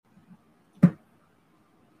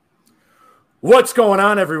What's going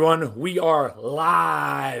on, everyone? We are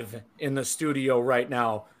live in the studio right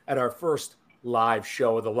now at our first live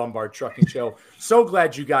show of the Lombard Trucking Show. So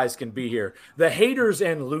glad you guys can be here. The haters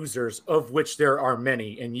and losers, of which there are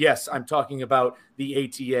many, and yes, I'm talking about the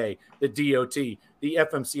ATA, the DOT, the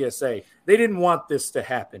FMCSA. They didn't want this to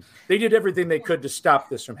happen. They did everything they could to stop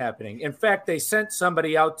this from happening. In fact, they sent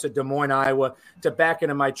somebody out to Des Moines, Iowa to back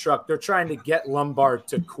into my truck. They're trying to get Lombard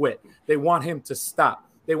to quit. They want him to stop.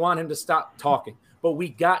 They want him to stop talking. But we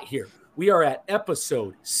got here. We are at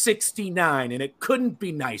episode 69, and it couldn't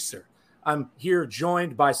be nicer. I'm here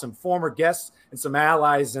joined by some former guests and some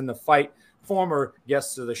allies in the fight, former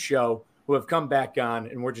guests of the show who have come back on,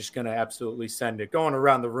 and we're just going to absolutely send it. Going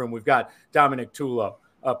around the room, we've got Dominic Tullo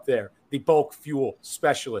up there, the bulk fuel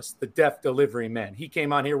specialist, the deaf delivery man. He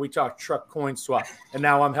came on here. We talked truck coin swap, and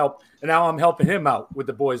now I'm helping him out with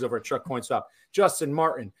the boys over at Truck Coin Swap. Justin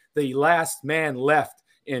Martin, the last man left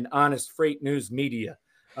in Honest Freight News Media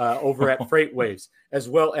over at FreightWaves, as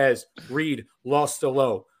well as Reed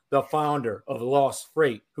Lostolo, the founder of Lost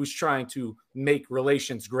Freight, who's trying to make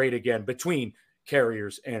relations great again between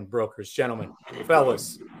carriers and brokers. Gentlemen,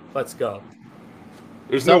 fellas, let's go.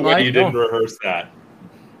 There's no way you didn't rehearse that.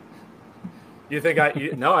 You think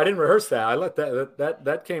no, I didn't rehearse that. I let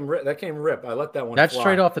that came rip. I let that one That's fly.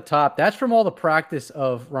 Straight off the top. That's from all the practice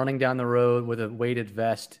of running down the road with a weighted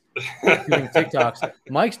vest, doing TikToks.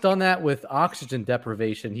 Mike's done that with oxygen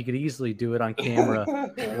deprivation. He could easily do it on camera,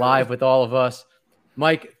 live with all of us.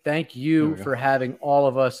 Mike, thank you for having all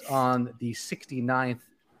of us on the 69th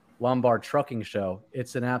Lombard Trucking Show.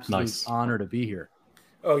 It's an absolute honor to be here.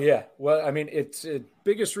 Oh, yeah. Well, I mean, it's the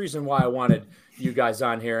biggest reason why I wanted you guys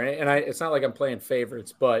on here. And it's not like I'm playing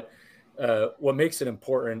favorites, but what makes it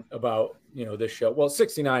important about, this show, well,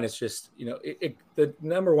 69 is just, the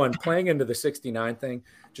number one, playing into the 69 thing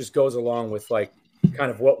just goes along with like kind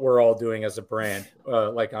of what we're all doing as a brand,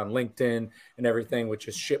 like on LinkedIn and everything, which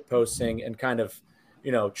is shit posting and kind of,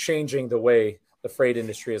 changing the way the freight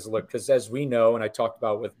industry has looked. Because as we know, and I talked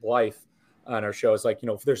about with Blythe on our show, it's like,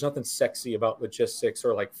 if there's nothing sexy about logistics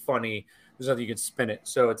or like funny, there's nothing you can spin it.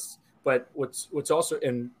 So but what's also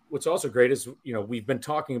great is, we've been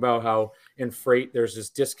talking about how in freight, there's this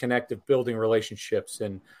disconnect of building relationships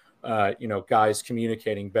and, guys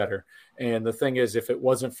communicating better. And the thing is, if it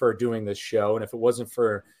wasn't for doing this show and if it wasn't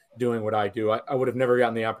for doing what I do, I would have never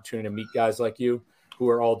gotten the opportunity to meet guys like you who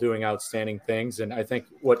are all doing outstanding things. And I think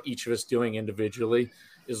what each of us doing individually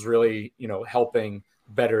is really, helping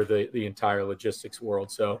better the entire logistics world.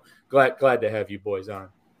 So glad to have you boys on.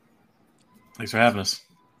 Thanks for having us.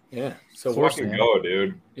 Yeah. So fucking go,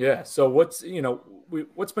 dude. Yeah. So what's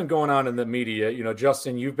been going on in the media?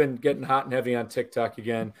 Justin, you've been getting hot and heavy on TikTok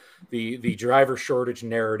again. The driver shortage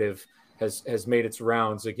narrative has made its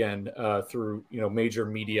rounds again through major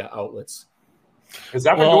media outlets. Has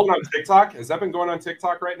that been going on TikTok? Has that been going on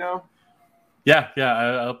TikTok right now? Yeah.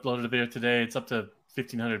 I uploaded a video today. It's up to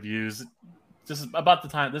 1,500 views. This is about the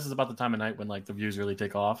time of night when like the views really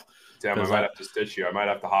take off. Damn, I might have to stitch you. I might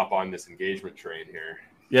have to hop on this engagement train here.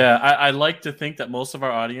 Yeah, I like to think that most of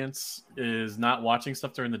our audience is not watching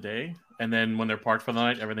stuff during the day, and then when they're parked for the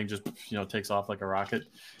night, everything just takes off like a rocket,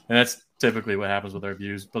 and that's typically what happens with our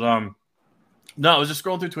views. But no, I was just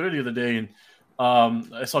scrolling through Twitter the other day, and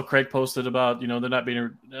I saw Craig posted about there not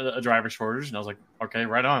being a driver shortage, and I was like, okay,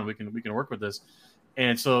 right on, we can work with this.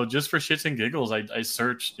 And so just for shits and giggles, I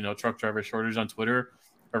searched truck driver shortage on Twitter,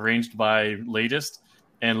 arranged by latest.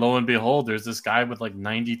 And lo and behold, there's this guy with like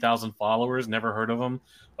 90,000 followers. Never heard of him.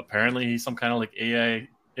 Apparently, he's some kind of like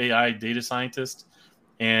AI data scientist.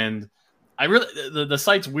 And the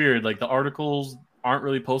site's weird. Like the articles aren't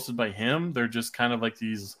really posted by him. They're just kind of like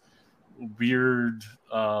these weird.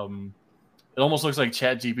 It almost looks like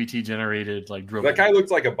ChatGPT generated like dribble. That guy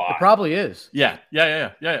looks like a bot. It probably is. Yeah.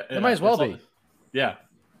 It might as well be. Yeah.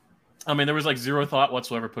 I mean, there was like zero thought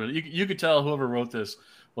whatsoever put in. You could tell whoever wrote this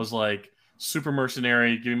was like super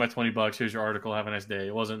mercenary. Give me my $20. Here's your article. Have a nice day.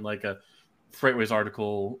 It wasn't like a FreightWaves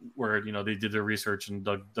artial where they did their research and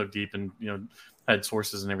dug deep and had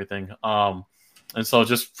sources and everything. And so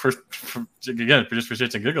just for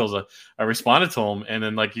shits and giggles, I responded to him, and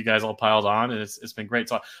then like you guys all piled on, and it's been great.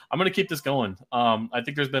 So I'm gonna keep this going. I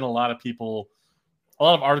think there's been a lot of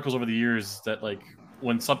articles over the years that like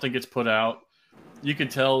when something gets put out, you can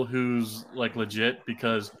tell who's like legit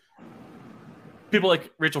because people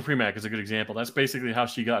like Rachel Premack is a good example. That's basically how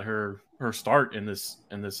she got her start in this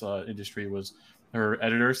industry. Was her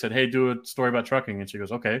editor said, "Hey, do a story about trucking," and she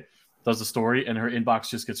goes, "Okay," does the story, and her inbox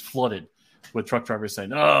just gets flooded with truck drivers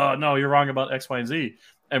saying, "Oh, no, you're wrong about X, Y, and Z."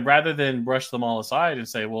 And rather than brush them all aside and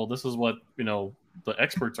say, "Well, this is what the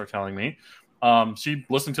experts are telling me," she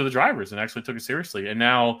listened to the drivers and actually took it seriously. And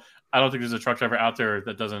now I don't think there's a truck driver out there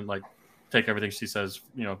that doesn't like take everything she says,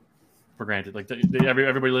 for granted. Like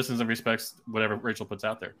everybody listens and respects whatever Rachel puts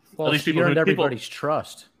out there. Well, at least she earned everybody's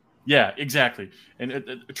trust. Yeah, exactly.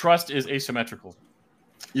 And trust is asymmetrical.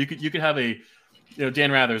 You could have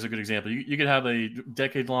Dan Rather is a good example. You could have a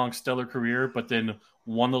decade-long stellar career, but then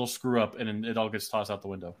one little screw up and it all gets tossed out the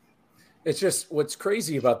window. It's just what's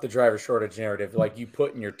crazy about the driver shortage narrative, like you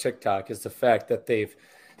put in your TikTok, is the fact that they've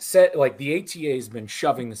said, like, the ATA has been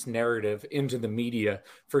shoving this narrative into the media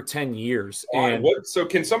for 10 years. So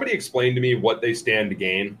can somebody explain to me what they stand to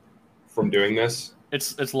gain from doing this?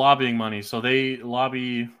 It's lobbying money. So they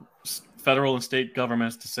lobby federal and state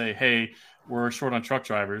governments to say, hey, we're short on truck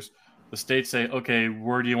drivers. The states say, okay,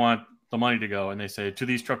 where do you want the money to go? And they say, to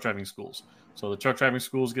these truck driving schools. So the truck driving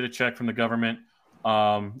schools get a check from the government,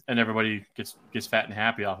 and everybody gets fat and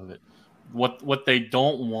happy off of it. What they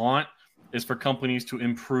don't want is for companies to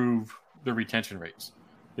improve their retention rates.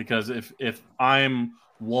 Because if I'm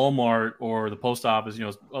Walmart or the post office,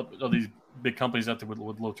 all these big companies out there with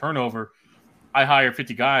low turnover, I hire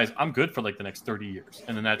 50 guys, I'm good for like the next 30 years.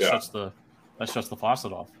 And then that shuts the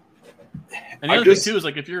faucet off. And the other thing too is,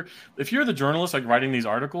 like, if you're the journalist, like, writing these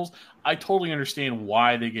articles, I totally understand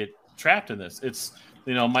why they get trapped in this. It's,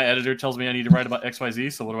 my editor tells me I need to write about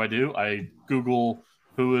XYZ. So what do? I Google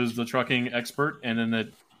who is the trucking expert, and then that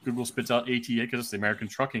Google spits out ATA, because it's the American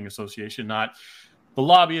Trucking Association, not the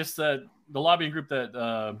lobbying group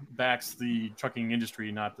that backs the trucking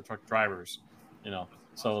industry, not the truck drivers.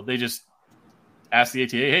 So they just ask the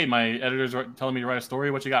ATA, hey, my editors are telling me to write a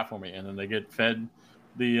story. What you got for me? And then they get fed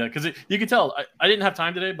because you can tell I didn't have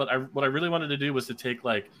time today, but what I really wanted to do was to take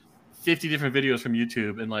like 50 different videos from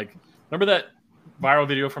YouTube, and like, remember that viral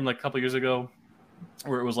video from like a couple years ago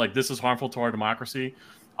where it was like, this is harmful to our democracy?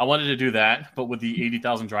 I wanted to do that, but with the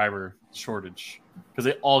 80,000 driver shortage, because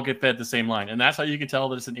they all get fed the same line. And that's how you can tell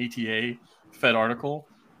that it's an ATA fed article,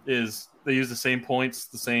 is they use the same points,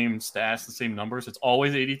 the same stats, the same numbers. It's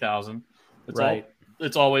always 80,000.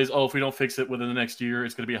 It's always, if we don't fix it within the next year,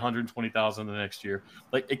 it's going to be 120,000 the next year.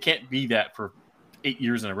 Like, it can't be that for 8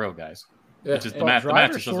 years in a row, guys. Yeah.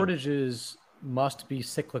 Driver shortages must be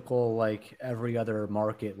cyclical, like every other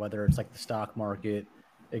market, whether it's like the stock market.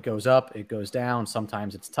 It goes up, it goes down.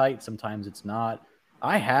 Sometimes it's tight, sometimes it's not.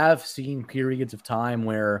 I have seen periods of time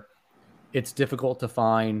where it's difficult to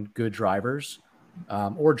find good drivers,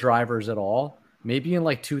 or drivers at all. Maybe in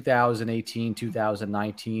like 2018,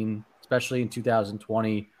 2019, especially in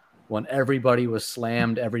 2020, when everybody was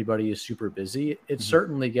slammed, everybody is super busy. It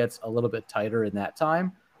certainly gets a little bit tighter in that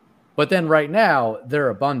time. But then right now, they're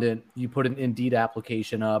abundant. You put an Indeed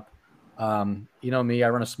application up. Me, I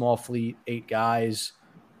run a small fleet, 8 guys.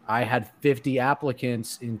 I had 50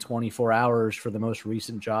 applicants in 24 hours for the most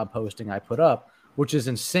recent job posting I put up, which is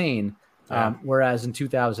insane. Yeah. Whereas in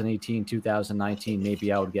 2018, 2019,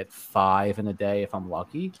 maybe I would get 5 in a day if I'm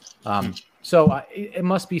lucky. So it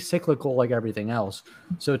must be cyclical like everything else.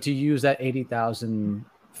 So to use that 80,000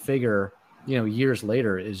 figure, years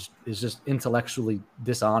later is just intellectually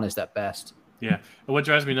dishonest at best. Yeah. And what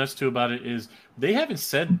drives me nuts too about it is they haven't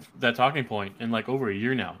said that talking point in like over a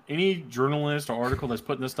year now. Any journalist or article that's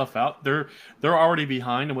putting this stuff out, they're already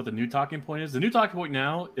behind on what the new talking point is. The new talking point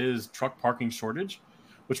now is truck parking shortage,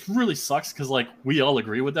 which really sucks because like we all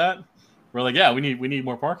agree with that. We're like, yeah, we need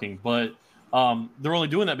more parking, but they're only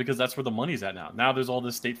doing that because that's where the money's at now. Now there's all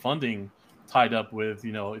this state funding tied up with,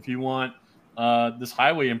 if you want this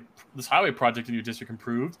highway project in your district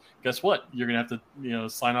improved, guess what? You're gonna have to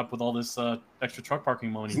sign up with all this extra truck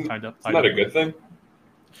parking money tied up. Isn't that a good thing?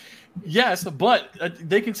 Yes, but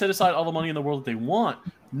they can set aside all the money in the world that they want.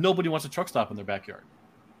 Nobody wants a truck stop in their backyard.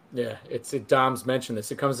 Yeah, Dom's mentioned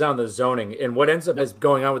this. It comes down to zoning, and what ends up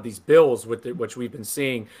going on with these bills, which we've been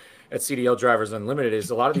seeing at CDL Drivers Unlimited,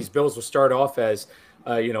 is a lot of these bills will start off as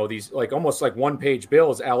these like almost like one-page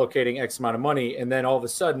bills allocating X amount of money, and then all of a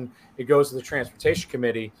sudden it goes to the transportation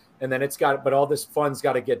committee, and then but all this funds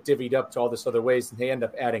got to get divvied up to all this other ways, and they end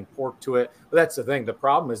up adding pork to it. But that's the thing. The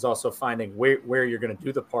problem is also finding where you're going to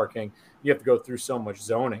do the parking. You have to go through so much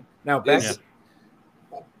zoning. Now,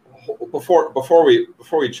 before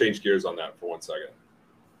we change gears on that for 1 second,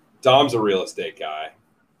 Dom's a real estate guy,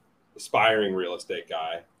 aspiring real estate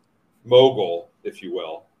guy, mogul, if you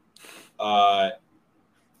will.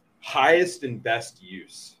 Highest and best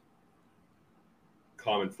use,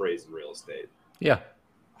 common phrase in real estate. Yeah.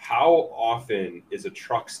 How often is a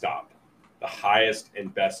truck stop the highest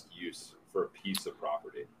and best use for a piece of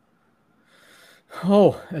property?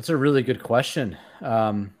 Oh, that's a really good question.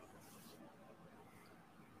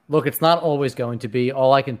 Look, it's not always going to be.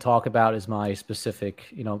 All I can talk about is my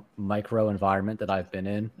specific, micro environment that I've been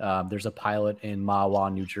in. There's a pilot in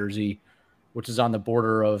Mahwah, New Jersey, which is on the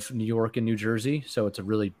border of New York and New Jersey. So it's a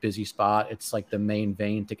really busy spot. It's like the main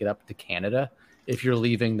vein to get up to Canada if you're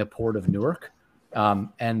leaving the port of Newark.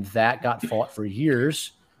 And that got fought for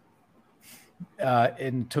years.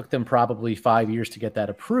 And took them probably 5 years to get that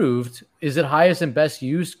approved. Is it highest and best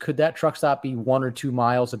use? Could that truck stop be 1 or 2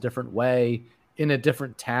 miles a different way in a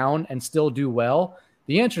different town and still do well?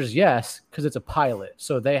 The answer is yes, because it's a pilot.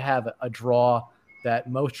 So they have a draw that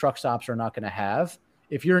most truck stops are not going to have.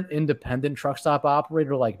 If you're an independent truck stop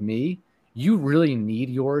operator like me, you really need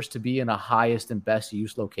yours to be in a highest and best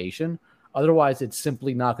use location. Otherwise, it's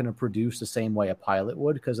simply not going to produce the same way a pilot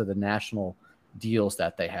would because of the national deals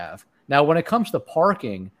that they have. Now, when it comes to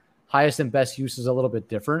parking, highest and best use is a little bit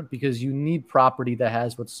different because you need property that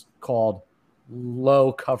has what's called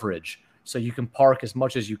low coverage. So you can park as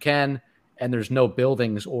much as you can, and there's no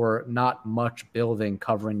buildings or not much building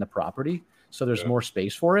covering the property. So there's more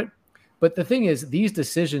space for it. But the thing is, these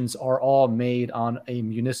decisions are all made on a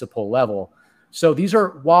municipal level. So these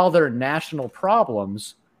are, while they're national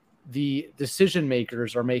problems, the decision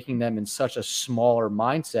makers are making them in such a smaller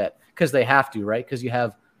mindset because they have to, right? Because you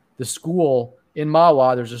have the school in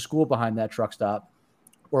Mahwah, there's a school behind that truck stop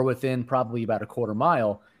or within probably about a quarter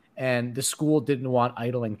mile. And the school didn't want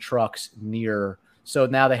idling trucks near. So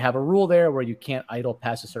now they have a rule there where you can't idle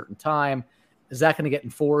past a certain time. Is that going to get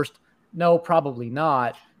enforced? No, probably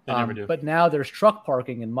not. But now there's truck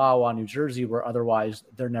parking in Mahwah, New Jersey, where otherwise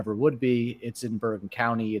there never would be. It's in Bergen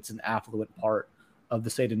County. It's an affluent part of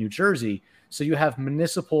the state of New Jersey. So you have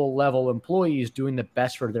municipal level employees doing the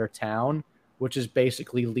best for their town, which is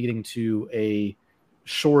basically leading to a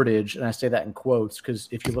shortage. And I say that in quotes because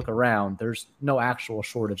if you look around, there's no actual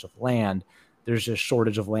shortage of land. There's just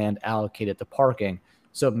shortage of land allocated to parking.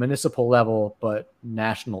 So municipal level, but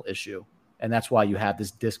national issue. And that's why you have this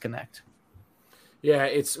disconnect. Yeah,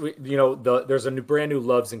 it's, there's a brand new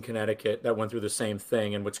Loves in Connecticut that went through the same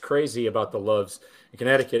thing. And what's crazy about the Loves in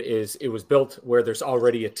Connecticut is it was built where there's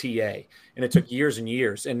already a TA, and it took years and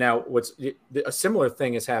years. And now a similar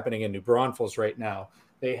thing is happening in New Braunfels right now.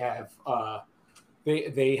 They have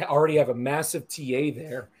they already have a massive TA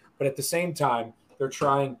there, but at the same time, they're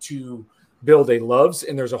trying to build a Loves,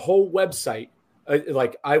 and there's a whole website.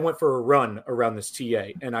 Like I went for a run around this TA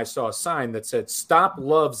and I saw a sign that said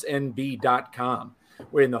stoplovesnb.com,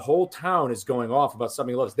 where the whole town is going off about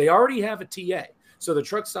something Loves. They already have a TA. So the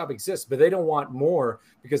truck stop exists, but they don't want more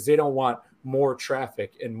because they don't want more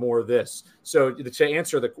traffic and more of this. So to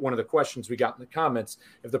answer one of the questions we got in the comments,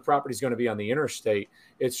 if the property is going to be on the interstate,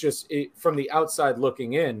 it's just from the outside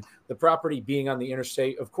looking in, the property being on the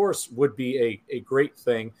interstate, of course, would be a great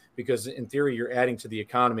thing because in theory, you're adding to the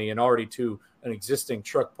economy and already to an existing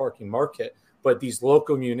truck parking market. But these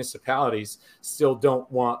local municipalities still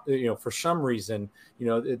don't want, for some reason,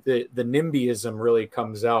 the NIMBYism really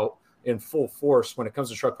comes out in full force when it comes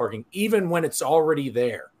to truck parking, even when it's already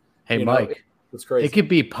there. Hey, Mike, it's crazy. It could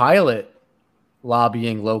be pilot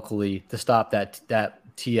lobbying locally to stop that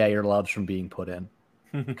TA or Loves from being put in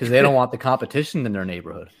because they don't want the competition in their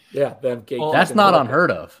neighborhood. Yeah, that's not unheard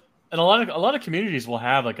of. And a lot of communities will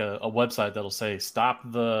have like a website that'll say stop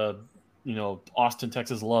the Austin,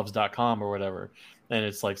 Texas Loves.com or whatever. And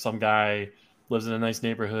it's like some guy lives in a nice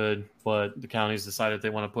neighborhood, but the county's decided they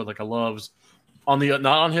want to put like a Loves on not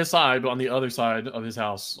on his side, but on the other side of his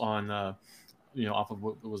house on, off of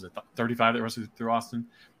what was it, 35 that runs through Austin.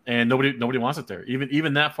 And nobody wants it there,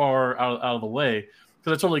 even that far out of the way.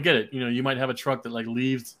 Because I totally get it. You might have a truck that like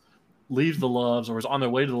leaves the Loves or is on their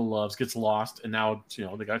way to the Loves, gets lost, and now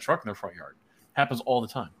they got a truck in their front yard. Happens all the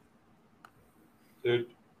time. Dude,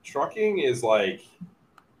 trucking is like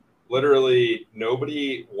literally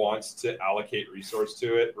nobody wants to allocate resources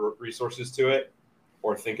to it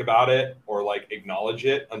or think about it or like acknowledge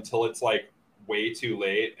it until it's like way too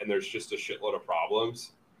late and there's just a shitload of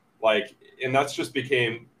problems. Like, and that's just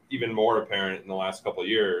became even more apparent in the last couple of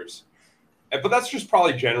years. But that's just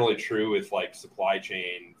probably generally true with like supply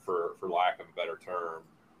chain for lack of a better term,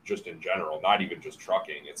 just in general, not even just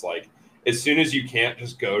trucking. It's like, as soon as you can't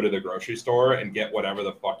just go to the grocery store and get whatever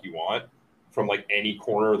the fuck you want from like any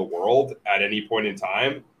corner of the world at any point in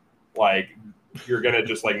time, like you're going to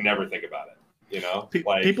just like never think about it.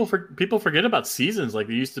 Like people forget about seasons. Like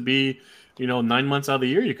there used to be, 9 months out of the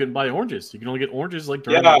year you couldn't buy oranges. You can only get oranges like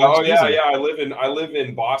during the season. I live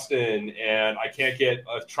in Boston and I can't get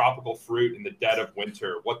a tropical fruit in the dead of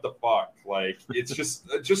winter. What the fuck? Like it's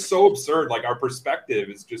just so absurd. Like our perspective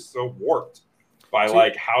is just so warped by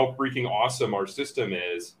like how freaking awesome our system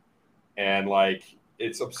is, and like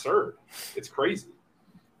it's absurd. It's crazy.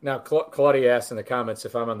 Now, Claudia asked in the comments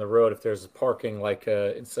if I'm on the road, if there's parking like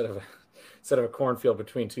instead of a cornfield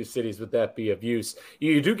between two cities, would that be of use?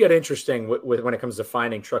 You do get interesting with when it comes to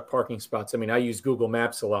finding truck parking spots. I mean, I use Google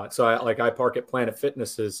Maps a lot. So I park at Planet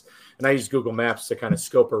Fitnesses and I use Google Maps to kind of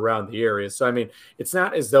scope around the area. So, I mean, it's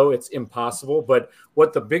not as though it's impossible, but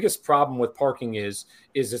what the biggest problem with parking is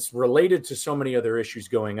it's related to so many other issues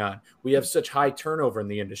going on. We have such high turnover in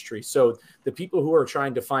the industry. So the people who are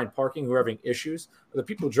trying to find parking, who are having issues, are the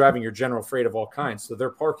people driving your general freight of all kinds. So they're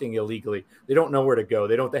parking illegally. They don't know where to go.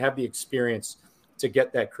 They have the experience to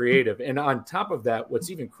get that creative. And on top of that, what's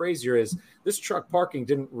even crazier is this truck parking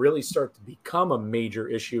didn't really start to become a major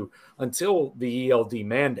issue until the ELD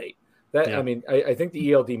mandate. I mean, I think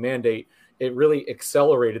the ELD mandate, it really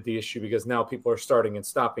accelerated the issue because now people are starting and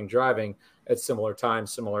stopping driving at similar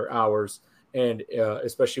times, similar hours. And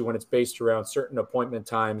especially when it's based around certain appointment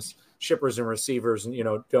times, shippers and receivers, and,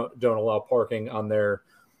 don't allow parking on their,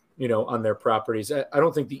 on their properties. I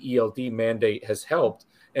don't think the ELD mandate has helped.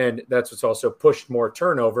 And that's what's also pushed more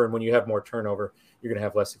turnover. And when you have more turnover, you're going to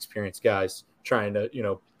have less experienced guys trying to,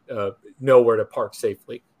 know where to park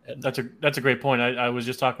safely. That's a great point. I was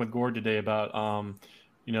just talking with Gord today about,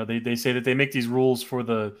 they say that they make these rules for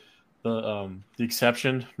the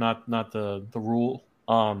exception, not the rule.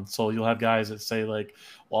 So you'll have guys that say like,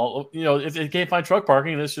 well, if they can't find truck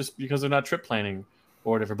parking, it's just because they're not trip planning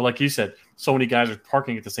or whatever. But like you said, so many guys are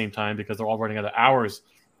parking at the same time because they're all running out of hours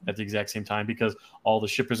at the exact same time because all the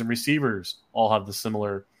shippers and receivers all have the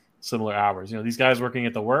similar hours. These guys working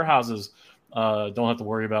at the warehouses don't have to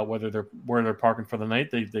worry about where they're parking for the night.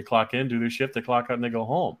 They clock in, do their shift, they clock out, and they go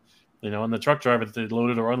home. And the truck driver that they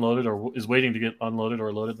loaded or unloaded or is waiting to get unloaded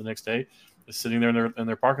or loaded the next day is sitting there in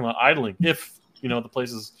their parking lot idling. If the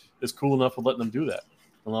place is cool enough with letting them do that,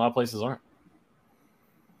 and a lot of places aren't.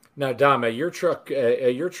 Now, Dom, at your truck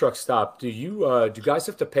stop, do guys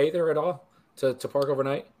have to pay there at all to park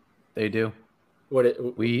overnight? They do.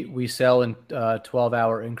 We sell in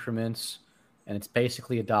 12-hour increments, and it's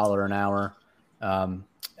basically $1 an hour.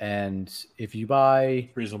 And if you buy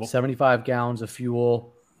 75 gallons of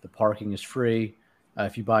fuel, the parking is free.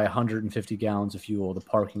 If you buy 150 gallons of fuel, the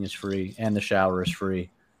parking is free, and the shower is free.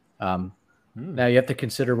 Now you have to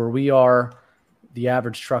consider where we are. The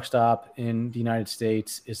average truck stop in the United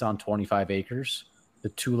States is on 25 acres. The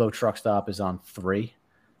Tulo truck stop is on 3.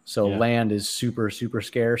 So land is super, super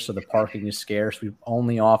scarce. So the parking is scarce. We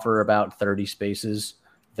only offer about 30 spaces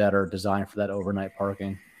that are designed for that overnight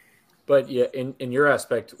parking. But yeah, in your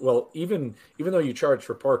aspect, well, even though you charge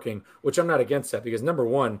for parking, which I'm not against that, because number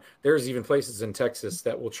one, there's even places in Texas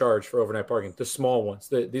that will charge for overnight parking, the small ones.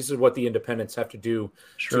 These are what the independents have to do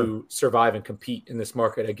to survive and compete in this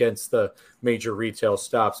market against the major retail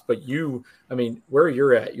stops. But where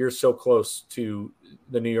you're at, you're so close to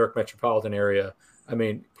the New York metropolitan area. I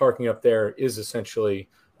mean, parking up there is essentially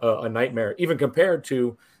a nightmare, even compared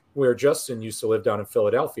to where Justin used to live down in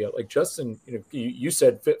Philadelphia. Like Justin, you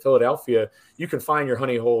said Philadelphia, you can find your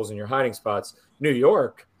honey holes and your hiding spots. New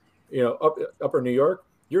York, upper New York,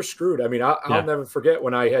 you're screwed. I mean, I'll never forget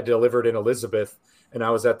when I had delivered in Elizabeth and I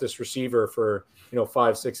was at this receiver for,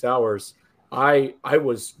 5-6 hours. I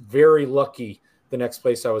was very lucky. The next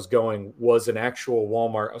place I was going was an actual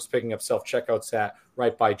Walmart. I was picking up self-checkouts at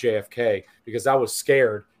right by JFK because I was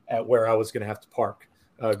scared at where I was going to have to park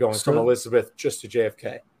going from Elizabeth just to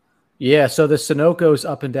JFK. Yeah, so the Sunoco's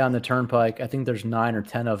up and down the turnpike, I think there's 9 or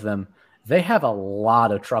 10 of them. They have a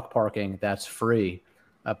lot of truck parking that's free,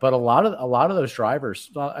 but a lot of those drivers,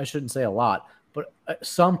 well, I shouldn't say a lot, but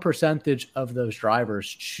some percentage of those drivers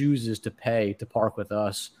chooses to pay to park with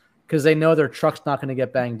us because they know their truck's not going to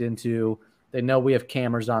get banged into. They know we have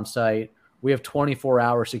cameras on site. We have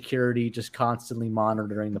 24-hour security just constantly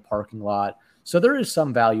monitoring the parking lot. So there is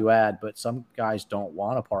some value add, but some guys don't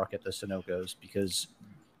want to park at the Sunoco's because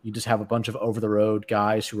you just have a bunch of over-the-road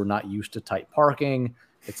guys who are not used to tight parking.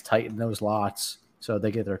 It's tight in those lots, so they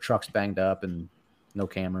get their trucks banged up and no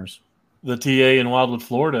cameras. The TA in Wildwood,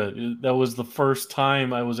 Florida, that was the first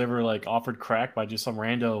time I was ever offered crack by just some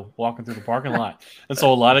rando walking through the parking lot. And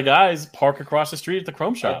so a lot of guys park across the street at the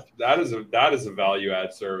Chrome Shop. That is a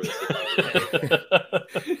value-add service. That's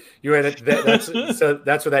where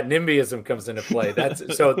that NIMBYism comes into play.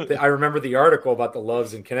 I remember the article about the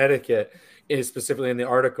Loves in Connecticut. Is specifically in the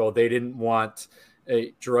article, they didn't want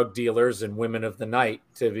drug dealers and women of the night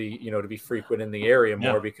to be frequent in the area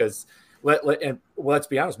more because let's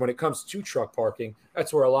be honest, when it comes to truck parking,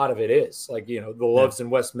 that's where a lot of it is. Like, the Loves in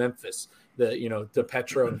West Memphis, the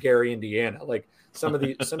Petro in Gary, Indiana. Like some of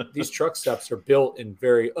these truck stops are built in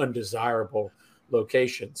very undesirable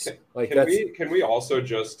locations. Can we also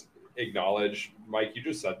just acknowledge, Mike, you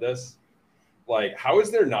just said this, like, how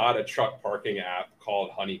is there not a truck parking app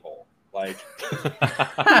called Honeyhole? Like,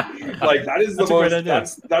 like that is the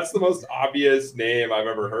most that's the most obvious name I've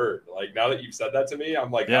ever heard. Like, now that you've said that to me,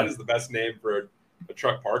 I'm like, that is the best name for a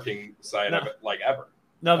truck parking site ever.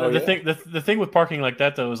 No, the thing with parking like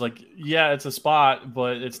that though is like, yeah, it's a spot,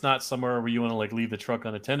 but it's not somewhere where you want to like leave the truck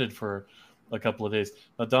unattended for a couple of days.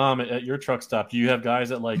 Now, Dom, at your truck stop, do you have guys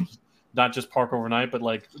that like not just park overnight, but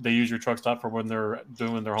like they use your truck stop for when they're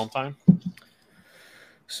doing their home time?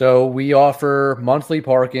 So we offer monthly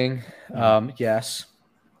parking. Yes.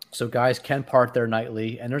 So guys can park there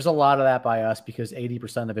nightly. And there's a lot of that by us because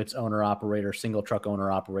 80% of it's owner operator, single truck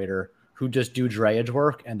owner operator who just do drayage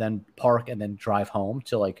work and then park and then drive home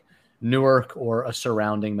to like Newark or a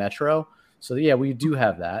surrounding metro. So yeah, we do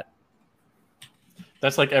have that.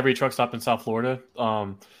 That's like every truck stop in South Florida.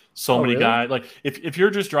 Many guys, like if you're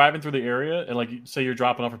just driving through the area and like say you're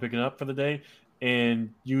dropping off or picking up for the day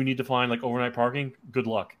and you need to find like overnight parking, good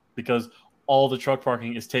luck, because all the truck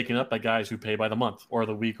parking is taken up by guys who pay by the month or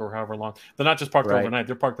the week or however long. They're not just parked overnight;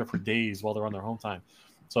 they're parked there for days while they're on their home time.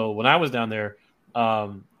 So when I was down there, I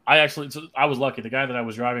was lucky. The guy that I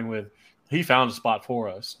was driving with, he found a spot for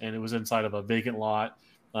us, and it was inside of a vacant lot.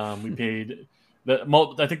 We paid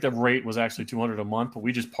I think the rate was actually $200 a month, but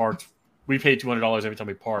we just parked. We paid $200 every time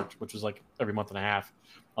we parked, which was like every month and a half,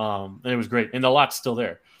 and it was great. And the lot's still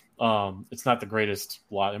there. It's not the greatest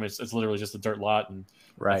lot. I mean, it's literally just a dirt lot, and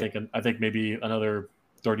I think maybe another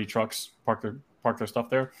 30 trucks park their stuff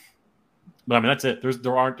there. But I mean, that's it. There's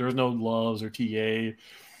no Loves or TA,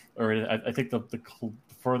 or I think the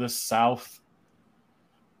furthest south,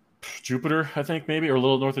 Jupiter, I think maybe, or a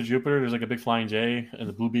little north of Jupiter. There's like a big Flying J and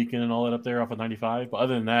the Blue Beacon and all that up there off of 95. But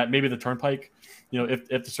other than that, maybe the Turnpike. You know, if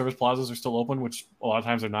the service plazas are still open, which a lot of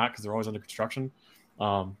times they're not because they're always under construction.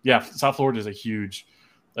 South Florida is a huge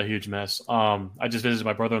mess. I just visited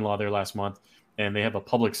my brother-in-law there last month, and they have a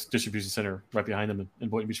Publix distribution center right behind them in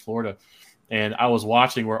Boynton Beach, Florida. And I was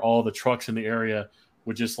watching where all the trucks in the area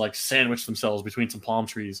would just like sandwich themselves between some palm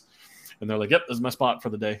trees, and they're like, "Yep, this is my spot for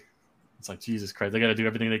the day." It's like, Jesus Christ, they got to do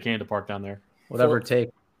everything they can to park down there. Whatever it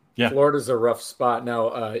takes. Yeah, Florida's a rough spot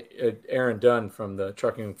now. Aaron Dunn from the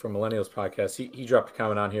Trucking for Millennials podcast, he dropped a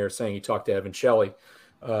comment on here saying he talked to Evan Shelley,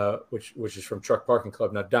 which is from Truck Parking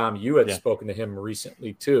Club. Now, Dom, you had spoken to him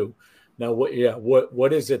recently too. Now,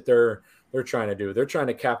 what is it they're trying to do? They're trying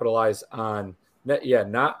to capitalize on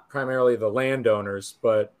not primarily the landowners,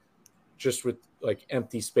 but just with like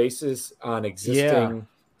empty spaces on existing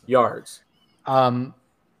yards.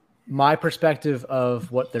 My perspective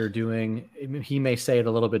of what they're doing, he may say it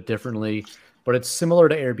a little bit differently, but it's similar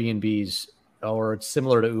to Airbnbs or it's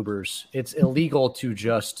similar to Ubers. It's illegal to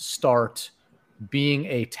just start being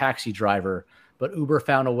a taxi driver, but Uber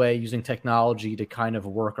found a way using technology to kind of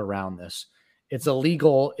work around this. It's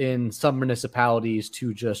illegal in some municipalities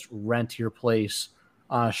to just rent your place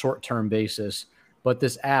on a short-term basis, but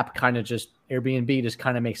this app Airbnb just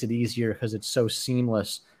kind of makes it easier because it's so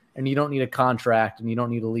seamless. And you don't need a contract and you don't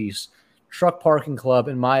need a lease. Truck Parking Club,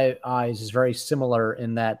 in my eyes, is very similar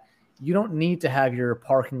in that you don't need to have your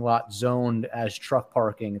parking lot zoned as truck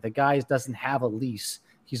parking. The guy doesn't have a lease.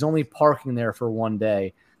 He's only parking there for one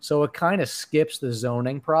day. So it kind of skips the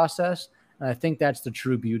zoning process. And I think that's the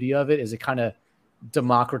true beauty of it, is it kind of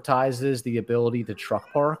democratizes the ability to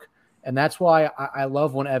truck park. And that's why I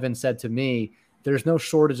love when Evan said to me, there's no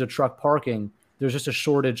shortage of truck parking. There's just a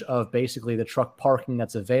shortage of basically the truck parking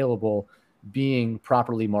that's available being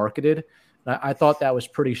properly marketed. I thought that was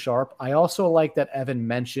pretty sharp. I also like that Evan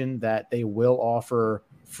mentioned that they will offer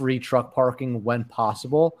free truck parking when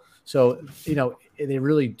possible. So, they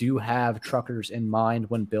really do have truckers in mind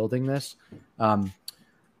when building this. And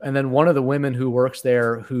then one of the women who works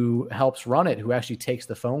there who helps run it, who actually takes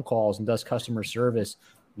the phone calls and does customer service,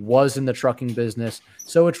 was in the trucking business.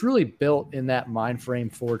 So it's really built in that mind frame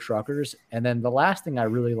for truckers. And then the last thing I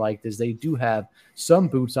really liked is they do have some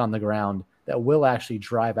boots on the ground that will actually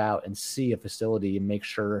drive out and see a facility and make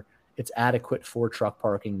sure it's adequate for truck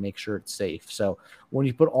parking, make sure it's safe. So when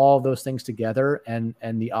you put all of those things together and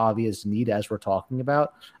the obvious need as we're talking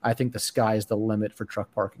about, I think the sky is the limit for Truck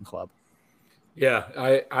Parking Club.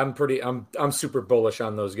 Yeah, I'm super bullish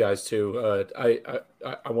on those guys too. I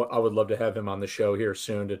would love to have him on the show here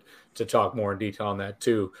soon to talk more in detail on that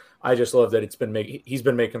too. I just love that he's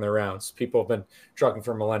been making the rounds. People have been trucking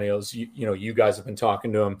for millennials. You guys have been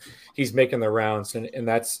talking to him. He's making the rounds, and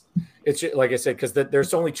it's just, like I said, because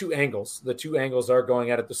there's only two angles. The two angles are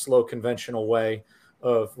going at it the slow conventional way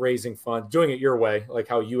of raising funds, doing it your way, like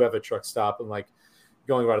how you have a truck stop and like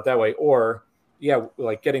going about it that way, or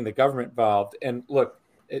like getting the government involved. And look,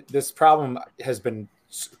 this problem has been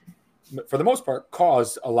for the most part,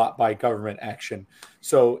 caused a lot by government action.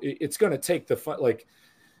 So it's going to take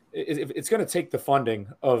it's going to take the funding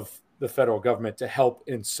of the federal government to help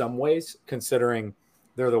in some ways, considering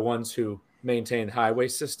they're the ones who maintain highway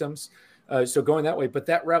systems. So going that way, but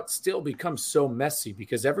that route still becomes so messy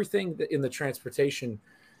because everything in the transportation,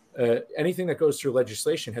 anything that goes through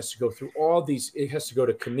legislation has to go through all these. It has to go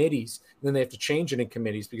to committees, and then they have to change it in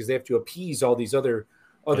committees because they have to appease all these other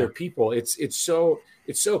people. It's so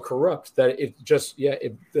corrupt that it just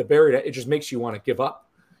it just makes you want to give up,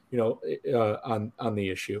 on the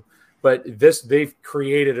issue. But they've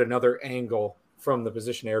created another angle from the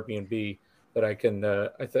position Airbnb that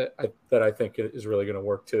I think is really going to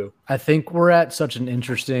work too. I think we're at such an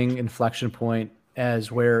interesting inflection point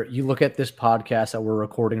as where you look at this podcast that we're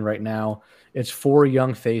recording right now. It's 4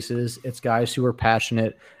 young faces. It's guys who are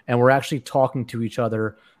passionate, and we're actually talking to each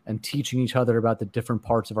other and teaching each other about the different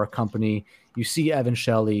parts of our company. You see Evan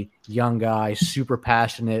Shelley, young guy, super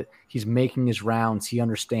passionate. He's making his rounds. He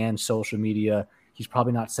understands social media. He's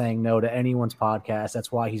probably not saying no to anyone's podcast.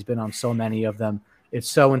 That's why he's been on so many of them. It's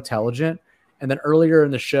so intelligent. And then earlier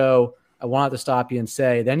in the show, I wanted to stop you and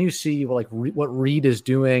say, then you see what Reed is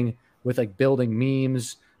doing with like building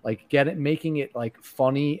memes, like making it like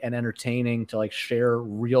funny and entertaining to like share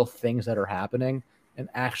real things that are happening and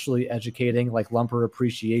actually educating, like Lumper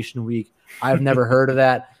Appreciation Week. I've never heard of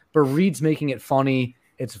that, but Reed's making it funny.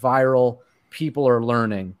 It's viral. People are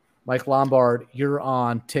learning. Mike Lombard, you're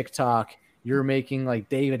on TikTok. You're making like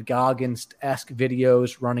David Goggins-esque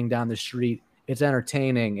videos running down the street. It's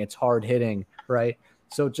entertaining. It's hard hitting, right?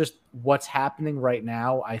 So just what's happening right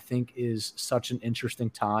now, I think, is such an interesting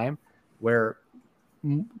time where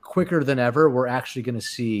quicker than ever, we're actually going to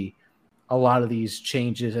see a lot of these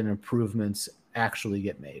changes and improvements actually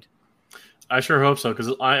get made. I sure hope so,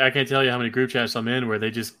 because I can't tell you how many group chats I'm in where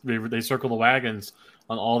they circle the wagons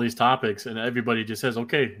on all these topics, and everybody just says,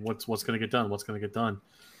 "Okay, what's going to get done? What's going to get done?"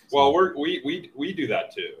 So, well, we do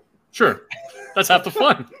that too. Sure, that's half the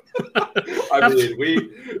fun. I mean,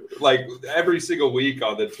 we like every single week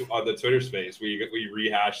on the Twitter space, we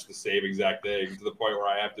rehash the same exact thing to the point where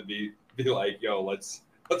I have to be like, "Yo, let's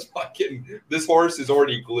fucking, this horse is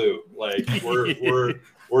already glue. Like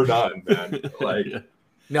we're done, man." Like. Yeah.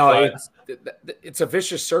 No, it's a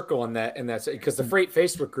vicious circle in that because the freight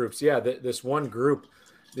Facebook groups, this one group,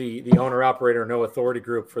 the owner operator no authority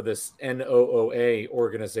group for this NOOA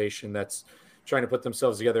organization that's trying to put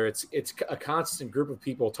themselves together. It's a constant group of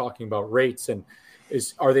people talking about rates and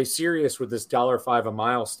are they serious with this $5 a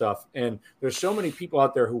mile stuff? And there's so many people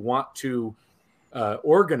out there who want to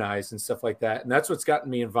organize and stuff like that, and that's what's gotten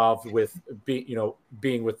me involved with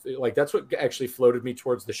being with, like, that's what actually floated me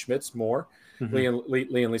towards the Schmitz more. Mm-hmm.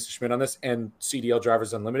 Lee and Lisa Schmidt on this, and CDL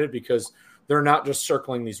Drivers Unlimited, because they're not just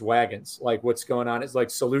circling these wagons. Like, what's going on is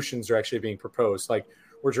like solutions are actually being proposed. Like,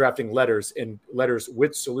 we're drafting letters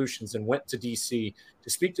with solutions, and went to DC to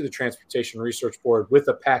speak to the Transportation Research Board with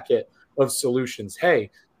a packet of solutions.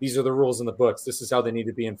 Hey, these are the rules in the books. This is how they need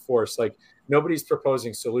to be enforced. Like, nobody's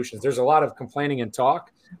proposing solutions. There's a lot of complaining and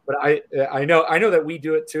talk, but I know that we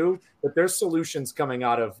do it too, but there's solutions coming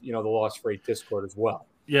out of, the Lost Freight Discord as well.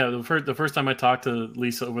 Yeah, the first time I talked to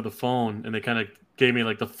Lisa over the phone, and they kind of gave me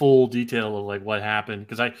like the full detail of like what happened,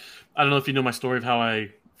 because I don't know if you know my story of how I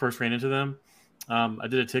first ran into them. I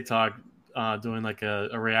did a TikTok doing like a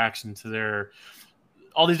reaction to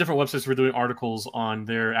all these different websites were doing articles on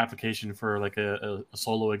their application for like a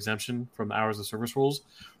solo exemption from the hours of service rules,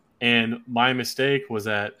 and my mistake was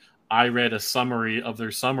that I read a summary of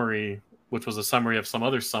their summary, which was a summary of some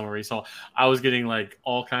other summary. So I was getting like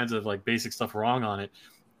all kinds of like basic stuff wrong on it.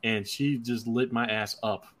 And she just lit my ass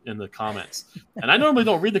up in the comments. And I normally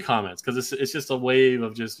don't read the comments because it's just a wave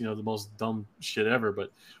of just, the most dumb shit ever.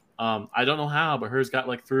 But I don't know how, but hers got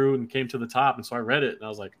like through and came to the top. And so I read it and I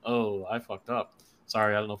was like, oh, I fucked up.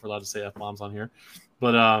 Sorry, I don't know if we're allowed to say F-bombs on here.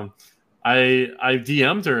 But I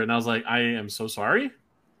DM'd her and I was like, I am so sorry.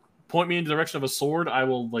 Point me in the direction of a sword. I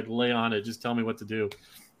will like lay on it. Just tell me what to do.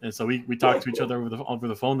 And so we talked to each other over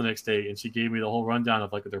the phone the next day, and she gave me the whole rundown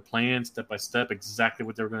of like their plan, step by step, exactly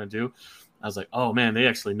what they were going to do. I was like, oh man, they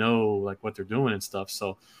actually know like what they're doing and stuff.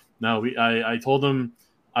 So no, I told them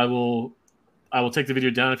I will take the video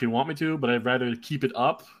down if you want me to, but I'd rather keep it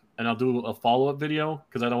up and I'll do a follow-up video,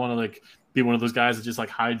 because I don't want to like be one of those guys that just like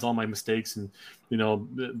hides all my mistakes and to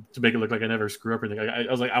make it look like I never screw up or anything. I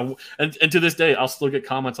was like, and to this day I'll still get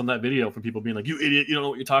comments on that video from people being like, you idiot, you don't know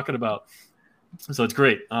what you're talking about. So it's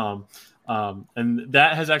great. And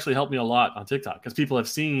that has actually helped me a lot on TikTok, because people have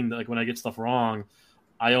seen like when I get stuff wrong,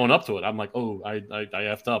 I own up to it. I'm like, oh, I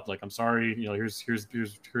effed up. Like, I'm sorry.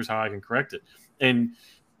 Here's how I can correct it. And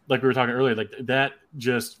like we were talking earlier, like that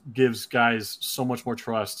just gives guys so much more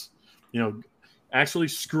trust. You know, actually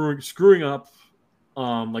screwing up,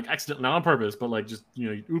 like accidentally, not on purpose, but like just, you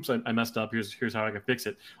know, oops, I messed up. Here's how I can fix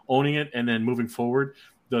it. Owning it and then moving forward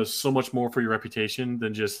does so much more for your reputation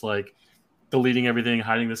than just like deleting everything,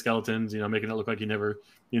 hiding the skeletons, you know, making it look like you never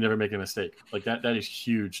make a mistake. Like that is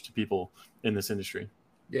huge to people in this industry.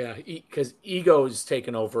 Yeah, because ego's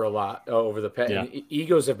taken over a lot over the past. Yeah.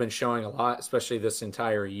 Egos have been showing a lot, especially this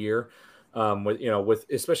entire year. With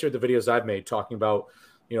especially with the videos I've made talking about,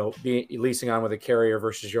 you know, leasing on with a carrier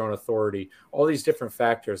versus your own authority, all these different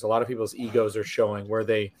factors. A lot of people's egos are showing where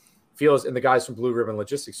they feel, and the guys from Blue Ribbon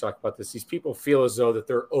Logistics talk about this. These people feel as though that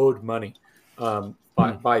they're owed money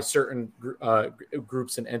by certain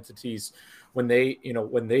groups and entities when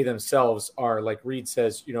they themselves are, like Reed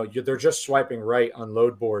says, you know, they're just swiping right on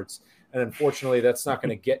load boards. And unfortunately, that's not going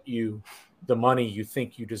to get you the money you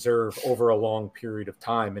think you deserve over a long period of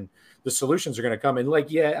time. And the solutions are going to come. And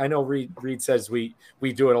like, yeah, I know Reed says we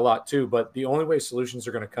do it a lot too, but the only way solutions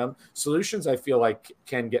are going to come, solutions I feel like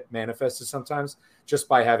can get manifested sometimes just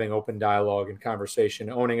by having open dialogue and conversation,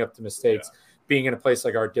 owning up to mistakes, being in a place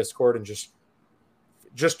like our Discord and just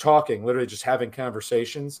talking, literally just having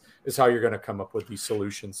conversations is how you're going to come up with these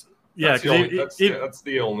solutions. Yeah, that's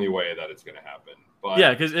the only way that it's going to happen. But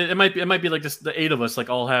yeah, because it might be like just the 8 of us, like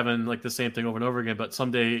all having like the same thing over and over again. But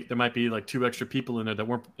someday there might be like 2 extra people in there that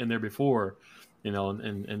weren't in there before, you know,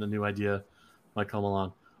 and the new idea might come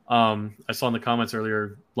along. I saw in the comments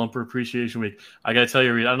earlier, Lumper Appreciation Week. I got to tell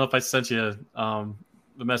you, Reed, I don't know if I sent you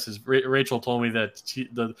the message. Rachel told me that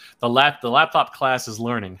the laptop class is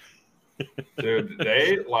learning. Dude,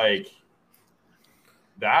 they like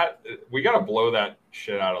that. We got to blow that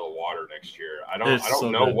shit out of the water next year. I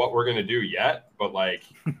don't know what we're gonna do yet, but like,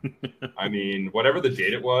 I mean, whatever the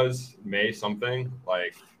date it was, May something.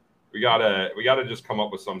 Like, we gotta just come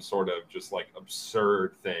up with some sort of just like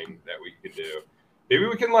absurd thing that we can do. Maybe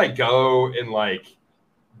we can like go and like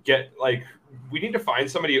get like, we need to find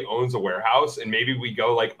somebody who owns a warehouse, and maybe we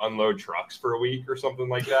go like unload trucks for a week or something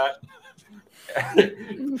like that.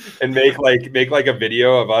 And make like a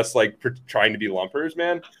video of us like trying to be lumpers,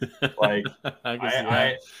 man. Like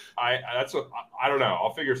I that's what I don't know.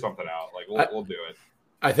 I'll figure something out. Like we'll do it.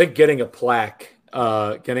 I think getting a plaque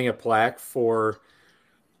for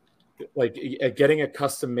like getting a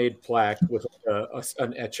custom made plaque with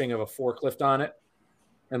an etching of a forklift on it,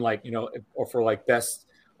 and like, you know, or for like best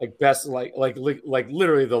like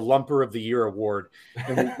literally the Lumper of the Year award,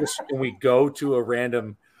 and we go to a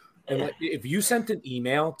random. And like, if you sent an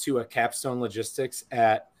email to a Capstone Logistics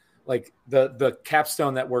at like the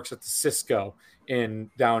Capstone that works at the Cisco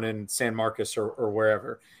down in San Marcos or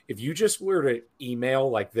wherever, if you just were to email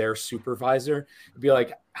like their supervisor, it'd be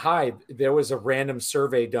like, hi, there was a random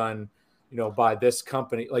survey done, you know, by this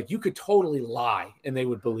company. Like, you could totally lie and they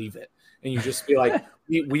would believe it. And you just be like,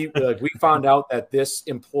 we found out that this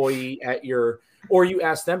employee at or you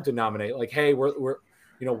ask them to nominate, like, hey, we're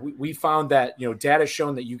you know, we found that, you know, data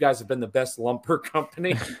shown that you guys have been the best lumper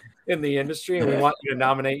company in the industry, and we want you to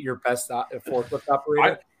nominate your best forklift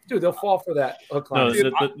operator. Dude, they'll fall for that hook line.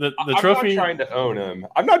 No, the trophy. I'm not trying to own them.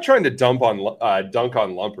 I'm not trying to dunk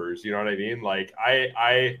on lumpers. You know what I mean? Like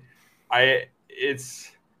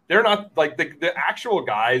they're not like the actual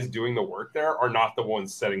guys doing the work there are not the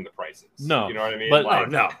ones setting the prices. No, you know what I mean? But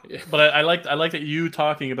like, no. But I like that you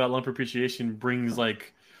talking about lumper appreciation brings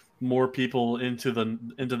like more people into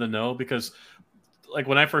the know, because like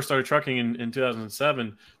when I first started trucking in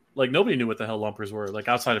 2007, like nobody knew what the hell lumpers were, like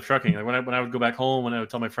outside of trucking. Like when I would go back home, when I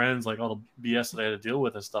would tell my friends like all the BS that I had to deal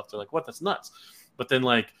with and stuff, they're like, what, that's nuts. But then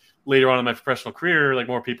like later on in my professional career, like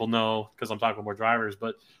more people know because I'm talking to more drivers.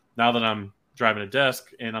 But now that I'm driving a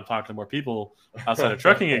desk and I'm talking to more people outside of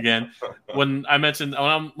trucking again, when I'm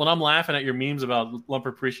laughing at your memes about lumper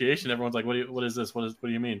appreciation, everyone's like, what is this? What do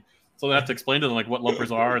you mean? So I have to explain to them like what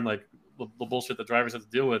lumpers are and like the bullshit that drivers have to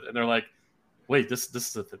deal with, and they're like, "Wait, this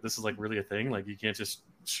is like really a thing? Like you can't just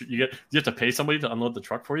you have to pay somebody to unload the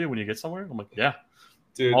truck for you when you get somewhere?" I'm like, "Yeah,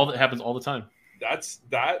 dude, all that happens all the time."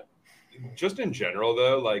 That just in general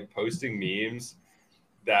though, like posting memes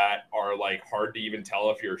that are like hard to even tell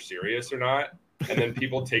if you're serious or not, and then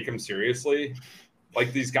people take them seriously.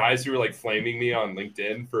 Like these guys who are like flaming me on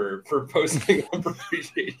LinkedIn for posting Lumper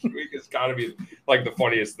Appreciation Week, it's got to be like the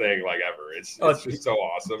funniest thing like ever. It's just so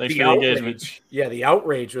awesome. Thanks for the engagement. Yeah, the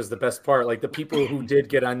outrage was the best part. Like the people who did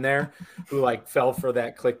get on there, who like fell for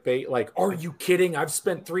that clickbait. Like, are you kidding? I've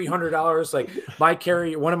spent $300. Like my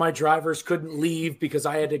carrier, one of my drivers couldn't leave because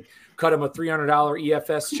I had to cut him a $300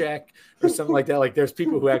 EFS check or something like that. Like there's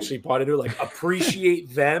people who actually bought into it. Like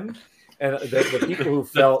appreciate them. And the people who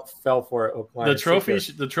fell for it.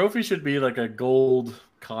 The trophy should be like a gold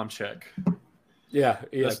com check. Yeah.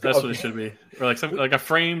 That's what it should be, or like a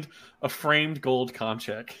framed gold com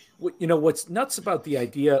check. You know what's nuts about the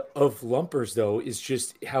idea of lumpers though is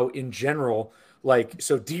just how in general, like,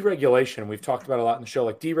 so deregulation, we've talked about a lot in the show,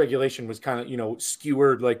 like deregulation was kind of,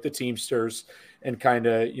 skewered like the Teamsters and kind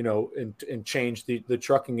of, and changed the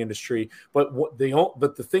trucking industry. But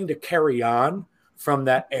the thing to carry on from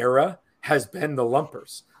that era has been the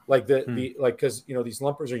lumpers, like because these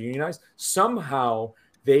lumpers are unionized. Somehow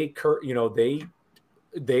they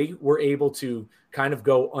were able to kind of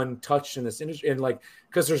go untouched in this industry, and like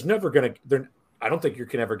because there's never I don't think you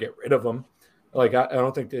can ever get rid of them. Like I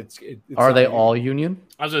don't think it's are they all union?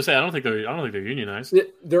 I was gonna say I don't think they're unionized.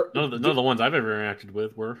 None of the ones I've ever interacted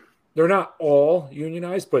with were. They're not all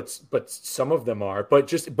unionized, but some of them are. But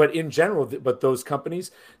in general, those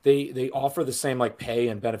companies they offer the same like pay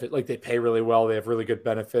and benefit. Like they pay really well. They have really good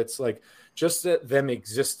benefits. Like just them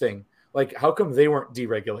existing. Like how come they weren't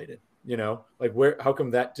deregulated? How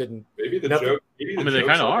come that didn't? Maybe the joke. Maybe the they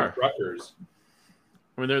kind of are. Truckers.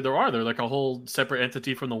 I mean, they're like a whole separate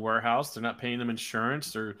entity from the warehouse. They're not paying them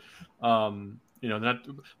insurance. They're, they're not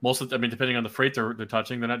depending on the freight they're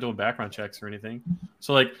touching, they're not doing background checks or anything.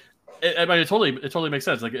 So like, it totally makes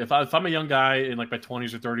sense. Like if I'm a young guy in like my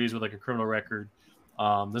 20s or 30s with like a criminal record,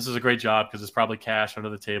 this is a great job because it's probably cash under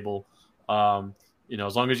the table.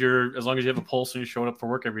 As long as you have a pulse and you're showing up for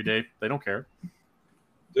work every day, they don't care.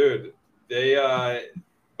 Dude,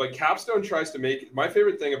 but Capstone tries to make, my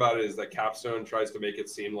favorite thing about it is that Capstone tries to make it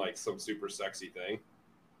seem like some super sexy thing.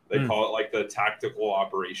 They call it like the tactical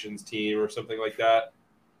operations team or something like that.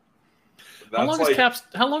 How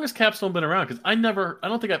long has Capstone been around? Because I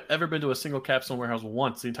don't think I've ever been to a single Capstone warehouse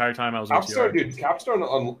once the entire time I was Capstone. Dude, Capstone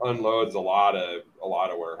unloads a lot of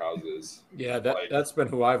warehouses. Yeah, that's been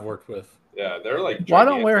who I've worked with. Yeah, they're like. Gigantic. Why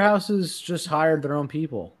don't warehouses just hire their own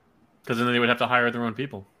people? Because then they would have to hire their own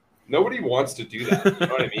people. Nobody wants to do that. You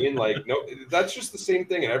know what I mean? Like, no, that's just the same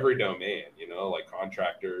thing in every domain. Like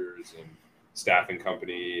contractors and staffing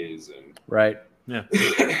companies and right. Yeah,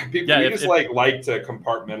 we like to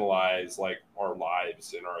compartmentalize like our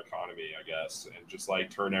lives and our economy, I guess, and just like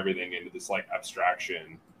turn everything into this like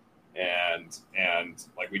abstraction, and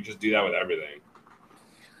like we just do that with everything.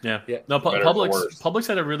 Yeah. No, Publix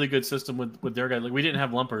had a really good system with their guys. Like we didn't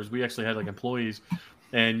have lumpers. We actually had like employees,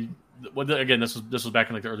 and again, this was back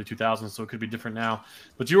in like the early 2000s, so it could be different now.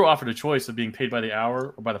 But you were offered a choice of being paid by the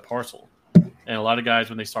hour or by the parcel. And a lot of guys,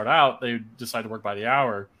 when they start out, they decide to work by the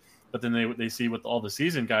hour. But then they see what all the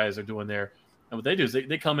seasoned guys are doing there. And what they do is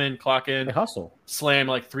they come in, clock in, they hustle, slam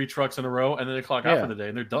like 3 trucks in a row, and then they clock out for the day,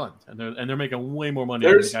 and they're done. And they're making way more money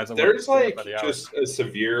than the guys that there's work like by the hour. Just a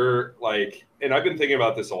severe like, and I've been thinking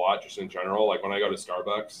about this a lot just in general. Like when I go to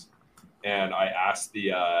Starbucks and I ask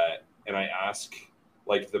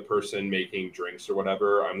like the person making drinks or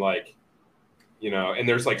whatever, I'm like, and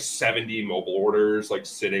there's like 70 mobile orders like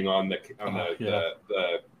sitting on the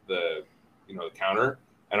counter,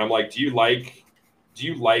 and I'm like, do you like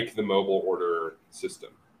the mobile order system?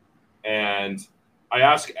 And I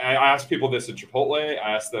ask people this at Chipotle,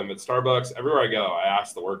 I ask them at Starbucks, everywhere I go, I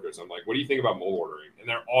ask the workers, I'm like, what do you think about mobile ordering? And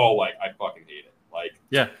they're all like, I fucking hate it. Like,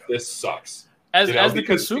 this sucks. As the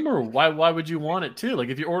consumer, why would you want it too? Like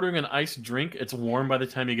if you're ordering an iced drink, it's warm by the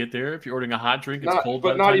time you get there. If you're ordering a hot drink, it's cold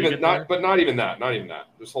by the time you get there. But not even that.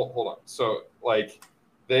 Just hold on. So like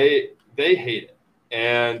they hate it.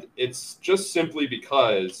 And it's just simply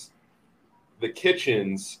because the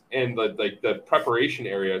kitchens and the preparation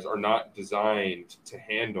areas are not designed to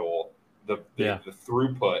handle the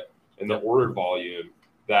throughput and the order volume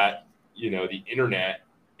that the internet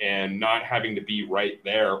and not having to be right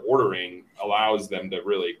there ordering allows them to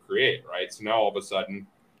really create, right? So now all of a sudden,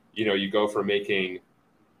 you go from being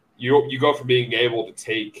able to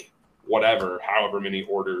take however many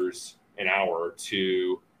orders an hour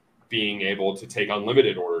to being able to take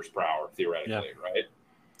unlimited orders per hour theoretically, right?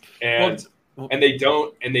 And they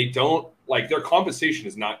don't like their compensation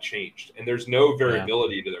has not changed, and there's no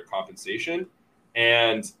variability to their compensation.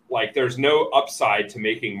 And like, there's no upside to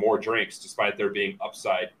making more drinks, despite there being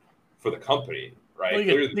upside for the company, right? Well,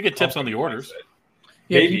 you get tips on the orders.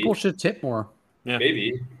 Yeah, maybe people should tip more. Yeah,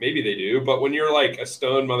 maybe they do. But when you're like a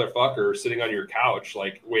stoned motherfucker sitting on your couch,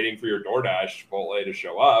 like waiting for your DoorDash Chipotle to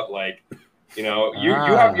show up, like,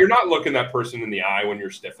 you're not looking that person in the eye when you're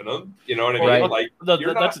stiffing them. You know what I mean? Right. Like,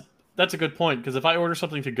 that's a good point, because if I order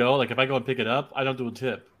something to go, like if I go and pick it up, I don't do a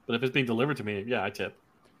tip. But if it's being delivered to me, I tip.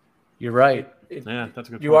 You're right. That's a good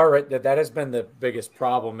point. You are right. That has been the biggest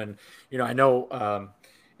problem. And, I know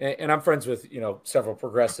and I'm friends with, several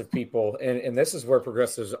progressive people, and this is where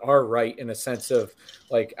progressives are right in a sense of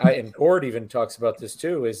like, and Gord even talks about this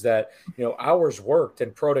too, is that, hours worked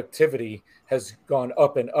and productivity has gone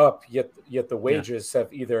up and up, yet the wages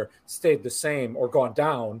have either stayed the same or gone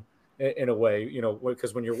down in a way,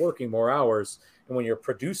 because when you're working more hours and when you're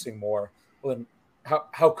producing more, well, then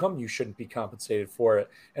how come you shouldn't be compensated for it?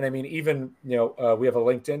 And I mean, even, we have a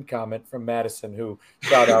LinkedIn comment from Madison who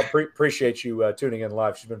shout out, appreciate you tuning in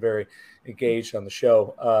live. She's been very engaged on the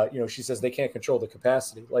show. She says they can't control the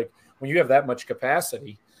capacity. Like when you have that much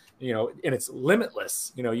capacity, and it's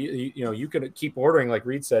limitless, you can keep ordering, like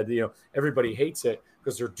Reed said, everybody hates it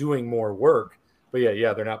because they're doing more work. But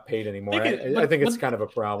they're not paid anymore. I think it's kind of a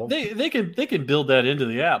problem. They can build that into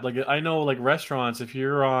the app. Like I know, like restaurants, if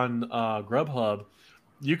you're on Grubhub,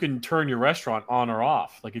 you can turn your restaurant on or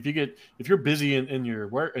off. Like if you're busy in your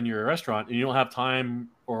restaurant and you don't have time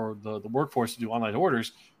or the workforce to do online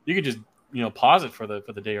orders, you can just pause it for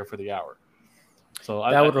the day or for the hour. So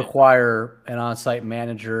that would require an on-site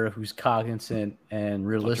manager who's cognizant, and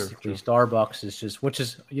realistically, Starbucks is just, which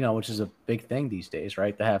is a big thing these days,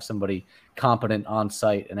 right? To have somebody competent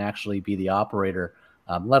on-site and actually be the operator.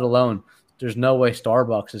 Let alone, there's no way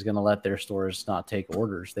Starbucks is going to let their stores not take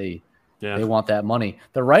orders. They want that money.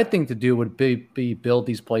 The right thing to do would be build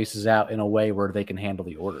these places out in a way where they can handle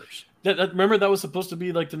the orders. Remember that was supposed to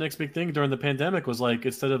be like the next big thing during the pandemic, was like,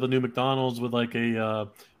 instead of a new McDonald's with like a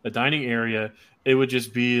dining area, it would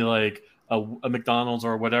just be like a McDonald's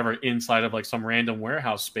or whatever inside of like some random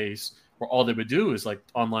warehouse space where all they would do is like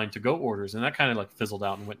online to go orders, and that kind of like fizzled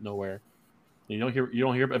out and went nowhere. You don't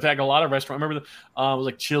hear. In fact, a lot of restaurants. Remember it was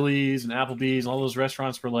like Chili's and Applebee's and all those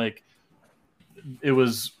restaurants were like, it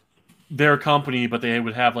was their company, but they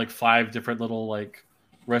would have like 5 different little like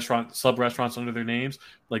sub restaurants under their names.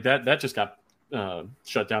 Like that just got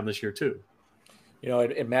shut down this year too.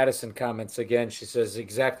 In Madison comments again, she says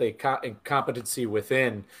exactly incompetency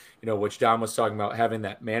within, which Don was talking about, having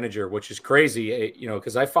that manager, which is crazy,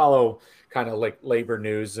 because I follow kind of like labor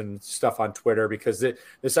news and stuff on Twitter, because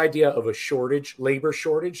this idea of a labor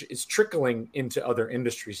shortage is trickling into other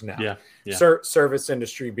industries now. Yeah. Service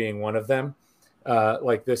industry being one of them.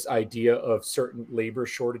 Like this idea of certain labor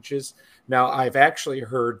shortages. Now, I've actually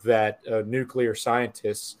heard that nuclear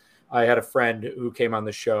scientists, I had a friend who came on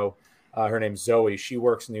the show, her name's Zoe. She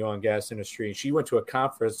works in the oil and gas industry, and she went to a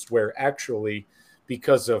conference where actually,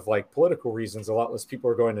 because of like political reasons, a lot less people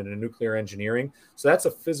are going into nuclear engineering. So that's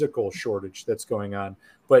a physical shortage that's going on.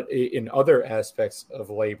 But in other aspects of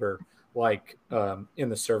labor, like in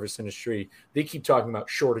the service industry, they keep talking about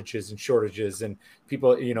shortages and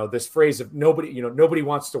people, this phrase of nobody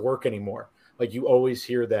wants to work anymore. Like you always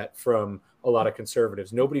hear that from a lot of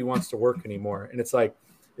conservatives. Nobody wants to work anymore. And it's like,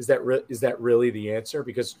 is that really the answer?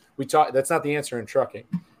 Because that's not the answer in trucking.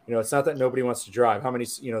 It's not that nobody wants to drive. How many,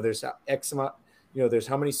 there's X amount, there's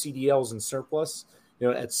how many CDLs in surplus,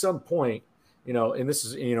 at some point, and this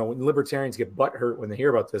is, when libertarians get butthurt when they hear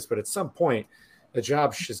about this, but at some point, a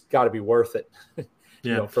job's just got to be worth it,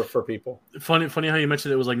 for people. Funny how you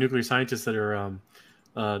mentioned it was like nuclear scientists that are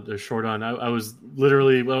they're short on. I was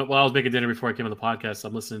literally, while I was making dinner before I came on the podcast,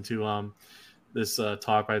 I'm listening to this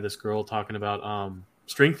talk by this girl talking about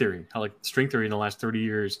string theory, how like string theory in the last 30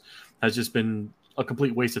 years has just been a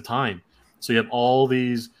complete waste of time. So you have all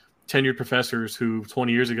these tenured professors who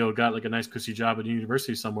 20 years ago got like a nice cushy job at a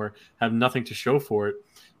university somewhere, have nothing to show for it,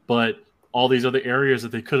 but all these other areas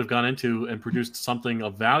that they could have gone into and produced something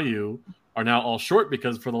of value are now all short,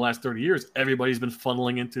 because for the last 30 years, everybody's been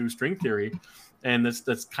funneling into string theory. And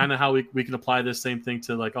that's kind of how we can apply this same thing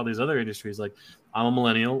to like all these other industries. Like I'm a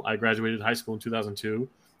millennial. I graduated high school in 2002.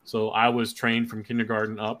 So I was trained from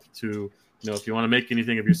kindergarten up to, if you want to make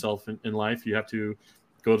anything of yourself in life, you have to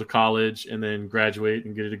go to college and then graduate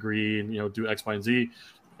and get a degree and, do X, Y, and Z.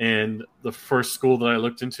 And the first school that I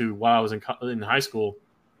looked into while I was in high school,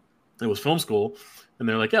 it was film school. And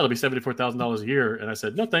they're like, yeah, it'll be $74,000 a year. And I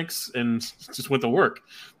said, no, thanks. And just went to work,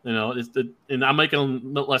 and I'm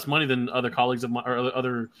making less money than other colleagues of mine or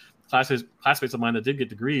other classmates of mine that did get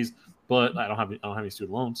degrees, but I don't have any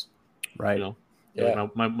student loans. Right. Yeah.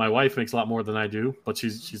 My wife makes a lot more than I do, but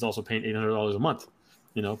she's also paying $800 a month,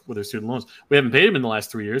 with her student loans. We haven't paid them in the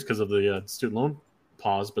last 3 years because of the student loan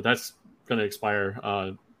pause, but that's going to expire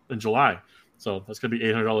in July. So that's going to be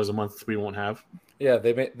 $800 a month we won't have. Yeah,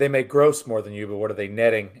 they may gross more than you, but what are they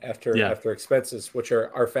netting after expenses, which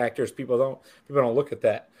are factors people don't look at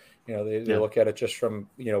that. They look at it just from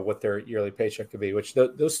what their yearly paycheck could be. Which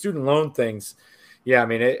those student loan things, yeah, I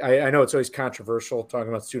mean, I know it's always controversial talking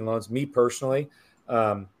about student loans. Me personally,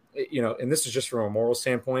 and this is just from a moral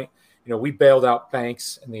standpoint. We bailed out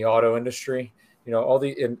banks in the auto industry, all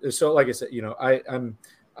and so like I said,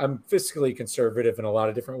 I'm fiscally conservative in a lot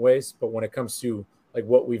of different ways, but when it comes to like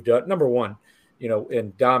what we've done, number one,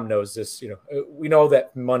 and Dom knows this, we know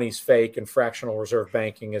that money's fake and fractional reserve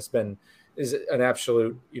banking is an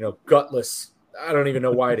absolute, gutless. I don't even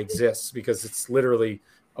know why it exists because it's literally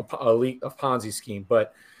a Ponzi scheme.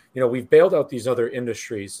 But, we've bailed out these other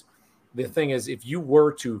industries. The thing is, if you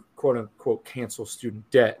were to quote unquote cancel student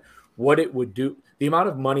debt, what it would do, the amount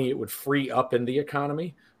of money it would free up in the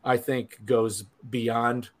economy, I think goes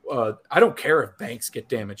beyond. I don't care if banks get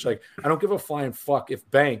damaged. Like, I don't give a flying fuck if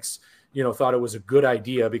banks, thought it was a good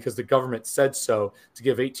idea because the government said so to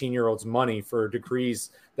give 18-year-olds money for degrees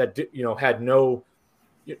that, had no,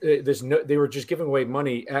 they were just giving away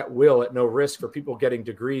money at will at no risk for people getting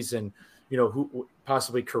degrees and, who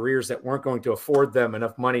possibly careers that weren't going to afford them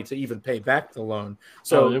enough money to even pay back the loan.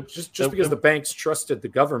 So just because the banks trusted the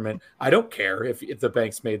government, I don't care if the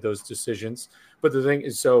banks made those decisions. But the thing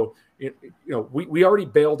is, so, we already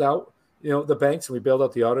bailed out, the banks, and we bailed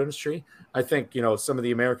out the auto industry. I think, some of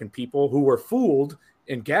the American people who were fooled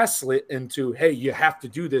and gaslit into, hey, you have to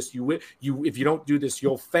do this. If you don't do this,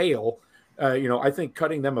 you'll fail. I think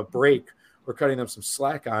cutting them a break or cutting them some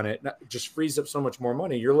slack on it just frees up so much more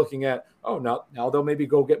money. You're looking at, now they'll maybe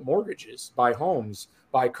go get mortgages, buy homes,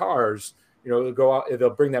 buy cars, they'll go out, they'll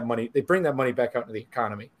bring that money. They bring that money back out into the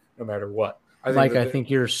economy no matter what. I think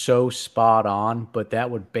you're so spot on, but that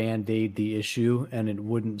would band-aid the issue and it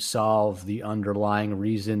wouldn't solve the underlying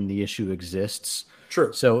reason the issue exists.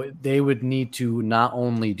 True. So they would need to not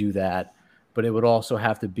only do that, but it would also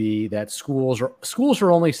have to be that schools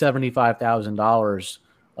are only $75,000,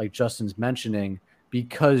 like Justin's mentioning,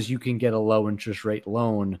 because you can get a low interest rate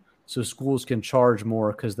loan. So schools can charge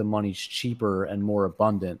more because the money's cheaper and more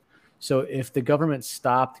abundant. So if the government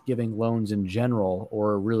stopped giving loans in general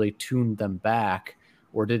or really tuned them back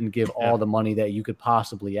or didn't give all the money that you could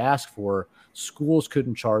possibly ask for, schools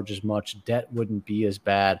couldn't charge as much, debt wouldn't be as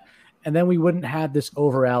bad. And then we wouldn't have this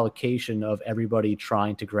over allocation of everybody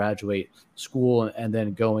trying to graduate school and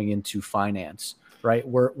then going into finance, right?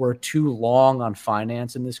 We're too long on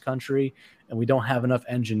finance in this country, and we don't have enough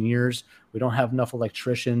engineers. We don't have enough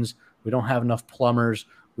electricians. We don't have enough plumbers.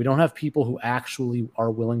 We don't have people who actually are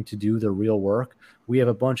willing to do the real work. We have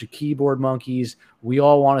a bunch of keyboard monkeys. We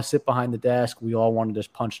all want to sit behind the desk. We all want to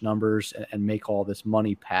just punch numbers and make all this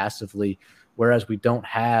money passively, whereas we don't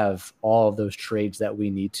have all of those trades that we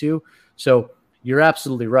need to. So you're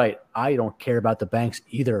absolutely right. I don't care about the banks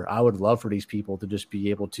either. I would love for these people to just be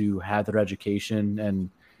able to have their education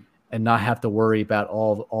and not have to worry about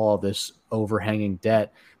all this overhanging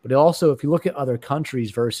debt. But also, if you look at other countries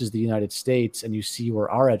versus the United States and you see where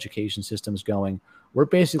our education system is going, we're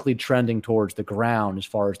basically trending towards the ground as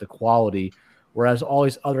far as the quality, whereas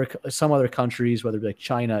some other countries, whether it be like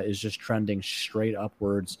China, is just trending straight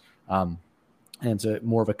upwards. And it's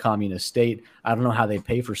more of a communist state. I don't know how they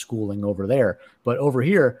pay for schooling over there, but over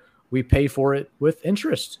here, we pay for it with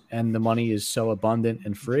interest, and the money is so abundant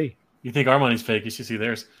and free. You think our money's fake? You should see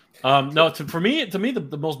theirs. No, for me,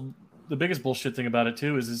 the biggest bullshit thing about it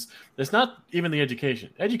too is it's not even the education.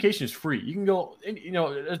 Education is free. You can go,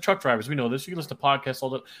 truck drivers. We know this. You can listen to podcasts all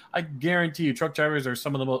the. I guarantee you, truck drivers are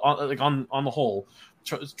some of the most on the whole,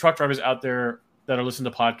 truck drivers out there that are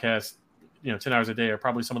listening to podcasts, 10 hours a day are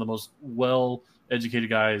probably some of the most well-educated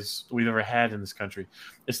guys we've ever had in this country.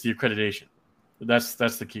 It's the accreditation. That's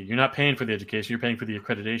the key. You're not paying for the education. You're paying for the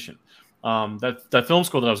accreditation. That film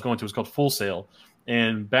school that I was going to was called Full Sail.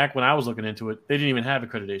 And back when I was looking into it, they didn't even have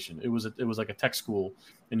accreditation. It was like a tech school,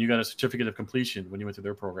 and you got a certificate of completion when you went through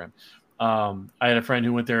their program. I had a friend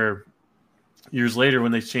who went there years later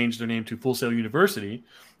when they changed their name to Full Sail University,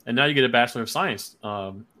 and now you get a Bachelor of Science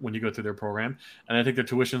when you go through their program. And I think their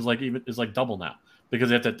tuition is like double now because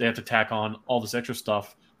they have to tack on all this extra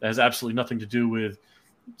stuff that has absolutely nothing to do with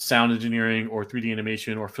sound engineering or 3D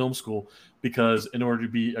animation or film school. Because in order to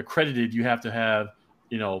be accredited, you have to have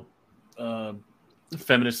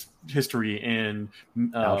feminist history and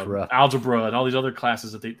algebra and all these other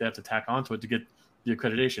classes that they have to tack onto it to get the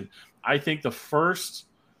accreditation. I think the first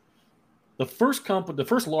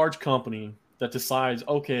large company that decides,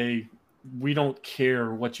 okay, we don't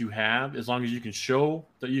care what you have as long as you can show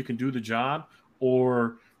that you can do the job,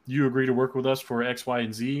 or you agree to work with us for X, Y,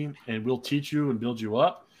 and Z, and we'll teach you and build you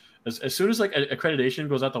up. As soon as like accreditation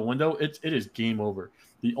goes out the window, it is game over.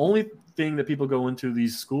 The only thing that people go into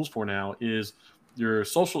these schools for now is your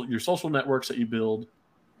social networks that you build,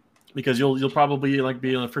 because you'll probably like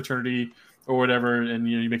be in a fraternity or whatever, and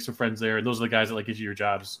you make some friends there, and those are the guys that like give you your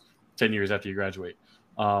jobs 10 years after you graduate.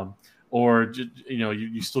 Or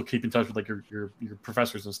you still keep in touch with like your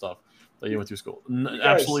professors and stuff that you went through school.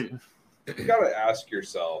 Absolutely. you got to ask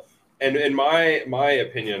yourself, and my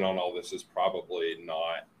opinion on all this is probably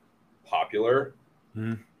not popular,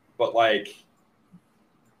 but like,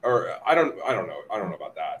 or I don't know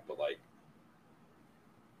about that, but like,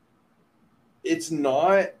 it's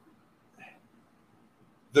not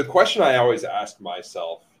the question I always ask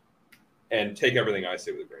myself, and take everything I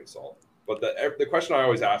say with a grain of salt. But the question I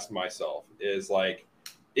always ask myself is like,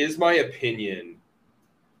 is my opinion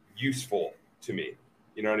useful to me?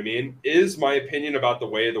 You know what I mean? Is my opinion about the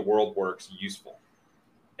way the world works useful?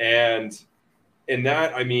 And in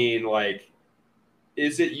that, I mean, like,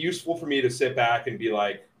 is it useful for me to sit back and be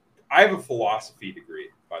like, I have a philosophy degree,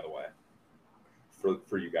 by the way,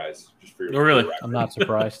 for you guys, just for your really? I'm not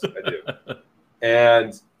surprised. I do.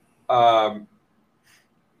 And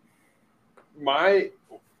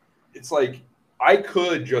it's like, I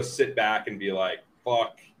could just sit back and be like,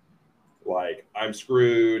 fuck, like, I'm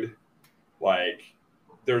screwed. Like,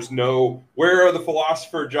 where are the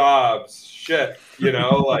philosopher jobs? Shit, you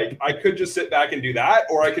know, like, I could just sit back and do that.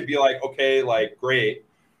 Or I could be like, okay, like, great.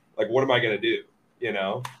 Like, what am I going to do? You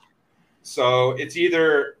know? So it's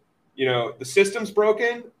either, you know, the system's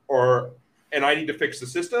broken and I need to fix the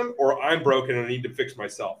system, or I'm broken and I need to fix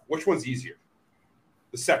myself. Which one's easier?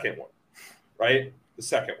 The second one, right? The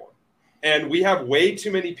second one. And we have way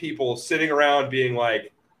too many people sitting around being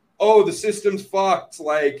like, oh, the system's fucked.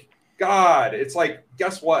 Like, God, it's like,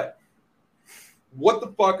 guess what? What the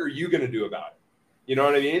fuck are you going to do about it? You know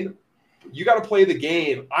what I mean? You got to play the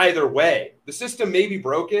game either way. The system may be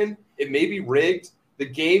broken. It may be rigged. The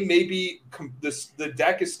game may be, the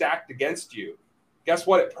deck is stacked against you. Guess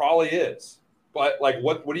what? It probably is. But like,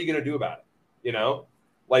 what are you going to do about it? You know,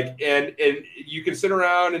 like, and you can sit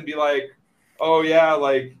around and be like, oh yeah,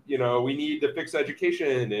 like, you know, we need to fix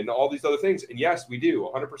education and all these other things. And yes, we do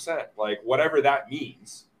 100%, like whatever that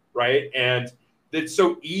means. Right. And it's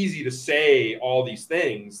so easy to say all these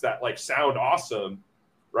things that like sound awesome.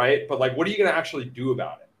 Right. But like, what are you going to actually do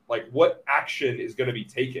about it? Like, what action is going to be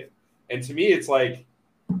taken? And to me, it's like,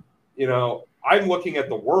 you know, I'm looking at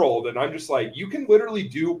the world and I'm just like, you can literally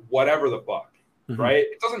do whatever the fuck, right?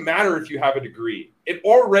 It doesn't matter if you have a degree. It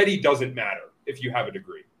already doesn't matter if you have a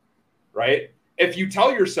degree, right? If you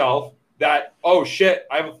tell yourself that, oh shit,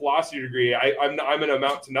 I have a philosophy degree, I'm going to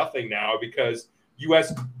amount to nothing now because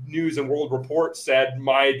U.S. News and World Report said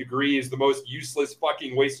my degree is the most useless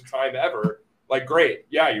fucking waste of time ever. Like, great.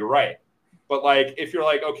 Yeah, you're right. But like, if you're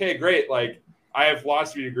like, okay, great. Like, I have a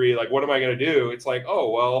philosophy degree. Like, what am I going to do? It's like, oh,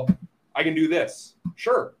 well, I can do this.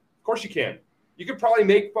 Sure. Of course you can. You could probably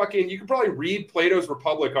read Plato's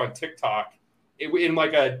Republic on TikTok in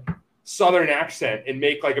like a Southern accent and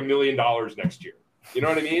make like $1 million next year. You know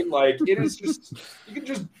what I mean? Like, it is just, you could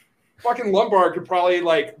just, fucking Lombard could probably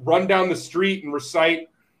like run down the street and recite,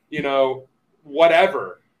 you know,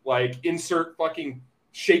 whatever, like insert fucking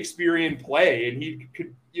Shakespearean play. And he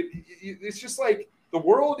could, it's just like, the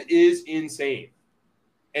world is insane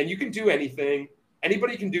and you can do anything.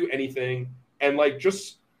 Anybody can do anything. And like,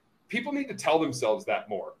 just people need to tell themselves that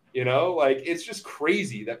more, you know, like, it's just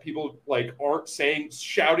crazy that people like aren't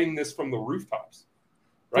shouting this from the rooftops.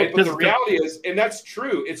 Right. But the reality is, and that's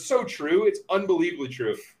true. It's so true. It's unbelievably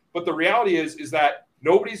true. But the reality is that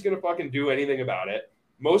nobody's going to fucking do anything about it.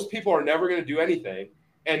 Most people are never going to do anything.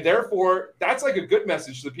 And therefore, that's like a good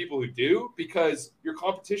message to the people who do, because your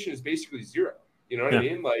competition is basically zero. You know what I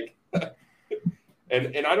mean? Like,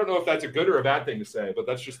 and I don't know if that's a good or a bad thing to say, but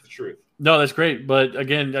that's just the truth. No, that's great. But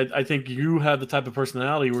again, I think you have the type of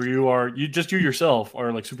personality where you yourself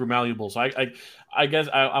are like super malleable. So I guess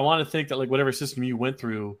I want to think that like whatever system you went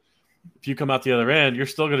through, if you come out the other end, you're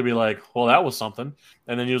still going to be like, well, that was something.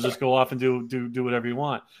 And then you'll just go off and do whatever you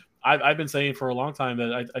want. I've been saying for a long time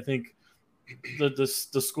that I think the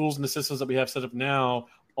schools and the systems that we have set up now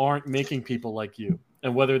aren't making people like you.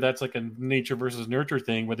 And whether that's like a nature versus nurture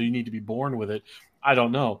thing, whether you need to be born with it, I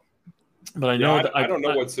don't know. But I know I don't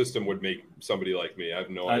know what system would make somebody like me. I have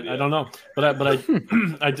no idea. I don't know, but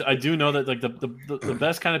I do know that like the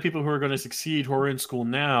best kind of people who are going to succeed who are in school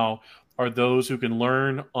now are those who can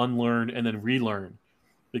learn, unlearn, and then relearn.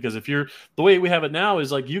 Because if you're the way we have it now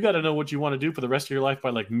is like you got to know what you want to do for the rest of your life by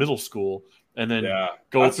like middle school, and then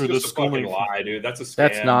go through the schooling. Lie, dude. That's a scam.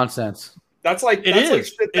 That's nonsense. That's like it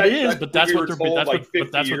is. But that's what they're told that's like 50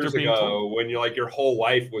 what they're years being ago told. when you're like your whole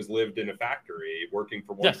life was lived in a factory working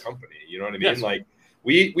for one company. You know what I mean? Yes. Like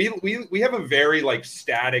we have a very like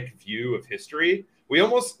static view of history. We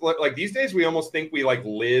almost like these days we almost think we like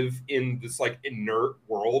live in this like inert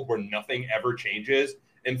world where nothing ever changes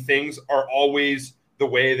and things are always the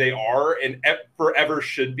way they are and forever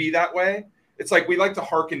should be that way. It's like we like to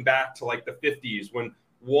harken back to like the 50s when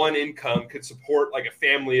one income could support like a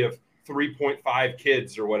family of 3.5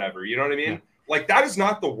 kids or whatever. You know what I mean? Yeah. Like, that is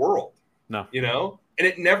not the world. No. You know? And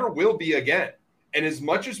it never will be again. And as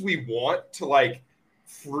much as we want to like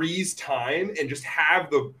freeze time and just have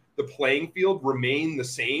the playing field remain the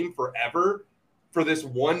same forever for this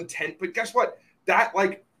 1/10, but guess what? That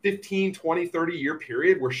like 15, 20, 30 year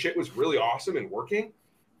period where shit was really awesome and working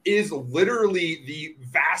is literally the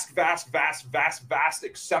vast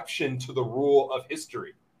exception to the rule of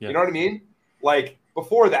history. Yeah. You know what I mean? Like,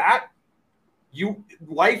 before that,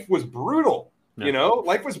 life was brutal. Yeah. You know,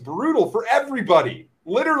 life was brutal for everybody,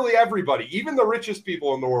 literally everybody, even the richest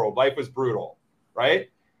people in the world. Life was brutal, right?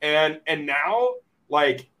 And now,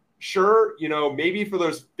 like, sure, you know, maybe for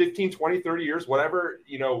those 15, 20, 30 years, whatever,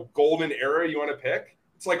 you know, golden era you want to pick,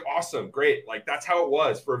 it's like awesome, great. Like, that's how it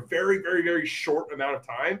was for a very, very, very short amount of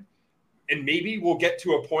time. And maybe we'll get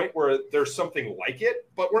to a point where there's something like it,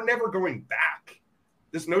 but we're never going back.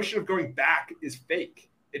 This notion of going back is fake.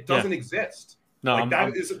 It doesn't exist. No, like,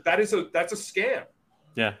 that's a scam.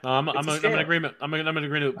 Yeah, no, I'm in agreement. I'm in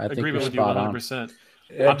agreement with you 100%.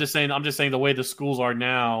 Yeah. I'm just saying the way the schools are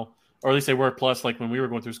now, or at least they were. Plus, like when we were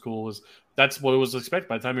going through school, that's what it was expected.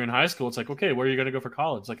 By the time you're in high school, it's like, okay, where are you going to go for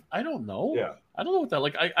college? Like, I don't know. Yeah, I don't know what that.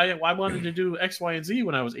 Like, I wanted to do X, Y, and Z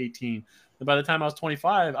when I was 18, and by the time I was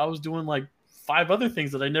 25, I was doing like 5 other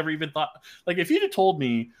things that I never even thought. Like, if you'd have told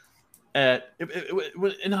me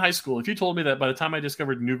in high school, if you told me that by the time I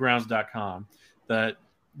discovered Newgrounds.com, that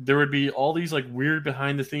there would be all these like weird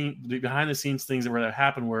behind the scenes things that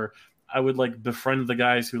happen where I would like befriend the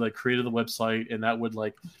guys who like created the website, and that would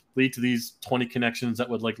like lead to these 20 connections that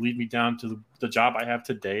would like lead me down to the job I have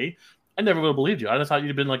today. I never would have believed you. I just thought you'd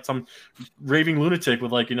have been like some raving lunatic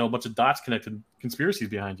with like, you know, a bunch of dots connected conspiracies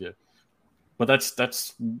behind you. But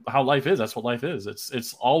that's how life is. That's what life is.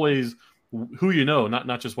 It's always who you know,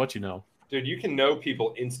 not just what you know. Dude, you can know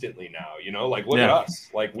people instantly now, you know, like look at us.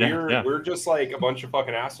 Like we're just like a bunch of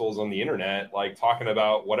fucking assholes on the internet, like talking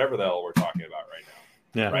about whatever the hell we're talking about right now.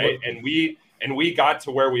 Yeah. Right. And we got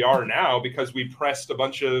to where we are now because we pressed a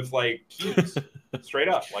bunch of like keys straight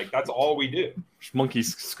up. Like, that's all we do.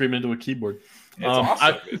 Monkeys screaming into a keyboard. It's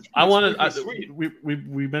awesome.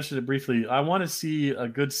 We mentioned it briefly. I want to see a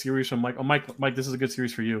good series from Mike. Oh, Mike, this is a good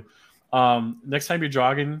series for you. Next time you're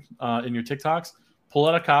jogging in your TikToks, pull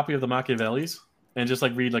out a copy of the Machiavellis and just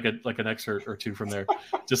like read like an excerpt or two from there.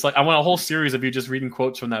 Just like, I want a whole series of you just reading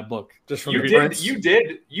quotes from that book. Just from you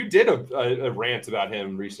did a rant about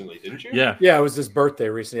him recently, didn't you? Yeah. It was his birthday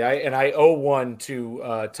recently. I owe one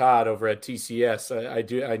to Todd over at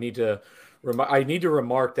TCS. I need to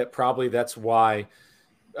remark that probably that's why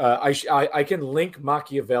I can link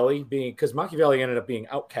Machiavelli because Machiavelli ended up being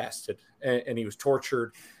outcasted and he was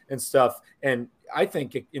tortured and stuff. And I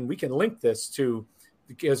think and we can link this to,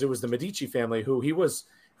 because it was the Medici family who he was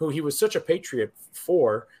such a patriot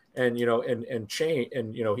for, and you know, and change,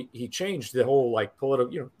 and you know, he changed the whole like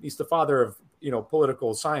political, you know, he's the father of, you know,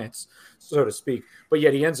 political science, so to speak, but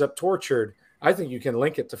yet he ends up tortured. I think you can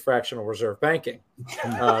link it to fractional reserve banking.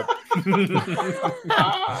 I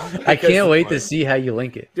can't wait to see how you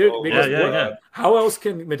link it, dude. Oh, Because how else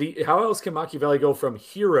can Machiavelli go from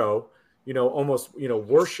hero, you know, almost, you know,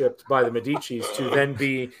 worshipped by the Medicis to then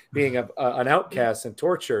being an outcast and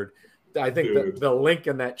tortured? I think the link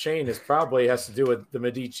in that chain has to do with the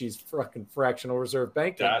Medici's fucking fractional reserve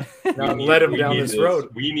banking. Led him down this road.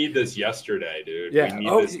 We need this yesterday, dude. Yeah. We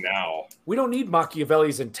need this now. We don't need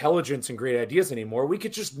Machiavelli's intelligence and great ideas anymore. We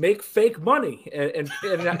could just make fake money, and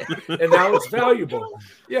now it's valuable.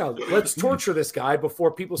 Yeah, let's torture this guy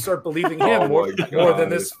before people start believing him more than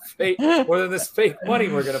this fake money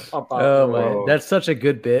we're gonna pump out. Oh man, that's such a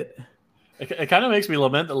good bit. It kind of makes me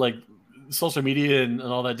lament that like social media and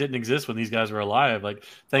all that didn't exist when these guys were alive. Like,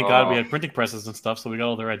 thank God we had printing presses and stuff, so we got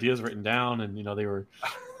all their ideas written down, and you know, they were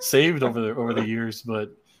saved over the years.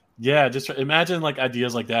 But yeah, just imagine like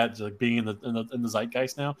ideas like that, like being in the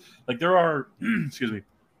zeitgeist now. Like there are, excuse me,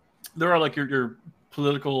 there are like your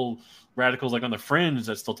political radicals like on the fringe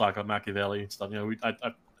that still talk about Machiavelli and stuff. You know,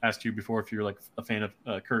 I asked you before if you're like a fan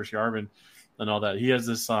of Curtis Yarvin and all that. He has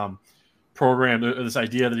this program, this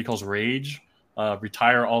idea that he calls RAGE.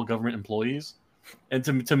 Retire all government employees, and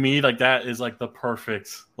to me, like, that is like the perfect,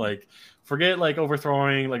 like, forget like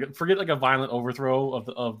overthrowing, like forget like a violent overthrow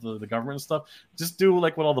of the government and stuff. Just do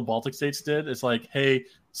like what all the Baltic states did. It's like, hey,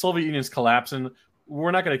 Soviet Union's collapsing.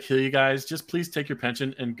 We're not going to kill you guys. Just please take your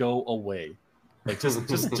pension and go away. Like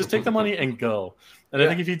just take the money and go. And I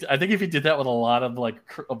think if you did that with a lot of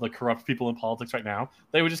of the corrupt people in politics right now,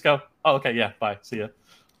 they would just go, oh, okay, yeah, bye, see ya.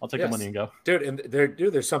 I'll take the money and go, dude. And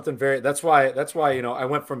there's something that's why you know, I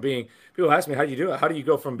went from being, people ask me, how do you do it? How do you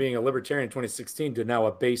go from being a libertarian in 2016 to now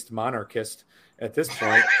a based monarchist at this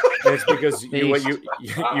point. And it's because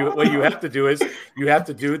what you have to do is you have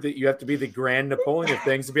to be the grand Napoleon of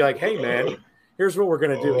things to be like, hey man, here's what we're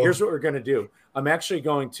gonna do. Here's what we're gonna do. I'm actually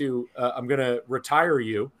going to I'm gonna retire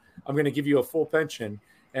you. I'm gonna give you a full pension,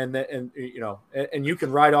 and you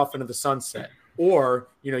can ride off into the sunset, or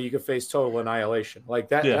you can face total annihilation. Like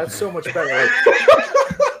that. Yeah. That's so much better. Like,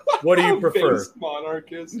 what do you prefer?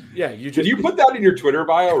 Monarchist. Yeah, Did you put that in your Twitter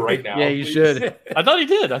bio right now? Yeah, you should. I thought you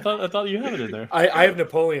did. I thought you had it in there. I have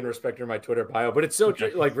Napoleon Respecter in my Twitter bio, but it's so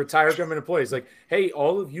like retired government employees. Like, hey,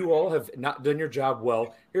 all of you all have not done your job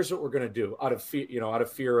well. Here's what we're gonna do out of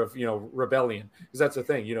fear of rebellion, because that's the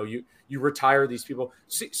thing. You retire these people.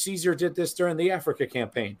 Caesar did this during the Africa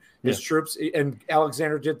campaign. His troops, and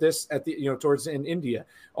Alexander did this at the towards in India.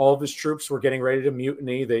 All of his troops were getting ready to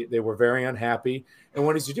mutiny. They were very unhappy. And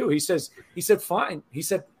what does he do? He said, fine. He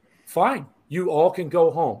said, fine. You all can go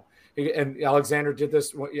home. And Alexander did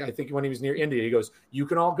this, I think, when he was near India. He goes, you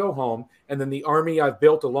can all go home. And then the army I've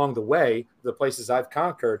built along the way, the places I've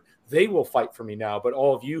conquered, they will fight for me now. But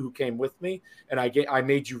all of you who came with me, and I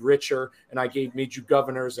made you richer, and made you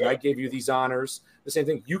governors, and I gave you these honors, the same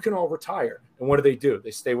thing. You can all retire. And what do?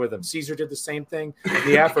 They stay with them. Caesar did the same thing in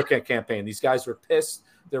the African campaign. These guys were pissed.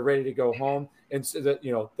 They're ready to go home. And so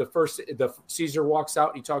the Caesar walks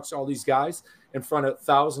out, he talks to all these guys in front of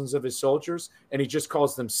thousands of his soldiers, and he just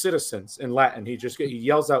calls them citizens in Latin. He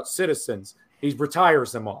yells out citizens. He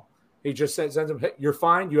retires them all. He just sends them, hey, you're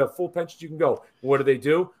fine. You have full pensions. You can go. What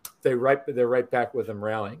do? They're right back with them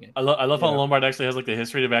rallying. I love how Lombard actually has like the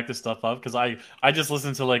history to back this stuff up, because I just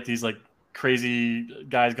listen to like these like crazy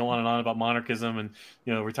guys go on and on about monarchism and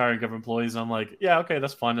retiring government employees. And I'm like, yeah, okay,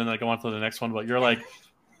 that's fun. And I go on to the next one, but you're like,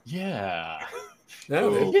 yeah.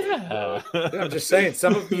 No, yeah. I'm just saying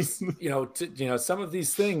some of these, some of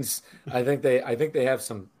these things. I think they have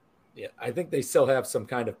some. Yeah, I think they still have some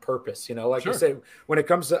kind of purpose. Like you say, when it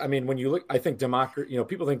comes to, when you look, I think democracy.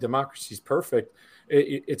 People think democracy is perfect.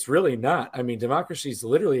 It's really not. Democracy is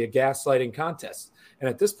literally a gaslighting contest. And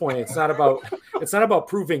at this point, it's not about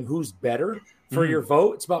proving who's better for your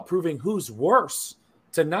vote. It's about proving who's worse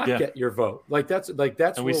to not get your vote. That's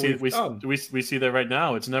and we see that right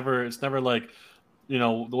now. It's never like,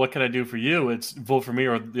 what can I do for you? It's vote for me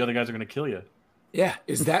or the other guys are going to kill you. Yeah.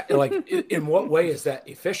 Is that like, in what way is that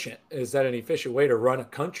efficient? Is that an efficient way to run a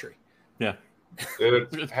country? Yeah. Dude,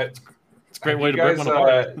 it's a great way to break one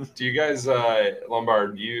apart. Do you guys,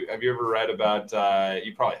 Lombard, have you ever read about,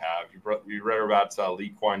 you probably have, you read about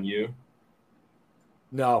Lee Kuan Yew?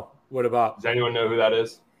 No. What about? Does anyone know who that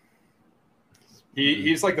is?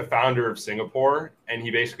 He's like the founder of Singapore, and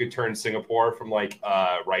he basically turned Singapore from like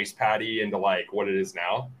a rice paddy into like what it is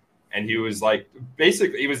now. And he was like,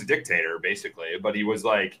 basically, he was a dictator, basically, but he was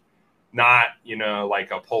like, not,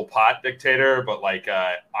 like a Pol Pot dictator, but like,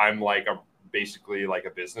 I'm like basically like a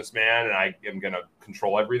businessman, and I am going to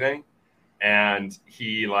control everything. And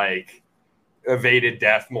he like evaded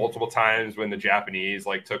death multiple times when the Japanese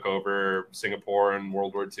like took over Singapore in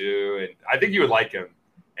World War II. And I think you would like him.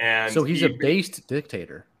 And so he's a based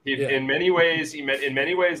dictator. In many ways,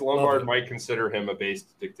 Lombard might consider him a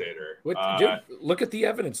based dictator. Dude, look at the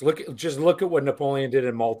evidence. Look at what Napoleon did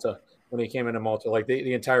in Malta when he came into Malta. Like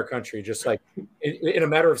the entire country, just like in a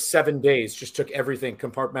matter of 7 days, just took everything,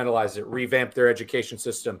 compartmentalized it, revamped their education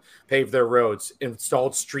system, paved their roads,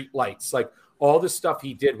 installed street lights, like all this stuff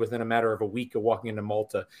he did within a matter of a week of walking into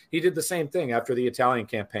Malta. He did the same thing after the Italian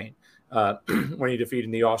campaign when he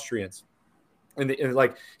defeated the Austrians. And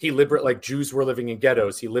like like Jews were living in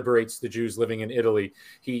ghettos. He liberates the Jews living in Italy.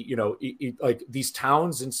 He like these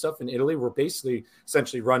towns and stuff in Italy were basically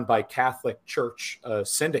essentially run by Catholic church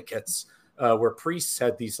syndicates, where priests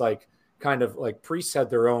had these priests had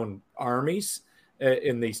their own armies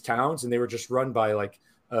in these towns, and they were just run by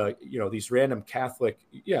these random Catholic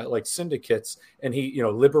syndicates. And he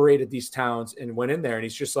liberated these towns and went in there, and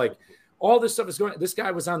he's just like, all this stuff is going. This guy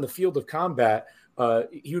was on the field of combat.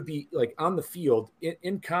 He would be like on the field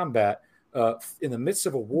in combat in the midst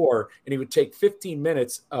of a war, and he would take 15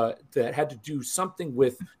 minutes that had to do something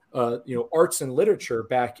with arts and literature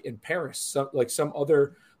back in Paris,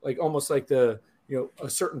 almost like a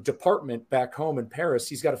certain department back home in Paris.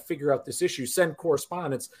 He's got to figure out this issue, send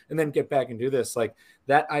correspondence, and then get back and do this. Like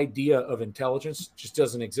that idea of intelligence just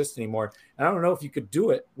doesn't exist anymore. And I don't know if you could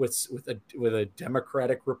do it with a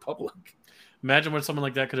democratic republic. Imagine what someone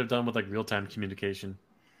like that could have done with like real-time communication,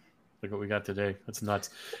 like what we got today. That's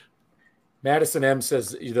nuts. Madison M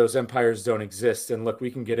says those empires don't exist, and look,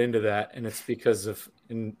 we can get into that, and it's because of,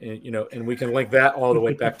 and we can link that all the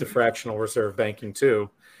way back to fractional reserve banking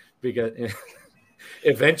too, because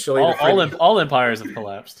eventually all empires have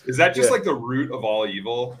collapsed. Is that just like the root of all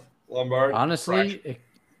evil? Lombard? Honestly, it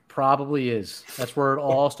probably is. That's where it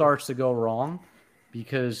all starts to go wrong,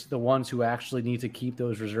 because the ones who actually need to keep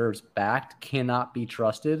those reserves backed cannot be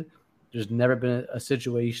trusted. There's never been a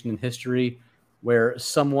situation in history where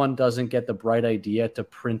someone doesn't get the bright idea to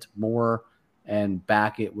print more and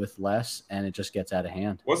back it with less, and it just gets out of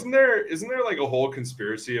hand. Isn't there like a whole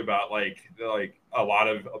conspiracy about like a lot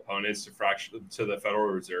of opponents to the Federal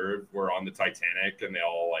Reserve were on the Titanic and they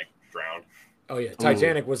all like drowned? Oh yeah,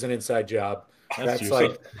 Titanic was an inside job. That's juicy.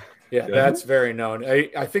 like, that's very known.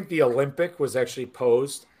 I think the Olympic was actually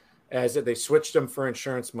posed as they switched them for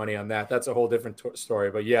insurance money on that. That's a whole different story.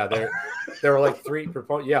 But yeah, there were like 3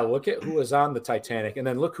 proposed. Yeah, look at who was on the Titanic, and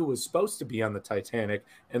then look who was supposed to be on the Titanic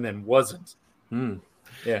and then wasn't.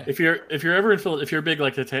 Yeah. If you're ever in Philadelphia, if you're a big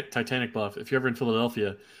like Titanic buff, if you're ever in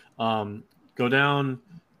Philadelphia, go down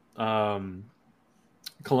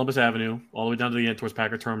Columbus Avenue all the way down to the end towards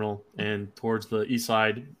Packard Terminal, and towards the east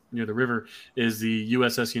side near the river is the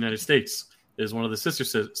USS United States, is one of the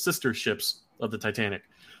sister ships of the Titanic.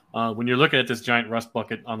 When you're looking at this giant rust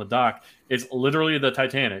bucket on the dock, it's literally the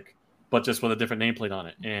Titanic, but just with a different nameplate on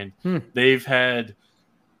it. And they've had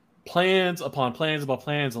plans upon plans upon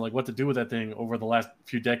plans on like what to do with that thing over the last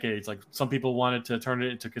few decades. Like some people wanted to turn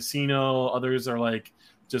it into a casino, others are like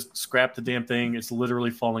just scrap the damn thing, it's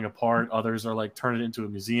literally falling apart. Others are like turn it into a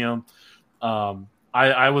museum.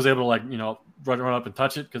 I was able to like run up and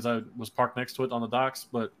touch it because I was parked next to it on the docks,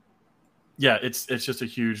 but yeah, it's just a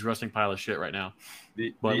huge rusting pile of shit right now.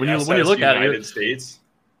 But when you look at it, United States,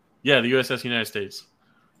 yeah, the USS United States.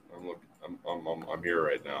 I'm here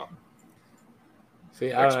right now. See,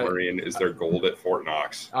 Ex-Marine, is there gold at Fort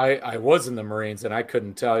Knox? I was in the Marines, and I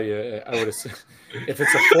couldn't tell you. I would have if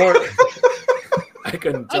it's a fort. I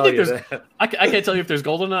couldn't tell you that. I can't tell you if there's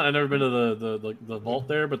gold or not. I've never been to the vault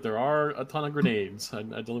there, but there are a ton of grenades.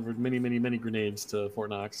 I delivered many grenades to Fort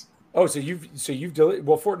Knox. Oh, so you've delivered.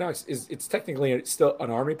 Well, Fort Knox it's technically still an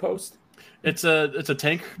army post. It's a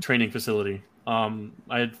tank training facility. I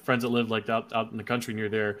had friends that lived like out in the country near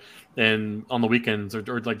there, and on the weekends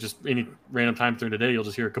or like just any random time during the day, you'll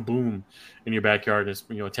just hear a kaboom in your backyard. It's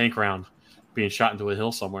a tank round being shot into a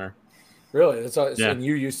hill somewhere. Really? That's all, yeah. And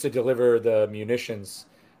you used to deliver the munitions.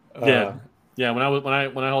 Yeah. When I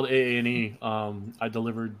held AA&E, I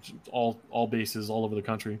delivered all bases all over the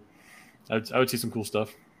country. I would see some cool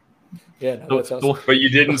stuff. Yeah, no, that's awesome. But you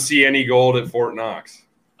didn't see any gold at Fort Knox.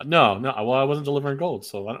 No. Well, I wasn't delivering gold,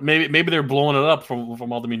 so maybe they're blowing it up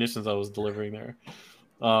from all the munitions I was delivering there.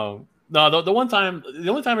 No, the only time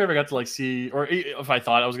I ever got to like see, or if I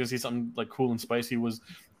thought I was going to see something like cool and spicy was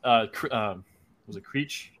it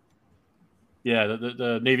Creech? Yeah,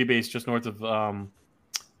 the Navy base just north of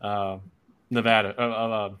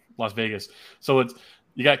Nevada, Las Vegas. So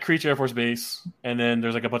you got Creech Air Force Base, and then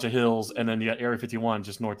there's like a bunch of hills, and then you got Area 51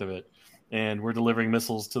 just north of it. And we're delivering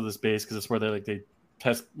missiles to this base because it's where they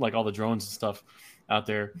test like all the drones and stuff out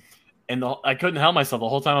there. And I couldn't help myself the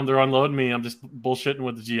whole time they're unloading me. I'm just bullshitting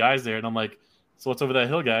with the GIs there, and I'm like, so what's over that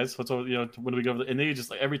hill, guys? What's over? When do we go over there? And they just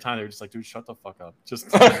like every time they were just like, dude, shut the fuck up. Just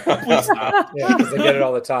please stop. Yeah, because they get it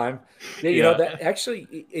all the time. Yeah, that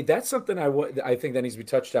actually that's something I think that needs to be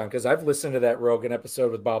touched on, because I've listened to that Rogan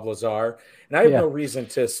episode with Bob Lazar, and I have no reason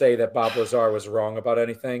to say that Bob Lazar was wrong about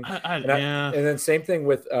anything. And then same thing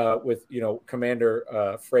with Commander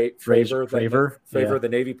Fravor, the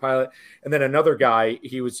Navy pilot, and then another guy.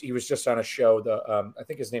 He was just on a show. I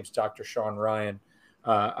think his name's Dr. Sean Ryan.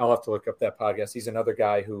 I'll have to look up that podcast. He's another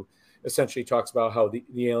guy who essentially talks about how the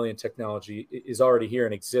alien technology is already here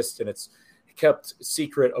and exists, and it's kept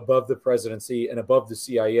secret above the presidency and above the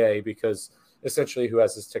CIA, because essentially who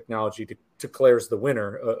has this technology declares the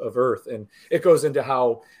winner of Earth. And it goes into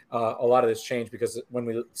how a lot of this changed, because when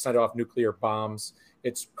we send off nuclear bombs,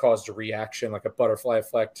 it's caused a reaction, like a butterfly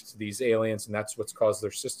effect, to these aliens, and that's what's caused their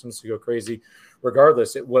systems to go crazy.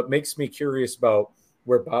 Regardless, what makes me curious about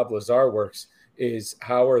where Bob Lazar works is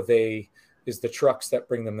is the trucks that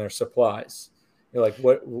bring them their supplies. Like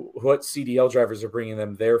what CDL drivers are bringing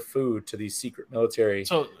them their food to these secret military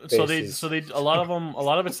bases. So they a lot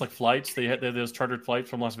of it's like flights. They had those chartered flights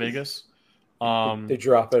from Las Vegas. They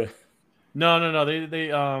drop it. No. They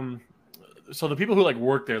so the people who like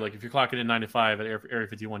work there, like if you're clocking in 9 to 5 at Area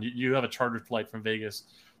 51, you have a chartered flight from Vegas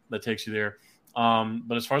that takes you there.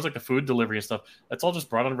 But as far as like the food delivery and stuff, that's all just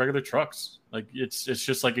brought on regular trucks. Like it's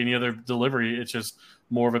just like any other delivery. It's just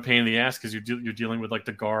more of a pain in the ass because you're dealing with like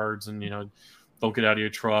the guards and don't get out of your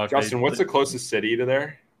truck. Justin, what's the closest city to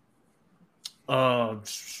there?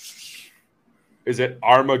 Is it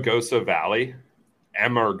Amargosa Valley?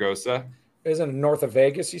 Amargosa? Isn't it north of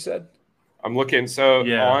Vegas? You said. I'm looking. So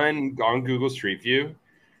on Google Street View,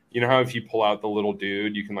 You know how if you pull out the little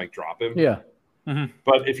dude, you can like drop him? Yeah.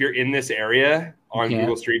 But if you're in this area on can't.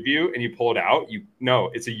 Google Street View and you pull it out,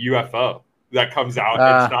 it's a UFO that comes out.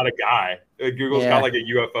 It's not a guy. Google's got like a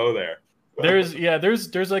UFO there.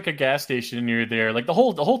 There's like a gas station near there. Like the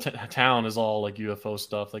whole town is all like UFO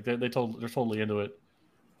stuff. Like they're totally into it.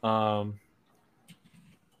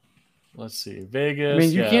 Let's see, Vegas. I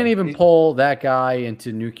mean, you can't even pull that guy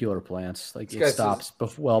into nuclear plants. Like it stops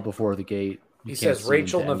well before the gate. He says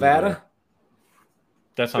Rachel, Nevada.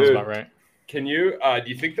 That sounds about right. Can you? Do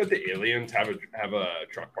you think that the aliens have a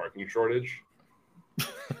truck parking shortage?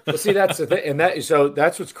 Well, see, that's the thing, and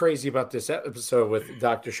that's what's crazy about this episode with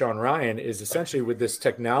Dr. Sean Ryan is essentially with this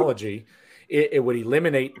technology, it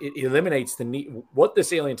eliminates the need. What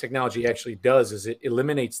this alien technology actually does is it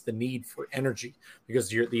eliminates the need for energy, because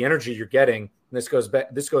the energy you're getting. And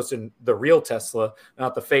this goes in the real Tesla,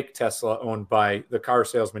 not the fake Tesla owned by the car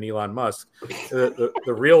salesman Elon Musk. The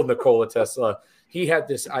real Nikola Tesla. He had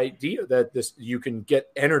this idea that you can get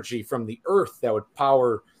energy from the earth that would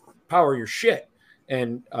power your shit.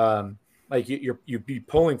 And like you'd be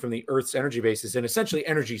pulling from the Earth's energy bases, and essentially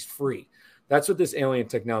energy's free. That's what this alien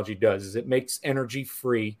technology does. Is it makes energy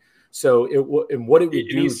free. So what it would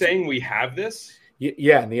do? He's saying we have this.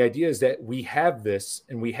 Yeah, and the idea is that we have this,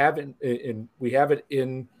 and we have it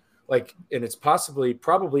in like, and it's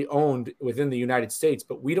probably owned within the United States,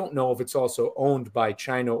 but we don't know if it's also owned by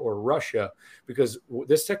China or Russia, because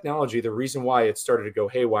this technology, the reason why it started to go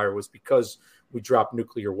haywire was because we dropped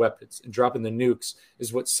nuclear weapons, and dropping the nukes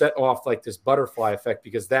is what set off like this butterfly effect,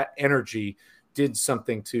 because that energy did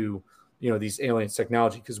something to, these aliens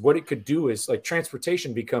technology. Because what it could do is like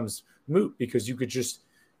transportation becomes moot, because you could just,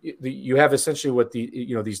 you have essentially what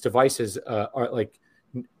these devices are like,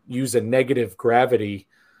 use a negative gravity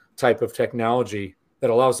type of technology that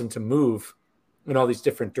allows them to move in all these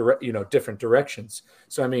different directions.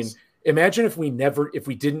 So, I mean, imagine if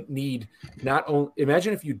you didn't need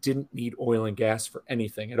oil and gas for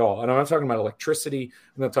anything at all. And I'm not talking about electricity.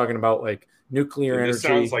 I'm not talking about like nuclear energy. This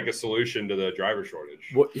sounds like a solution to the driver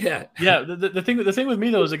shortage. Well, yeah. Yeah. The thing with me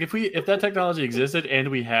though is like if that technology existed and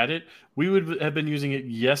we had it, we would have been using it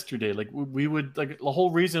yesterday. Like we would, like, the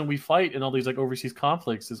whole reason we fight in all these like overseas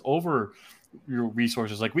conflicts is over your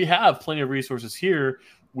resources. Like we have plenty of resources here.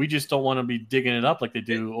 We just don't want to be digging it up like they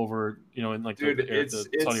do over, in like the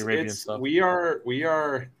Saudi Arabia and stuff. We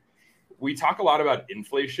talk a lot about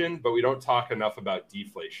inflation, but we don't talk enough about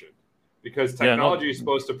deflation, because technology is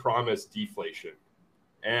supposed to promise deflation,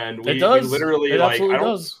 and we literally I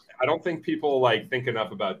don't think people think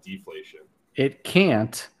enough about deflation. It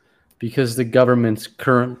can't, because the government's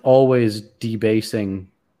always debasing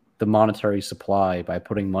the monetary supply by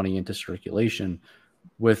putting money into circulation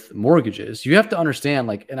with mortgages. You have to understand,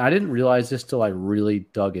 and I didn't realize this till I really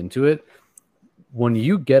dug into it. When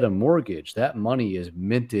you get a mortgage, that money is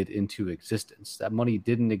minted into existence. That money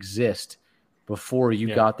didn't exist before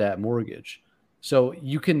you got that mortgage. So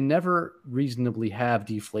you can never reasonably have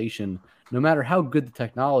deflation, no matter how good the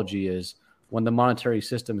technology is, when the monetary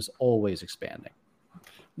system is always expanding.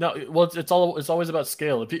 No, well, it's always about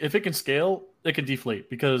scale. If it can scale, it can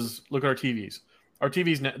deflate, because look at our TVs. Our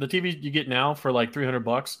TVs, the TV you get now for like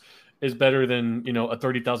 $300 is better than a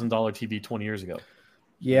 $30,000 TV 20 years ago.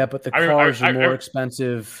 Yeah, but the cars are more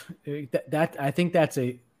expensive. That I think that's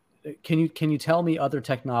a. Can you tell me other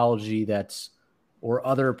technology or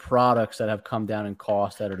other products that have come down in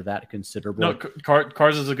cost that are that considerable? No,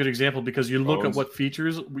 cars is a good example, because you look at what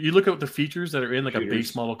features the features that are in like a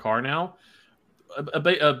base model car now. A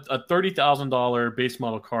 $30,000 base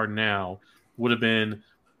model car now would have been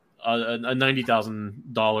a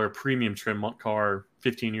 $90,000 premium trim car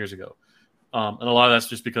 15 years ago, and a lot of that's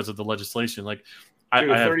just because of the legislation. Like, a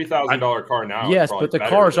 $30,000 car now. Yes, but the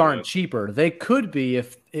cars aren't cheaper. They could be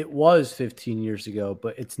if it was 15 years ago,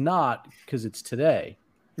 but it's not, because it's today.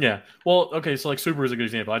 Yeah. Well, okay. So like Subaru is a good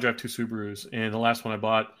example. I drive two Subarus, and the last one I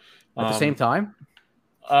bought at the same time.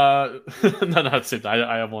 No, not at the same time.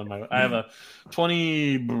 I have one. I have a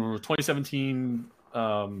 2017.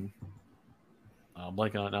 I'm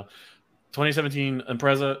blanking on it now. 2017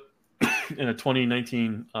 Impreza and a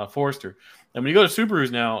 2019 Forester. And when you go to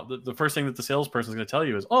Subarus now, the first thing that the salesperson is going to tell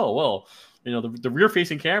you is, oh, well, the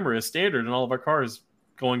rear-facing camera is standard in all of our cars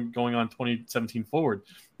going on 2017 forward.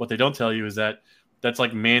 What they don't tell you is that that's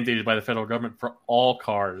like mandated by the federal government for all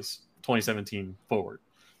cars 2017 forward.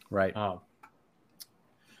 Right.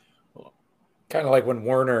 Kind of like when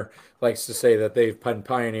Werner likes to say that they've been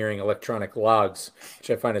pioneering electronic logs, which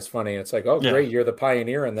I find is funny. It's like, oh, great, you're the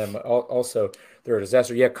pioneer, and then also they're a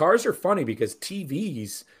disaster. Yeah, cars are funny because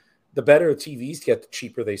TVs, the better TVs get, the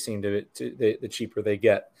cheaper they seem the cheaper they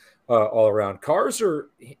get. all around. Cars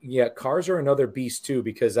are another beast too,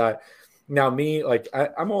 because I'm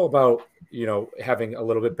all about, having a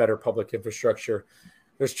little bit better public infrastructure.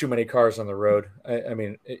 There's too many cars on the road. I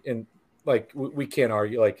mean, and like we can't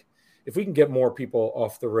argue, like if we can get more people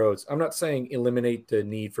off the roads, I'm not saying eliminate the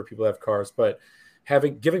need for people to have cars, but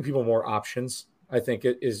giving people more options, I think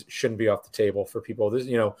shouldn't be off the table for people. This,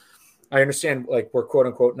 I understand, like, we're quote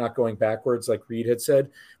unquote not going backwards, like Reed had said,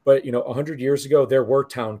 but 100 years ago there were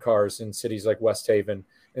town cars in cities like West Haven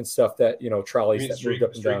and stuff that trolleys that moved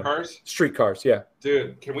up and down. Street cars, yeah.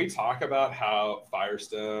 Dude, can we talk about how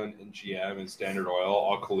Firestone and GM and Standard Oil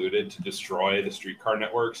all colluded to destroy the streetcar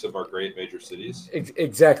networks of our great major cities?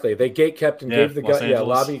 Exactly. They gatekept and gave the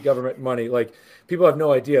lobby government money. Like, people have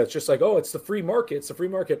no idea. It's just like, oh, it's the free market. It's the free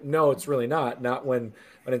market. No, it's really not. Not when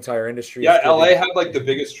an entire industry. Yeah, LA had like the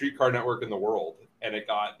biggest streetcar network in the world, and it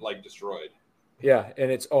got like destroyed. Yeah, and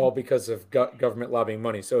it's all because of government lobbying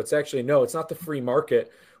money. So it's actually, no, it's not the free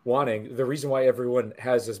market wanting. The reason why everyone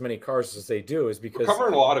has as many cars as they do is because we're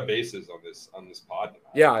covering a lot of bases on this pod tonight.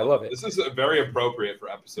 Yeah, I love it. This is very appropriate for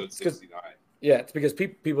episode 69. Yeah, it's because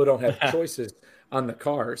people don't have choices on the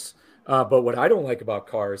cars. But what I don't like about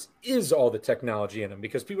cars is all the technology in them,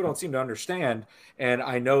 because people don't seem to understand. And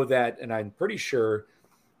I know that, and I'm pretty sure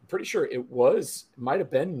it might have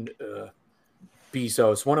been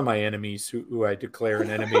Bezos, one of my enemies who I declare an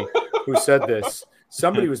enemy, who said this.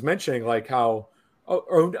 Somebody was mentioning like how,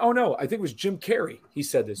 oh no, I think it was Jim Carrey. He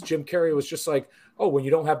said this. Jim Carrey was just like, oh, when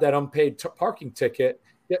you don't have that unpaid parking ticket,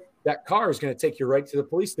 that car is going to take you right to the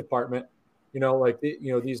police department.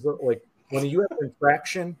 These like when you have an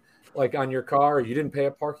infraction like on your car, or you didn't pay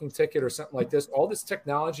a parking ticket or something like this, all this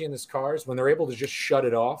technology in these cars, when they're able to just shut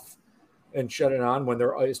it off and shut it on,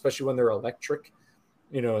 especially when they're electric,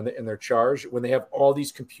 and they're charged, when they have all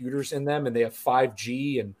these computers in them and they have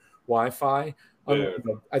 5G and Wi-Fi.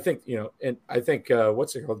 I think,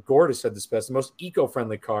 what's it called? Gord has said this best. The most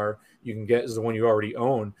eco-friendly car you can get is the one you already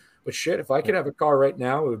own. But shit, if I could have a car right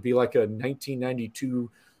now, it would be like a 1992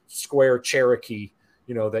 square Cherokee,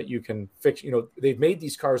 that you can fix. They've made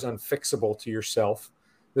these cars unfixable to yourself.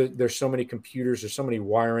 There's so many computers, there's so many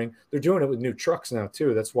wiring. They're doing it with new trucks now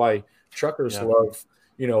too. That's why truckers love,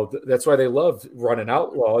 that's why they love running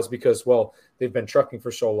Outlaws, because, well, they've been trucking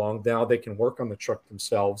for so long. Now they can work on the truck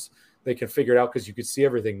themselves. They can figure it out, because you could see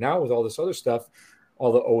everything. Now with all this other stuff,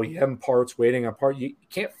 all the OEM parts waiting on part, you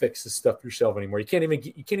can't fix this stuff yourself anymore. You can't even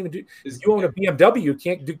do. If you own a BMW, you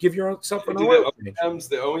can't give yourself an oil change.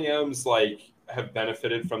 The OEMs like have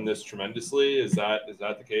benefited from this tremendously. Is that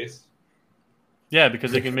the case? Yeah,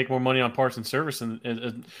 because they can make more money on parts and service,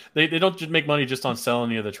 and they don't just make money just on selling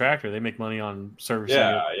the tractor. They make money on servicing.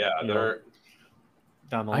 They're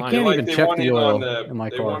down the line. I can't even check the oil in my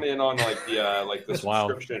car. They want in on the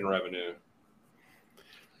subscription revenue.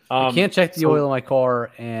 I can't check the oil in my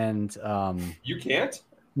car, and you can't?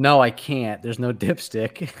 No, I can't. There's no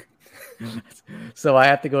dipstick. So I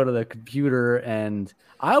have to go to the computer, and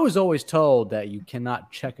I was always told that you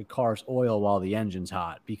cannot check a car's oil while the engine's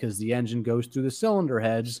hot, because the engine goes through the cylinder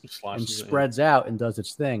heads and spreads out and does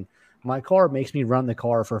its thing. My car makes me run the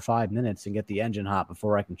car for 5 minutes and get the engine hot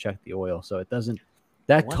before I can check the oil. So it doesn't.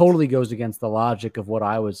 That totally goes against the logic of what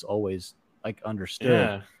I was always like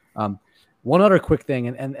understood. Yeah. One other quick thing,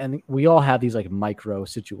 and we all have these like micro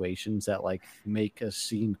situations that like make us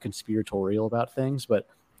seem conspiratorial about things, but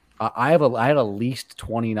I had a leased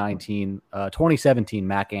 2017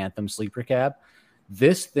 Mac Anthem sleeper cab.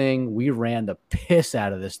 This thing, we ran the piss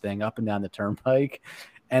out of this thing up and down the turnpike,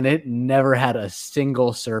 and it never had a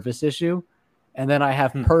single service issue. And then I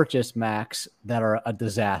have purchased Macs that are a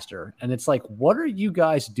disaster. And it's like, what are you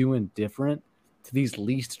guys doing different to these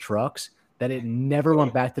leased trucks that it never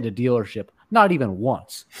went back to the dealership? Not even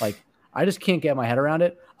once. Like, I just can't get my head around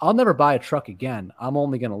it. I'll never buy a truck again. I'm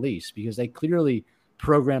only going to lease, because they clearly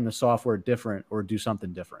program the software different or do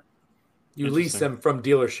something different. You lease them from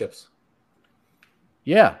dealerships.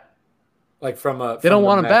 Yeah. Like from they don't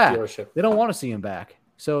want them back. Dealership. They don't want to see them back.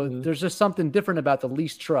 So there's just something different about the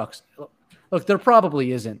leased trucks. Look, there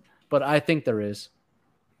probably isn't, but I think there is.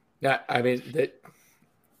 Yeah, I mean,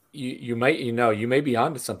 you may be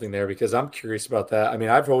onto something there, because I'm curious about that. I mean,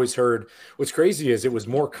 I've always heard, what's crazy is it was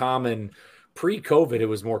more common pre-COVID. It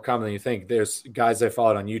was more common than you think. There's guys I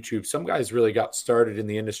followed on YouTube. Some guys really got started in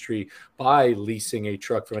the industry by leasing a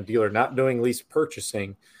truck from a dealer, not doing lease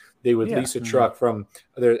purchasing. They would lease a truck from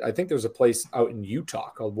there. I think there's a place out in Utah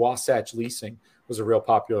called Wasatch Leasing, was a real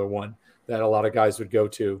popular one that a lot of guys would go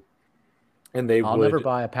to. And I'll never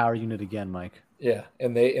buy a power unit again, Mike. Yeah,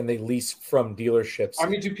 and they lease from dealerships. I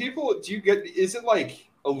mean, is it like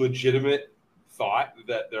a legitimate thought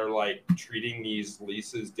that they're like treating these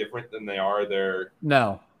leases different than they are their?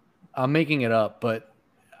 No, I'm making it up, but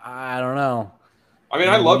I don't know. I mean,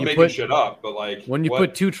 I love making shit up, but like when you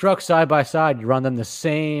put two trucks side by side, you run them the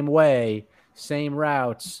same way, same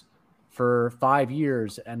routes for 5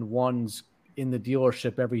 years, and one's in the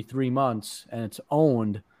dealership every 3 months and it's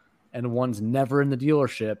owned, and one's never in the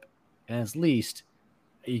dealership and it's leased.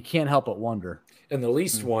 You can't help but wonder. And the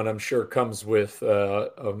leased one, I'm sure, comes with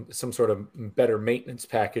some sort of better maintenance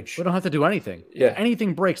package. We don't have to do anything. Yeah. If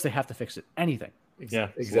anything breaks, they have to fix it. Anything. Yeah,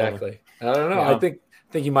 exactly. I don't know. Yeah. I think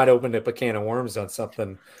you might open up a can of worms on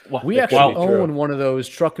something. Well, We actually own one of those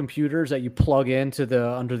truck computers that you plug into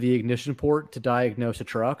under the ignition port to diagnose a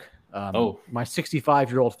truck. My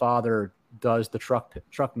 65-year-old father does the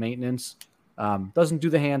truck maintenance. Doesn't do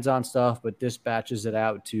the hands-on stuff, but dispatches it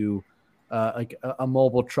out to like a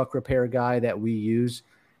mobile truck repair guy that we use.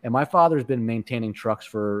 And my father's been maintaining trucks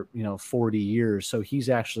for 40 years, so he's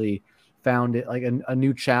actually found it like a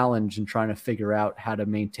new challenge in trying to figure out how to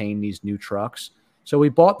maintain these new trucks. So we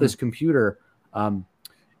bought this computer, and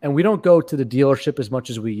we don't go to the dealership as much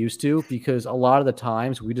as we used to, because a lot of the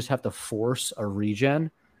times we just have to force a regen,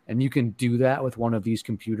 and you can do that with one of these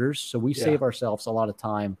computers. So we save ourselves a lot of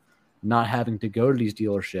time not having to go to these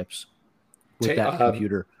dealerships with that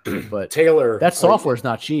computer. But Taylor, that software is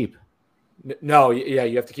not cheap. No, yeah,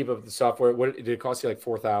 you have to keep up with the software. What did it cost you? Like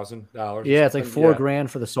 $4,000? Yeah, it's like $4,000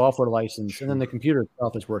 for the software license, and then the computer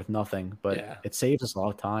itself is worth nothing. But it saves us a lot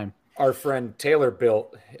of time. Our friend Taylor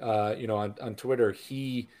built, on Twitter,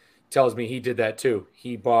 he tells me he did that too.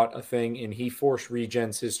 He bought a thing and he force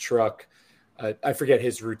regens his truck. I forget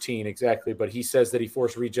his routine exactly, but he says that he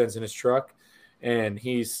force regens in his truck, and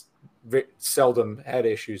he's seldom had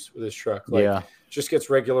issues with his truck. Just gets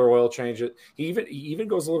regular oil change. He even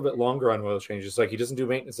goes a little bit longer on oil changes. Like, he doesn't do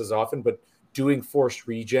maintenance as often, but doing forced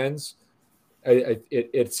regens,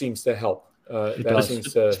 it seems to help.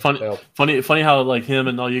 It's funny how like him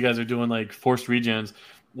and all you guys are doing like forced regens.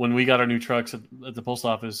 When we got our new trucks at the post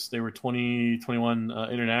office, they were 2021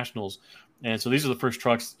 internationals, and so these are the first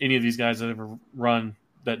trucks any of these guys have ever run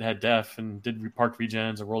that had DEF and did park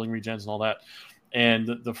regens or rolling regens and all that.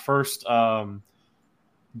 And the first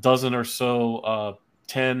dozen or so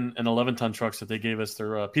 10 and 11 ton trucks that they gave us,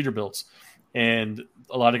 they're Peterbilts. And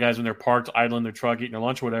a lot of guys, when they're parked, idling their truck, eating their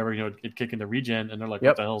lunch or whatever, it'd kick into regen, and they're like,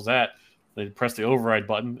 what the hell is that? They'd press the override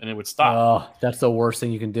button, and it would stop. Oh, that's the worst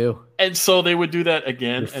thing you can do. And so they would do that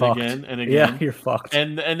again again and again. Yeah, you're fucked.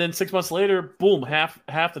 And then 6 months later, boom, half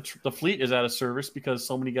the fleet is out of service because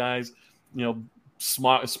so many guys,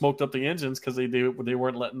 smoked up the engines because they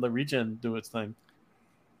weren't letting the regen do its thing.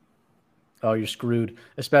 Oh, you're screwed.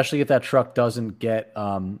 Especially if that truck doesn't get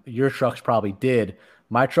your trucks probably did.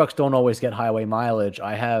 My trucks don't always get highway mileage.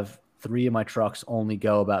 I have 3 of my trucks only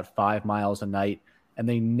go about 5 miles a night, and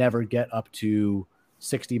they never get up to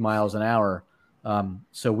 60 miles an hour.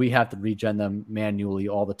 So we have to regen them manually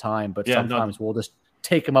all the time. But sometimes we'll just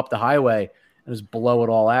take them up the highway and just blow it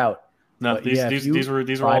all out. No, these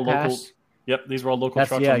were all local. Yep, these were all local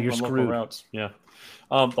trucks on local routes. Yeah.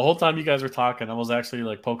 The whole time you guys were talking, I was actually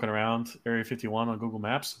like poking around Area 51 on Google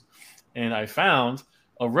Maps, and I found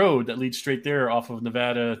a road that leads straight there off of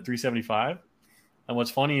Nevada 375. And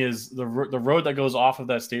what's funny is the road that goes off of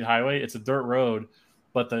that state highway, it's a dirt road,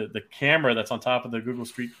 but the camera that's on top of the Google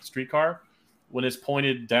streetcar, when it's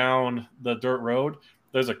pointed down the dirt road,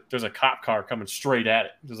 there's a cop car coming straight at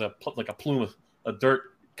it. There's a plume of dirt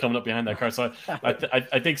coming up behind that car. So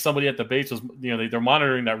I think somebody at the base was, they're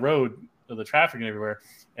monitoring that road, the traffic and everywhere,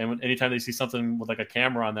 and anytime they see something with like a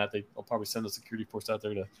camera on that, they'll probably send a security force out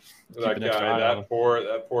there to keep an extra eye on them.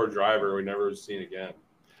 That poor driver we never seen again.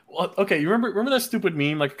 Well, okay, you remember that stupid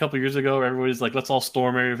meme like a couple years ago where everybody's like, let's all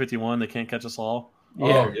storm Area 51, they can't catch us all?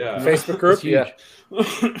 Yeah. Facebook group. Yeah.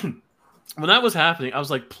 When that was happening, I was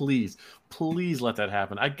like, please let that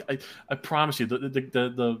happen. I promise you,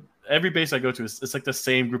 the every base I go to it's like the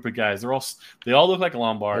same group of guys. They all look like a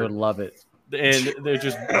Lombard. I would love it. And they're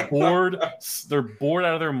just bored. They're bored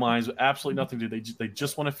out of their minds with absolutely nothing to do. They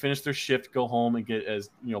just want to finish their shift, go home, and get as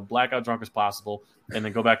blackout drunk as possible, and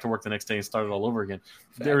then go back to work the next day and start it all over again.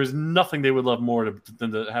 There is nothing they would love more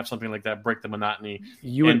than to have something like that break the monotony.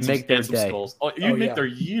 You would make their day. Skulls. You'd make their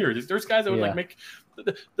year. There's guys that would like make.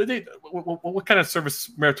 What kind of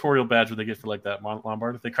service meritorial badge would they get for like that,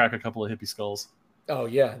 Lombard, if they crack a couple of hippie skulls? Oh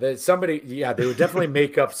yeah, they would definitely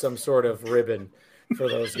make up some sort of ribbon for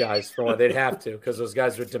those guys. For one, they'd have to, because those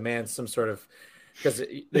guys would demand some sort of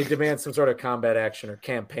combat action or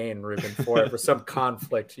campaign ribbon for it, for some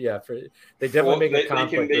conflict. Yeah, they definitely make a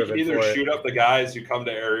conflict they ribbon. They can either shoot up the guys who come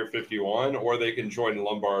to Area 51, or they can join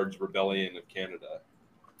Lombard's Rebellion of Canada.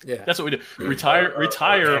 Yeah, That's what we do. Retire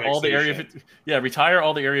all the area. Retire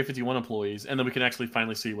all the Area 51 employees, and then we can actually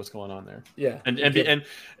finally see what's going on there. Yeah,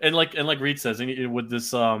 and like Reed says, with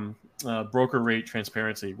this broker rate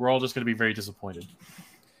transparency, we're all just going to be very disappointed.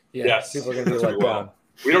 Yeah, yes, people are going to be let down.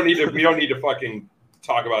 We don't need to fucking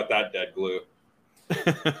talk about that dead glue.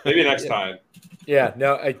 Maybe next time. Yeah,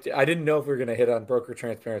 no, I didn't know if we were going to hit on broker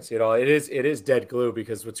transparency at all. It is dead glue,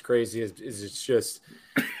 because what's crazy is it's just,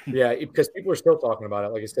 because people are still talking about it.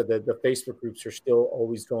 Like I said, the Facebook groups are still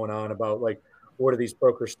always going on about, like, what are these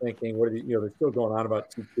brokers thinking? What are they're still going on about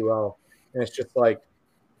TQL, and it's just like,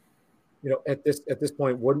 at this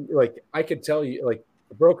point, I could tell you, like,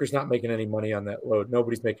 the broker's not making any money on that load.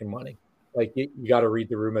 Nobody's making money. Like, you got to read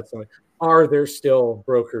the room at something. Are there still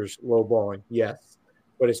brokers lowballing? Yes.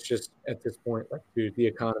 But it's just, at this point, like, dude, the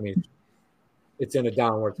economy, it's in a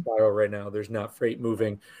downward spiral right now. There's not freight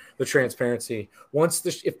moving. The transparency.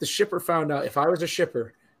 If the shipper found out, if I was a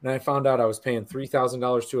shipper and I found out I was paying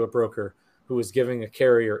 $3,000 to a broker who was giving a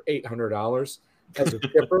carrier $800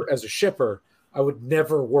 as a shipper, I would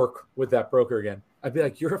never work with that broker again. I'd be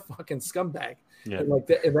like, you're a fucking scumbag. Yeah. And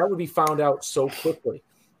that would be found out so quickly,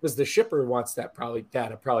 because the shipper wants that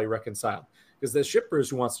data reconciled. Because the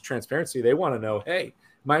shippers who wants the transparency, they want to know, hey,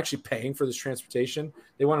 am I actually paying for this transportation?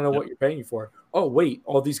 They want to know what you're paying for. Oh, wait,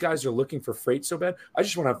 all these guys are looking for freight so bad. I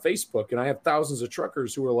just went on Facebook and I have thousands of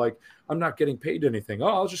truckers who are like, I'm not getting paid anything. Oh,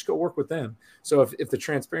 I'll just go work with them. So if the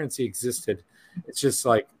transparency existed, it's just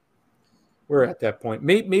like, we're at that point.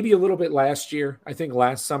 Maybe a little bit last year. I think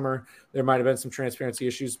last summer there might have been some transparency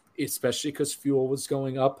issues, especially because fuel was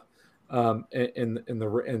going up. But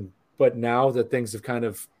now that things have kind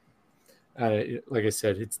of, like I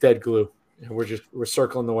said, it's dead glue. And we're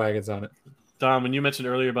circling the wagons on it. Dom, when you mentioned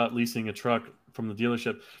earlier about leasing a truck from the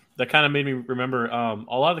dealership, that kind of made me remember a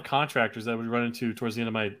lot of the contractors that we run into towards the end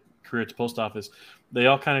of my career at the post office. They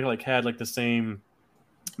all kind of like had like the same.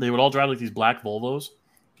 They would all drive like these black Volvos,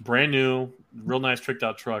 brand new, real nice tricked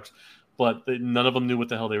out trucks, but none of them knew what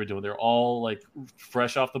the hell they were doing. They're all like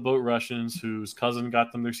fresh off the boat Russians whose cousin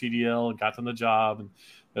got them their CDL and got them the job, and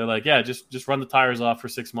they're like, yeah, just run the tires off for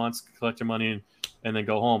 6 months, collect your money, and then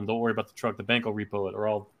go home. Don't worry about the truck. The bank will repo it, or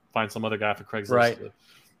I'll find some other guy for Craigslist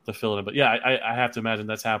to fill it in. But yeah, I have to imagine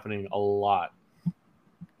that's happening a lot.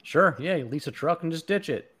 Sure. Yeah, you lease a truck and just ditch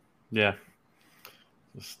it. Yeah.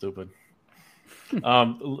 It's stupid. Speaking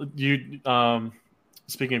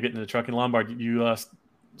of getting in the truck in Lombard, you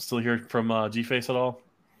still hear from G-Face at all?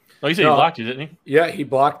 Oh, you said he blocked you, didn't he? Yeah, he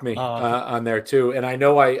blocked me on there too. And I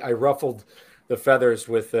know I ruffled the feathers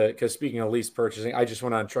with because speaking of lease purchasing, I just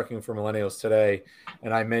went on Trucking for Millennials today,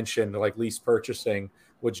 and I mentioned like lease purchasing,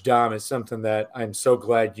 which, Dom, is something that I'm so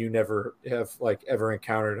glad you never have like ever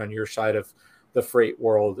encountered on your side of the freight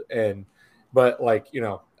world. But like,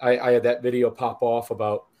 I had that video pop off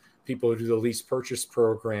about people who do the lease purchase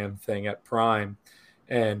program thing at Prime.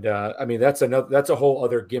 And I mean, that's a whole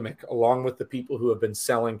other gimmick, along with the people who have been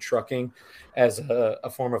selling trucking as a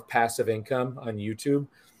form of passive income on YouTube.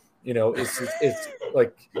 It's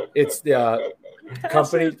the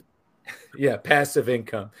company, passive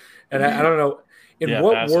income. And I don't know in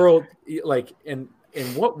what world,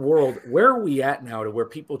 where are we at now to where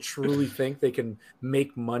people truly think they can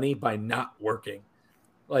make money by not working?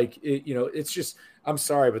 Like, it's just, I'm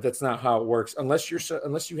sorry, but that's not how it works. Unless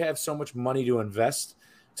you have so much money to invest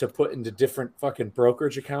to put into different fucking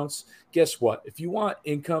brokerage accounts, guess what? If you want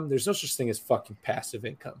income, there's no such thing as fucking passive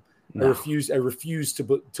income. No. I refuse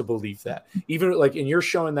to believe that. Even like, and you're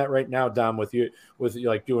showing that right now, Dom, with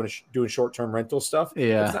like doing short-term rental stuff.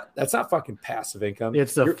 Yeah, that's not fucking passive income.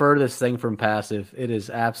 It's the furthest thing from passive. It is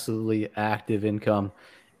absolutely active income.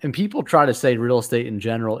 And people try to say real estate in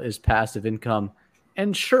general is passive income.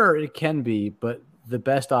 And sure, it can be, but the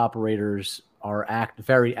best operators are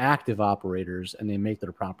very active operators, and they make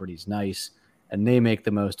their properties nice, and they make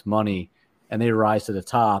the most money, and they rise to the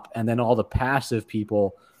top. And then all the passive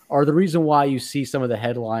people are the reason why you see some of the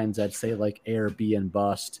headlines that say like Airbnb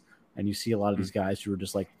bust, and you see a lot of these guys who are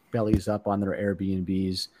just like bellies up on their Airbnbs.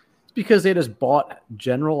 It's because they just bought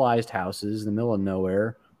generalized houses in the middle of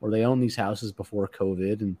nowhere, or they own these houses before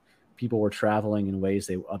COVID, and people were traveling in ways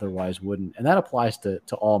they otherwise wouldn't. And that applies to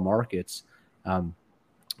all markets.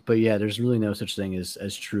 But yeah, there's really no such thing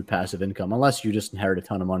as true passive income, unless you just inherit a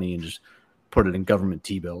ton of money and just put it in government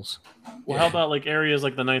T-bills. Well, how about like areas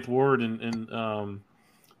like the Ninth Ward in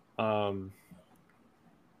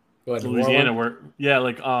Louisiana, where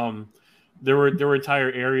there were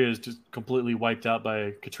entire areas just completely wiped out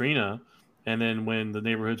by Katrina, and then when the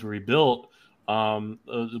neighborhoods were rebuilt, a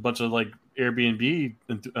bunch of like Airbnb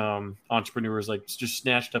entrepreneurs like just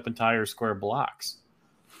snatched up entire square blocks.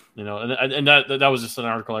 And that was just an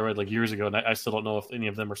article I read like years ago, and I still don't know if any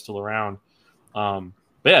of them are still around. But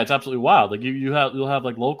yeah, it's absolutely wild. Like you'll have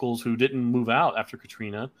like locals who didn't move out after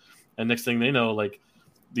Katrina, and next thing they know, like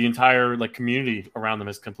the entire like community around them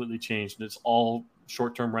has completely changed, and it's all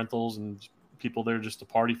short-term rentals and people there just to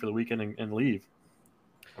party for the weekend and leave.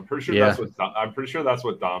 I'm pretty sure that's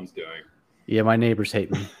what Dom's doing. Yeah, my neighbors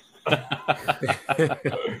hate me.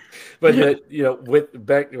 But with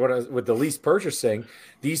the lease purchasing,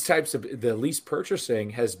 these types of the lease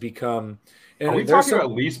purchasing has become. Are we talking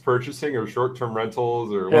about lease purchasing or short-term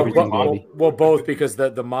rentals or both, because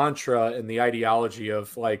the mantra and the ideology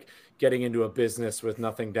of like getting into a business with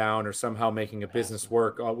nothing down or somehow making a business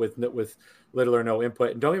work with little or no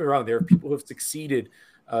input. And don't get me wrong, there are people who have succeeded.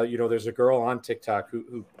 There's a girl on TikTok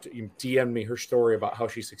who DM'd me her story about how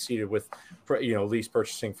she succeeded with, lease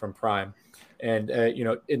purchasing from Prime. And,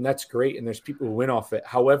 and that's great. And there's people who win off it.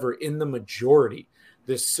 However, in the majority,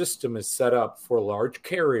 this system is set up for large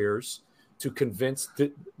carriers to convince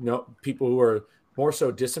people who are more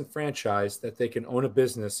so disenfranchised that they can own a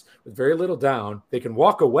business with very little down. They can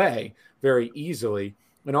walk away very easily.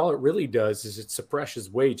 And all it really does is it suppresses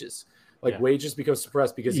wages. Wages become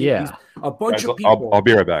suppressed because a bunch of people. I'll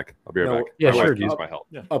be right back. Yeah, sure. Use my help.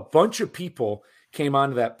 A bunch of people came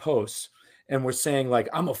onto that post and were saying like,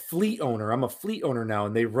 I'm a fleet owner now.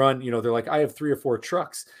 And they run, they're like, I have 3 or 4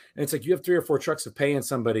 trucks. And it's like, you have 3 or 4 trucks of paying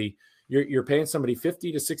somebody. You're paying somebody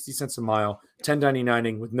 50 to 60 cents a mile,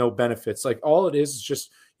 1099ing with no benefits. Like all it is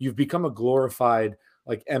just, you've become a glorified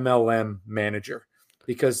like MLM manager.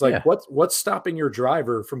 Because what's stopping your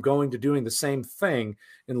driver from going to doing the same thing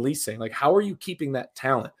in leasing? Like, how are you keeping that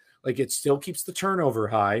talent? Like, it still keeps the turnover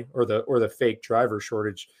high, or the fake driver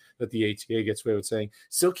shortage that the ATA gets away with saying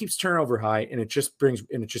still keeps turnover high, and it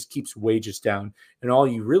just keeps wages down. And all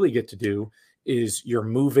you really get to do is you're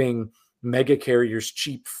moving mega carriers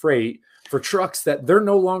cheap freight for trucks that they're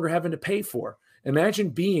no longer having to pay for. Imagine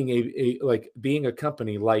being a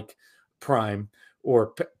company like Prime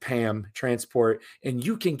or PAM Transport, and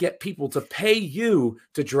you can get people to pay you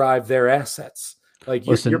to drive their assets. Like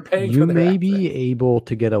you're paying for their may assets. be able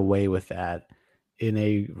to get away with that in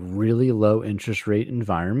a really low interest rate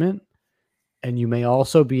environment. And you may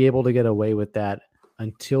also be able to get away with that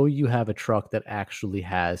until you have a truck that actually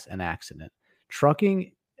has an accident.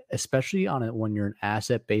 Trucking, especially when you're an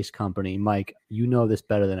asset-based company, Mike, you know this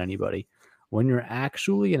better than anybody. When you're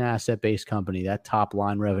actually an asset-based company, that top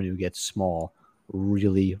line revenue gets small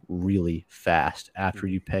really, really fast after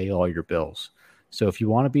you pay all your bills. So if you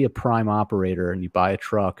want to be a prime operator and you buy a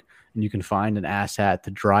truck and you can find an asshat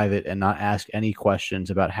to drive it and not ask any questions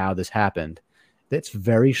about how this happened, that's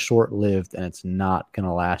very short-lived and it's not going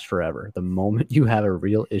to last forever. The moment you have a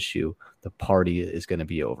real issue, the party is going to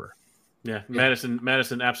be over. Yeah,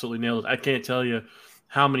 Madison absolutely nailed it. I can't tell you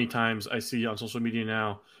how many times I see on social media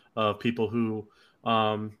now of people who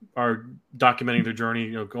are documenting their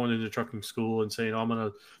journey, going into trucking school and saying, I'm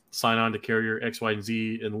going to sign on to carrier X, Y, and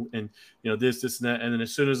Z and this and that. And then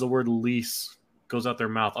as soon as the word lease goes out their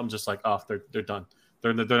mouth, I'm just like, oh, they're done.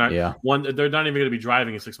 They're not they're not even going to be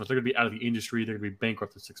driving in 6 months. They're going to be out of the industry. They're going to be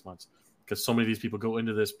bankrupt in 6 months because so many of these people go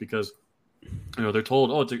into this because they're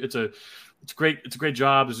told, oh, it's a great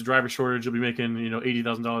job. There's a driver shortage. You'll be making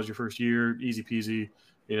 $80,000 your first year, easy peasy.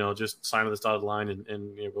 Just sign on this dotted line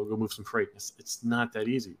and go move some freight. It's not that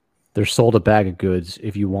easy. They're sold a bag of goods.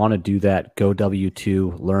 If you want to do that, go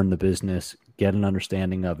W-2, learn the business, get an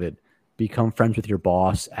understanding of it, become friends with your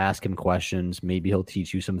boss, ask him questions. Maybe he'll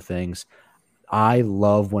teach you some things. I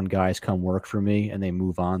love when guys come work for me and they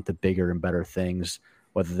move on to bigger and better things,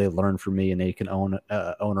 whether they learn from me and they can own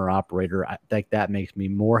owner operator. That makes me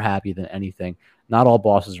more happy than anything. Not all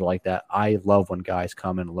bosses are like that. I love when guys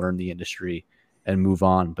come and learn the industry and move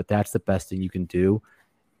on, but that's the best thing you can do.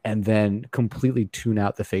 And then completely tune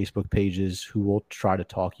out the Facebook pages who will try to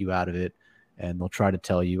talk you out of it. And they'll try to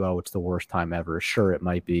tell you, oh, it's the worst time ever. Sure, it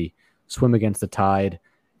might be. Swim against the tide.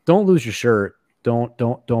 Don't lose your shirt. Don't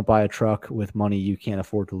buy a truck with money you can't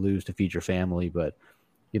afford to lose to feed your family. But,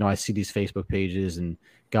 I see these Facebook pages and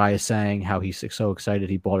guy is saying how he's so excited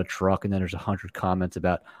he bought a truck. And then there's 100 comments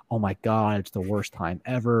about, oh my God, it's the worst time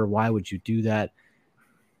ever. Why would you do that?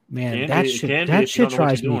 Man, that shit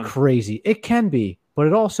drives me crazy. It can be, but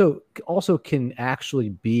it also can actually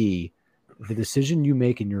be the decision you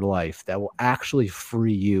make in your life that will actually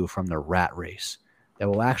free you from the rat race, that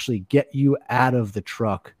will actually get you out of the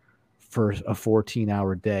truck for a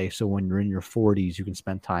 14-hour day. So when you're in your 40s, you can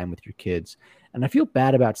spend time with your kids. And I feel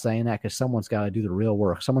bad about saying that because someone's got to do the real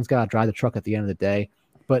work. Someone's got to drive the truck at the end of the day.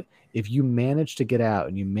 But if you manage to get out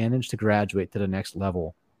and you manage to graduate to the next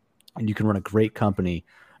level and you can run a great company,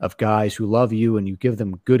 of guys who love you and you give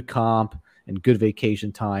them good comp and good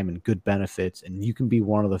vacation time and good benefits, and you can be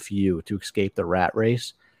one of the few to escape the rat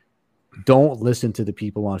race. Don't listen to the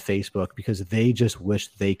people on Facebook because they just wish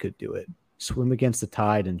they could do it. Swim against the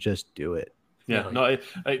tide and just do it. Yeah, no,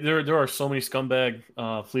 there are so many scumbag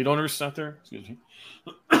fleet owners out there. Excuse me.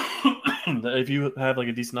 That if you have like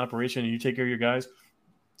a decent operation and you take care of your guys,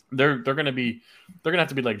 they're gonna have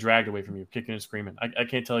to be like dragged away from you, kicking and screaming. I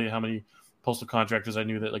can't tell you how many postal contractors I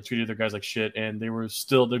knew that like treated their guys like shit, and they were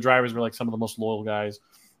still, their drivers were like some of the most loyal guys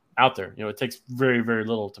out there. You know, it takes very, very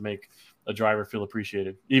little to make a driver feel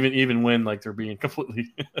appreciated, even when like they're being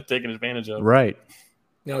completely taken advantage of. Right.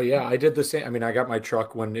 No, yeah, I did the same. I mean, I got my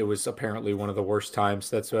truck when it was apparently one of the worst times.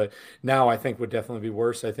 That's what now I think would definitely be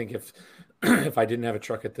worse. I think if if I didn't have a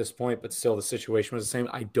truck at this point, but still the situation was the same,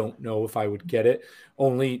 I don't know if I would get it.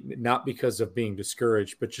 Only not because of being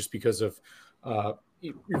discouraged, but just because of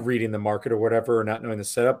reading the market or whatever, or not knowing the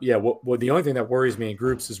setup. Yeah, what the only thing that worries me in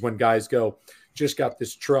groups is when guys go, just got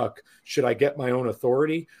this truck. Should I get my own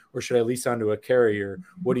authority or should I lease onto a carrier?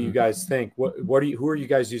 What do you guys think? Who are you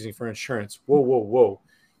guys using for insurance? Whoa.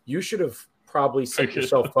 You should have probably set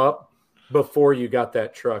yourself up before you got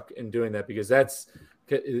that truck and doing that, because that's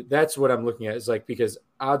what I'm looking at, is like, because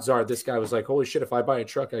odds are this guy was like, holy shit, if I buy a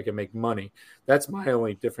truck, I can make money. That's my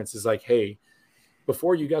only difference, is like, hey,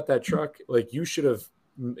 before you got that truck, like you should have,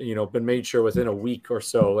 been made sure within a week or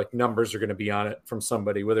so, like numbers are going to be on it from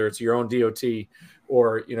somebody, whether it's your own DOT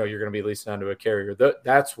or, you're going to be leasing onto a carrier.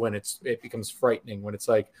 That's when it becomes frightening, when it's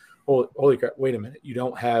like, holy crap, wait a minute. You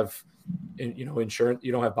don't have, insurance.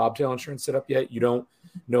 You don't have bobtail insurance set up yet. You don't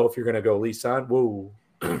know if you're going to go lease on. Whoa.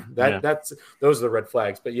 That's those are the red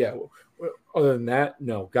flags. But yeah, other than that,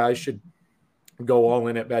 no, guys should go all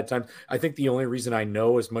in at bad times. I think the only reason I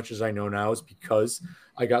know as much as I know now is because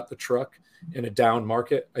I got the truck in a down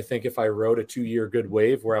market. I think if I rode a 2-year good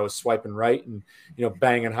wave where I was swiping right and,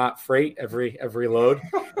 banging hot freight every load,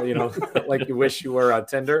 like you wish you were on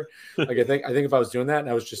Tinder. Like I think if I was doing that and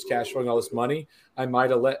I was just cash flowing all this money, I might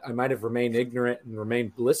have remained ignorant and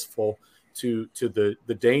remained blissful to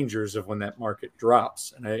the dangers of when that market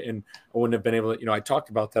drops. And I wouldn't have been able to, I talked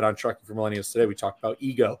about that on Trucking for Millennials today. We talked about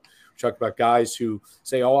ego. We talked about guys who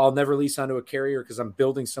say, oh, I'll never lease onto a carrier because I'm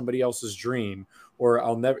building somebody else's dream, or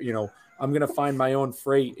I'll never, I'm going to find my own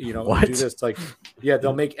freight, and do this. Like, yeah,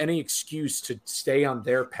 they'll make any excuse to stay on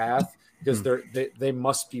their path because they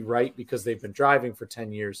must be right because they've been driving for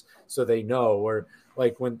 10 years. So they know, or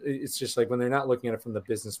like when it's just like when they're not looking at it from the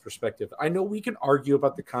business perspective. I know we can argue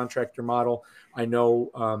about the contractor model. I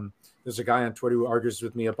know there's a guy on Twitter who argues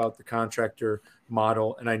with me about the contractor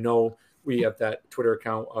model. And I know we have that Twitter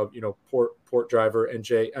account of, port driver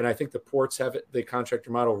NJ. And I think the ports have the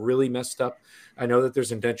contractor model really messed up. I know that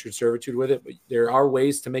there's indentured servitude with it, but there are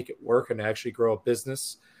ways to make it work and actually grow a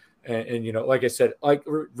business. And like I said, like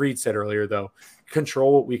Reed said earlier, though,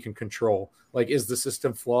 control what we can control. Like, is the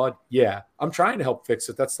system flawed? Yeah. I'm trying to help fix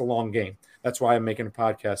it. That's the long game. That's why I'm making a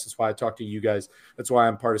podcast. That's why I talk to you guys. That's why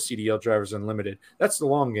I'm part of CDL Drivers Unlimited. That's the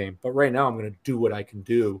long game. But right now I'm going to do what I can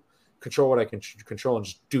do, control what I can control, and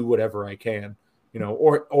just do whatever I can,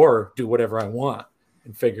 or do whatever I want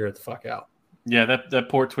and figure it the fuck out. Yeah, that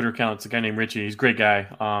port Twitter account, it's a guy named Richie. He's a great guy.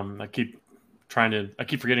 I keep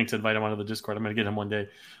forgetting to invite him onto the Discord. I'm going to get him one day.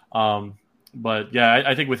 But yeah,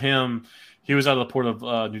 I think with him, he was out of the port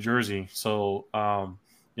of New Jersey. So,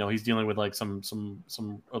 he's dealing with like some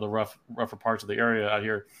of the rougher parts of the area out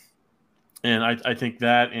here. And I think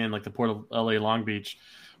that, and like the port of LA Long Beach,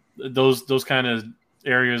 those kind of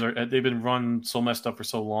areas they've been run so messed up for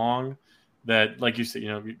so long that, like you said,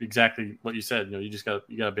 exactly what you said,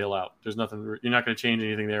 you gotta bail out. There's nothing, you're not going to change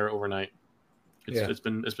anything there overnight. It's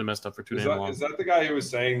been messed up for too damn long. Is that the guy who was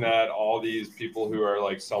saying that all these people who are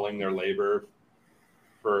like selling their labor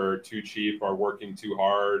for too cheap are working too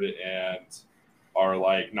hard and are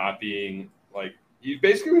like not being like, he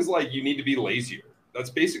basically was like, you need to be lazier. That's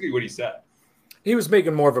basically what he said. He was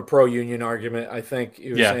making more of a pro-union argument, I think. He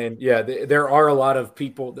was saying, there are a lot of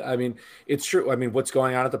people. I mean, it's true. I mean, what's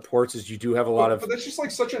going on at the ports is you do have a lot of. But that's just like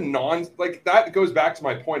such a that goes back to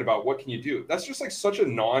my point about what can you do. That's just like such a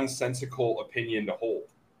nonsensical opinion to hold.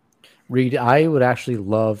 Reed, I would actually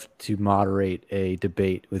love to moderate a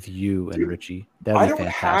debate with you and Richie. That'd be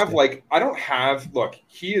fantastic. Look,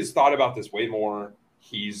 he has thought about this way more.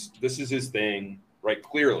 This is his thing, right?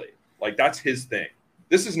 Clearly, like that's his thing.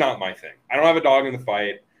 This is not my thing. I don't have a dog in the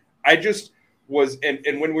fight. I just was, and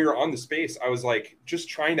when we were on the space, I was like, just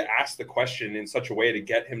trying to ask the question in such a way to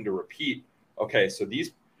get him to repeat. Okay, so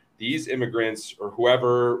these immigrants or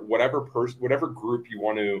whatever group you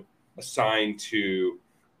want to assign to,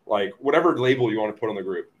 like whatever label you want to put on the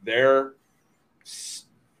group, they're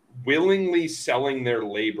willingly selling their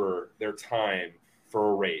labor, their time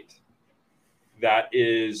for a rate that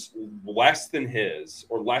is less than his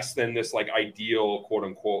or less than this like ideal quote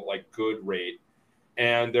unquote like good rate,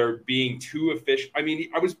 and they're being too efficient. I mean,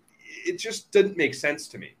 it just didn't make sense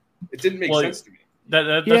to me. It didn't make sense to me.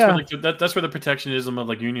 That's where the protectionism of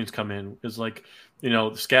like unions come in. Is like, you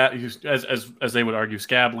know, scab, as they would argue,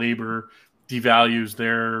 scab labor devalues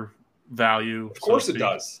their value. Of course it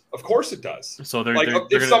does. Of course it does. So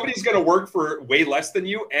if somebody's going to work for way less than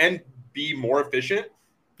you and be more efficient,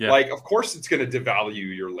 like of course it's going to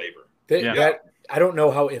devalue your labor. I don't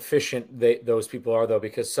know how efficient those people are though,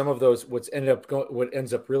 because some of those what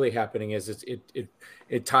ends up really happening is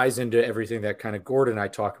it ties into everything that kind of Gordon and I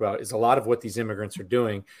talk about. Is a lot of what these immigrants are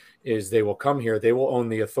doing is they will come here, they will own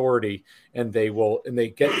the authority, and they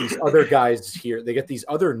get these other guys here, they get these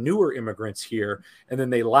other newer immigrants here, and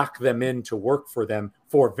then they lock them in to work for them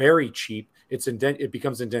for very cheap. It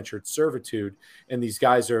becomes indentured servitude, and these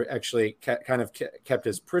guys are actually kind of kept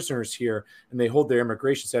as prisoners here, and they hold their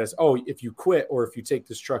immigration status. Oh, if you quit or if you take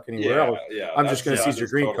this truck anywhere else, I'm just going to seize your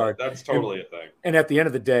green card. That's totally a thing. And at the end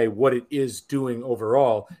of the day, what it is doing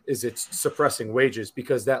overall is it's suppressing wages,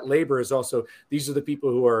 because that labor is also, these are the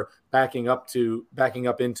people who are backing up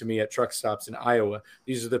into me at truck stops in Iowa.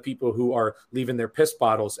 These are the people who are leaving their piss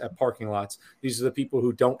bottles at parking lots. These are the people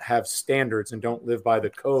who don't have standards and don't live by the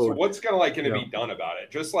code. So what's going to be done about it?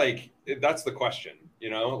 Just like, that's the question,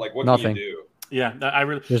 like what Nothing. can you do? Yeah,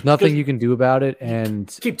 there's nothing you can do about it, and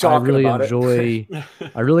keep talking about it.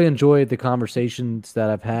 I really enjoyed the conversations that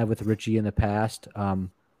I've had with Richie in the past.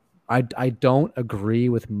 I don't agree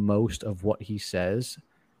with most of what he says.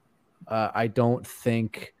 I don't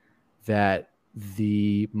think that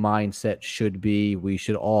the mindset should be we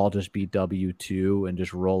should all just be W-2 and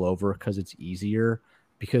just roll over because it's easier,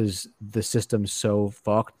 because the system's so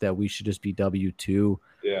fucked that we should just be W-2.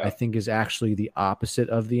 I think is actually the opposite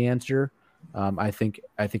of the answer. I think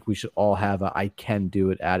we should all have a I can do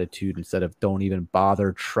it attitude instead of don't even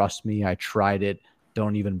bother. Trust me, I tried it.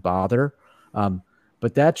 Don't even bother.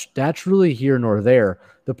 But that's really here nor there.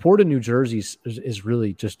 The Port of New Jersey is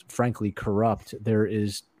really just frankly corrupt. There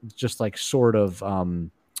is just like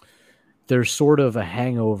there's sort of a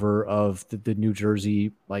hangover of the New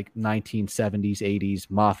Jersey like 1970s, 80s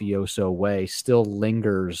mafioso way still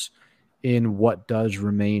lingers in what does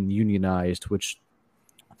remain unionized, which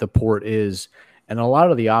the port is. And a lot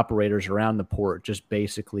of the operators around the port just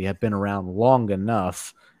basically have been around long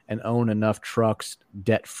enough and own enough trucks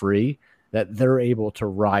debt-free that they're able to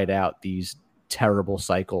ride out these terrible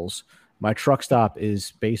cycles. My truck stop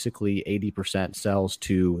is basically 80% sells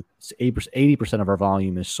to 80% of our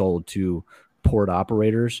volume is sold to port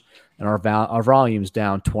operators, and our volume is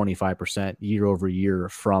down 25% year over year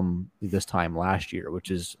from this time last year,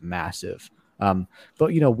 which is massive.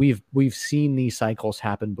 But we've seen these cycles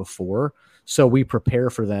happen before, so we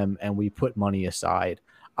prepare for them and we put money aside.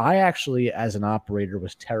 I actually, as an operator,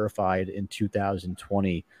 was terrified in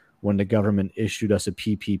 2020 when the government issued us a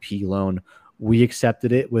PPP loan. We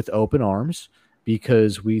accepted it with open arms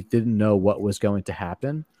because we didn't know what was going to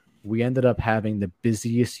happen. We ended up having the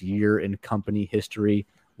busiest year in company history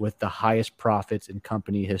with the highest profits in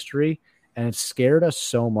company history. And it scared us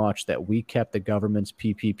so much that we kept the government's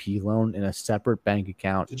PPP loan in a separate bank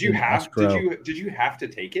account. Did you have to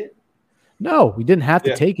take it? No, we didn't have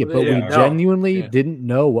to take it, but we genuinely didn't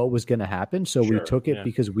know what was going to happen. So we took it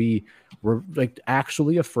because we were like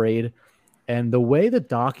actually afraid. And the way the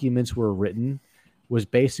documents were written was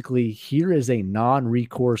basically, here is a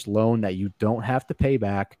non-recourse loan that you don't have to pay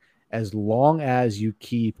back as long as you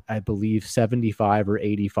keep, I believe, 75 or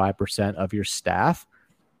 85% of your staff.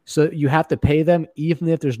 So you have to pay them even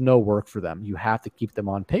if there's no work for them. You have to keep them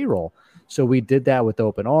on payroll. So we did that with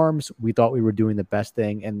open arms. We thought we were doing the best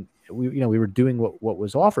thing, and we were doing what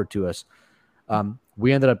was offered to us.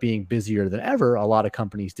 We ended up being busier than ever. A lot of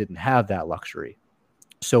companies didn't have that luxury.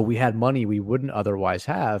 So we had money we wouldn't otherwise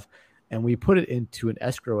have, and we put it into an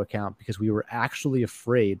escrow account because we were actually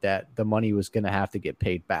afraid that the money was going to have to get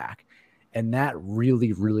paid back. And that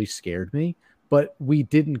really, really scared me. But we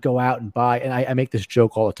didn't go out and buy, and I make this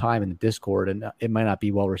joke all the time in the Discord, and it might not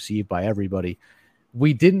be well received by everybody.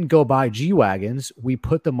 We didn't go buy G-Wagons. We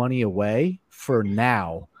put the money away for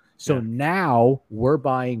now. So now we're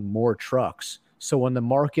buying more trucks. So when the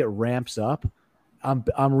market ramps up, I'm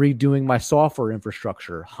redoing my software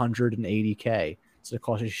infrastructure, $180K. It's going to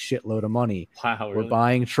cost a shitload of money. Wow, we're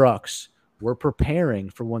buying trucks. We're preparing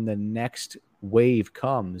for when the next wave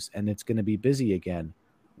comes and it's going to be busy again.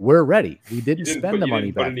 We're ready. We didn't spend the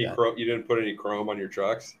money back then. You didn't put any chrome on your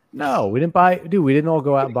trucks? No, we didn't buy. Dude, we didn't all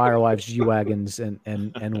go out and buy our wives G-Wagons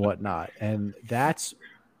and whatnot. And that's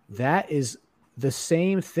that is the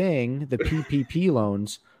same thing. The PPP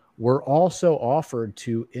loans were also offered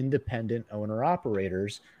to independent owner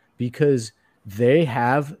operators because they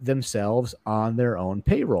have themselves on their own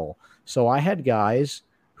payroll. So I had guys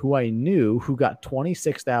who I knew who got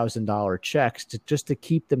 $26,000 checks just to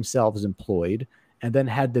keep themselves employed, and then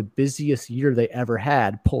had the busiest year they ever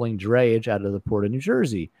had pulling drayage out of the port of New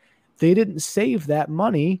Jersey. They didn't save that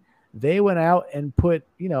money. They went out and put,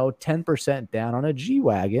 10% down on a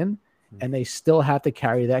G-Wagon, and they still have to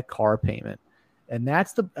carry that car payment. And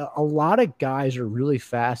that's a lot of guys are really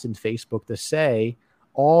fast in Facebook to say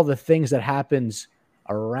all the things that happens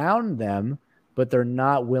around them, but they're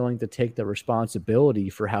not willing to take the responsibility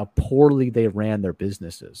for how poorly they ran their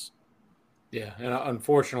businesses. Yeah. And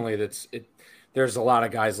unfortunately there's a lot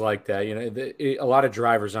of guys like that. A lot of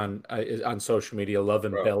drivers on social media love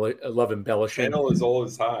embellishing. Channel is all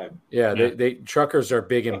the time. Yeah, they truckers are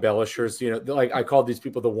big embellishers. Like I call these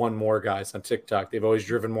people the one more guys on TikTok. They've always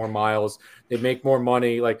driven more miles. They make more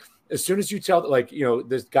money. Like as soon as you tell,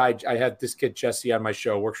 this guy, I had this kid Jesse on my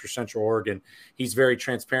show, works for Central Oregon. He's very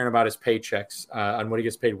transparent about his paychecks on what he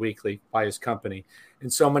gets paid weekly by his company.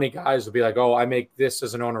 And so many guys will be like, "Oh, I make this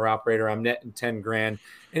as an owner operator. I'm netting 10 grand."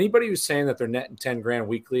 Anybody who's saying that they're netting 10 grand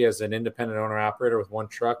weekly as an independent owner operator with one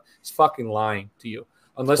truck is fucking lying to you.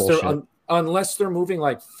 Unless they're moving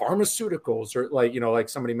like pharmaceuticals or like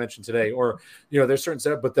somebody mentioned today, or, there's certain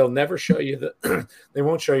setup, but they'll never show you they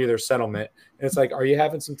won't show you their settlement. And it's like, are you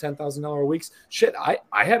having some $10,000 weeks? Shit. I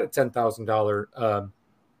had a $10,000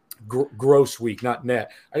 gross week, not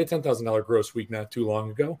net. I had a $10,000 gross week not too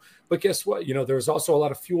long ago, but guess what? There was also a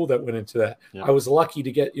lot of fuel that went into that. Yeah. I was lucky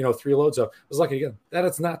to get, 3 loads up. I was lucky to get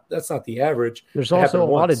that's not the average. There's also a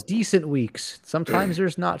lot of decent weeks. Sometimes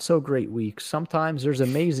there's not so great weeks. Sometimes there's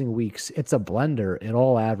amazing weeks. It's a blender. It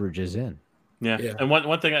all averages in. Yeah. And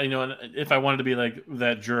one thing, if I wanted to be like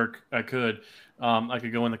that jerk, I could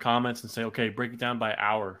go in the comments and say, okay, break it down by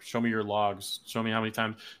hour. Show me your logs. Show me how many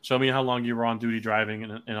times. Show me how long you were on duty driving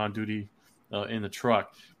and on duty in the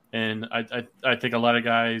truck. And I think a lot of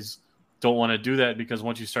guys don't want to do that because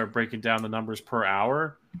once you start breaking down the numbers per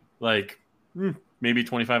hour, like maybe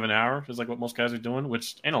 25 an hour is like what most guys are doing,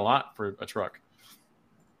 which ain't a lot for a truck.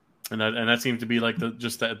 And that seems to be like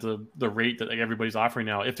the rate that like everybody's offering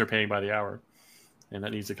now if they're paying by the hour. And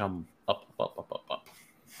that needs to come up.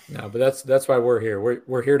 No, but that's why we're here.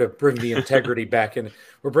 We're here to bring the integrity back in.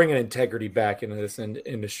 We're bringing integrity back into this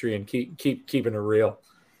industry and keep keeping it real.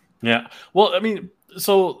 Yeah. Well, I mean,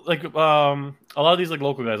 so like a lot of these like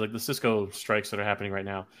local guys, like the Cisco strikes that are happening right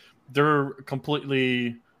now, they're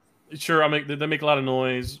completely sure. They make a lot of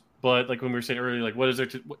noise, but like when we were saying earlier, like what is there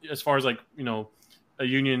as far as like a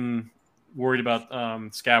union worried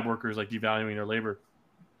about scab workers like devaluing their labor?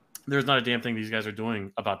 There's not a damn thing these guys are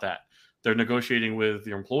doing about that. They're negotiating with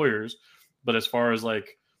your employers, but as far as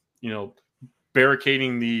like,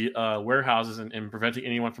 barricading the warehouses and preventing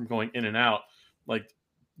anyone from going in and out, like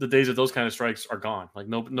the days of those kind of strikes are gone. Like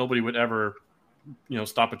nobody would ever,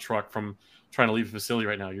 stop a truck from trying to leave a facility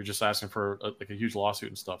right now. You're just asking for a huge lawsuit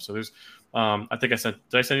and stuff. So there's, I think did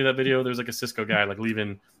I send you that video? There's like a Cisco guy like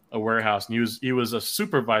leaving a warehouse, and he was a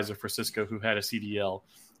supervisor for Cisco who had a CDL.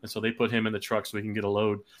 And so they put him in the truck so he can get a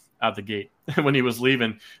load out the gate. And when he was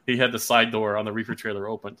leaving, he had the side door on the reefer trailer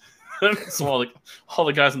open. So all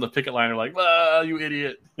the guys on the picket line are like, you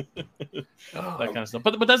idiot. That kind of stuff.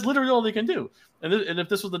 But that's literally all they can do. And if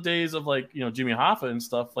this was the days of like, Jimmy Hoffa and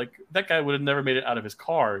stuff, like that guy would have never made it out of his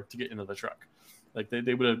car to get into the truck. Like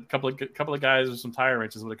they would have a couple of guys with some tire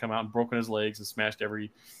wrenches would have come out and broken his legs and smashed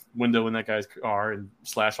every window in that guy's car and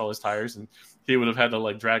slashed all his tires, and he would have had to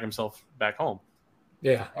like drag himself back home.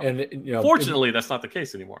 Yeah, and fortunately, that's not the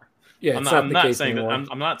case anymore. Yeah, I'm not saying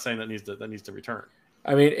that needs to return.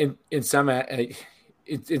 I mean, in some,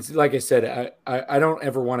 it's like I said, I don't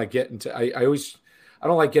ever want to get into. I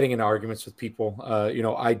don't like getting into arguments with people.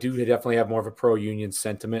 I do definitely have more of a pro-union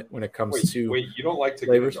sentiment when it comes to. Wait, you don't like to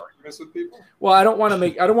get into arguments with people? Well, I don't want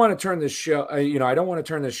to turn this show. I don't want to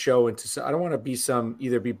turn this show into. I don't want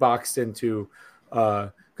to be boxed into.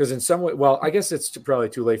 Because in some way, well, I guess it's probably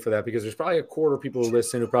too late for that because there's probably a quarter of people who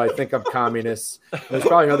listen who probably think I'm communist. There's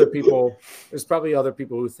probably other people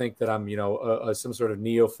who think that I'm, some sort of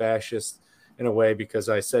neo-fascist in a way because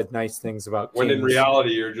I said nice things about when kings. In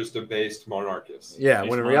reality you're just a based monarchist. Yeah,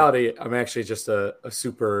 when in reality I'm actually just a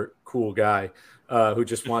super cool guy who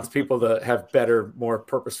just wants people to have better, more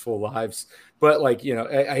purposeful lives. But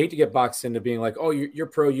I hate to get boxed into being like, oh, you're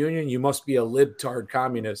pro-union, you must be a libtard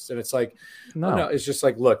communist. And it's like, no, it's just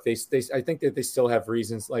like, look, I think that they still have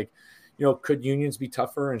reasons. Like, could unions be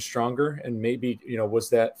tougher and stronger? And maybe, was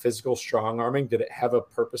that physical strong arming? Did it have a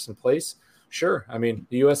purpose in place? Sure. I mean,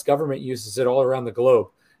 the U.S. government uses it all around the globe,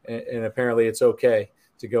 and apparently it's okay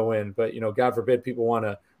to go in. But, God forbid people want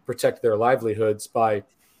to protect their livelihoods by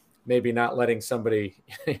maybe not letting somebody,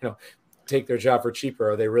 take their job for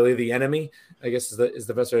cheaper. Are they really the enemy? I guess is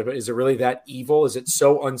the best way. But is it really that evil? Is it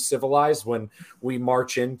so uncivilized when we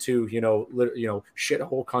march into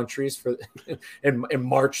shithole countries for and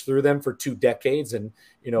march through them for 2 decades and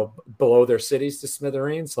blow their cities to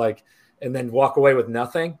smithereens, and then walk away with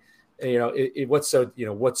nothing? What's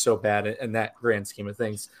so bad in that grand scheme of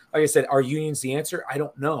things? Like I said, are unions the answer? I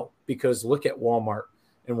don't know, because look at Walmart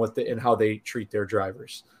and how they treat their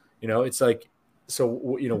drivers. It's like.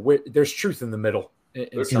 So, there's truth in the middle. In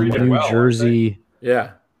New Jersey,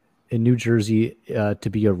 yeah. In New Jersey, to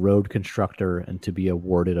be a road constructor and to be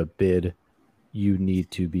awarded a bid, you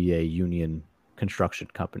need to be a union construction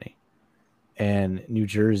company. And New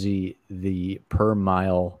Jersey, the per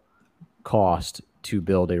mile cost to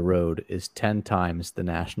build a road is 10 times the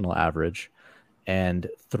national average and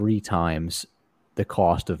 3 times the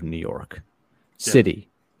cost of New York City.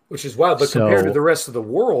 Which is wild, but compared to the rest of the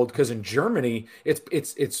world, because in Germany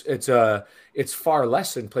it's far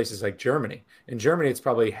less in places like Germany. In Germany, it's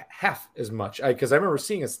probably half as much. Because I remember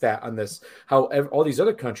seeing a stat on this, how all these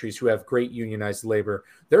other countries who have great unionized labor,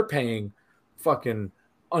 they're paying fucking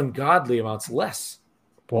ungodly amounts less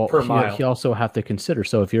per mile. You also have to consider.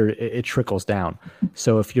 So it trickles down.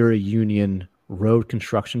 So if you're a union road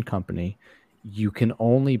construction company, you can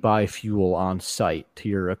only buy fuel on site to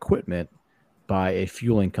your equipment by a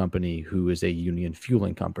fueling company who is a union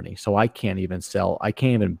fueling company. So I can't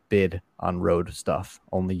even bid on road stuff.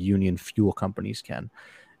 Only union fuel companies can.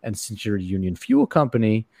 And since you're a union fuel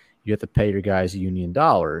company, you have to pay your guys union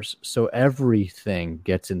dollars. So everything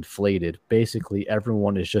gets inflated. Basically,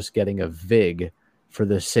 everyone is just getting a VIG for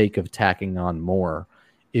the sake of tacking on more.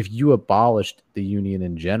 If you abolished the union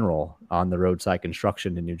in general on the roadside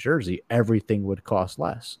construction in New Jersey, everything would cost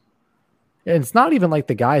less. And it's not even like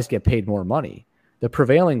the guys get paid more money. The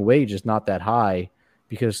prevailing wage is not that high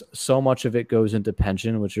because so much of it goes into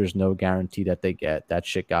pension, which there's no guarantee that they get. That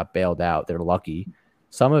shit got bailed out. They're lucky.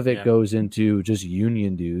 Some of it goes into just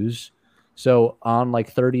union dues. So on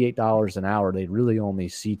like $38 an hour, they really only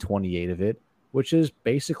see 28 of it, which is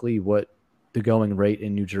basically what the going rate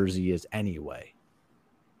in New Jersey is anyway.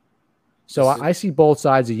 So I see both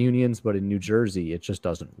sides of unions, but in New Jersey, it just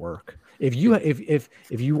doesn't work. If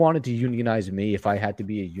you wanted to unionize me, if I had to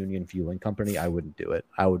be a union fueling company, I wouldn't do it.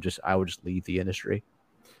 I would just leave the industry.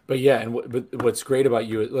 But yeah, and what's great about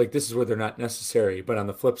you, like, this is where they're not necessary. But on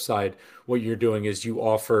the flip side, what you're doing is you're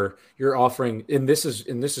offering, and this is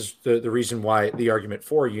the reason why the argument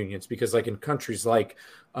for unions, because like in countries like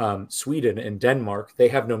Sweden and Denmark, they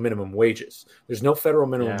have no minimum wages. There's no federal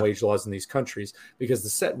minimum wage laws in these countries because the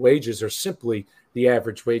set wages are simply the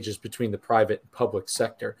average wages between the private and public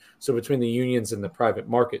sector. So between the unions and the private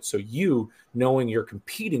market. So you, knowing you're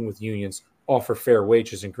competing with unions, offer fair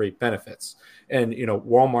wages and great benefits. And,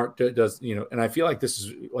 Walmart does, and I feel like this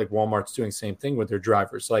is like Walmart's doing the same thing with their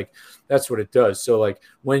drivers. Like, that's what it does. So like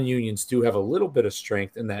when unions do have a little bit of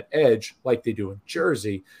strength and that edge, like they do in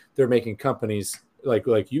Jersey, they're making companies like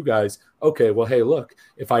you guys, okay, well, hey, look,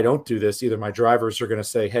 if I don't do this, either my drivers are going to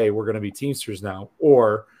say, hey, we're going to be Teamsters now,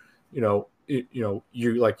 or, you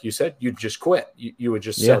like you said, you'd just quit. You would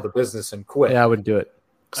just sell the business and quit. Yeah, I would do it.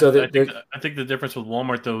 So I think the difference with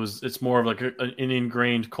Walmart, though, is it's more of like an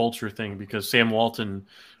ingrained culture thing, because Sam Walton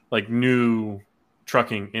knew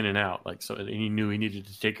trucking in and out, so he knew he needed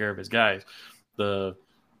to take care of his guys. The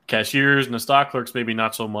cashiers and the stock clerks maybe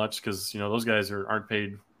not so much, because those guys aren't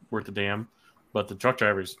paid worth a damn, but the truck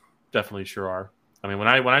drivers definitely sure are. I mean, when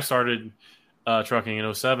I started trucking in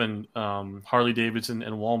 2007, Harley Davidson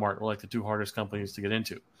and Walmart were like the 2 hardest companies to get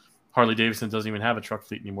into. Harley Davidson doesn't even have a truck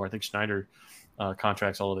fleet anymore. I think Schneider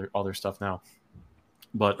contracts all their stuff now.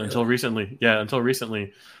 But until recently,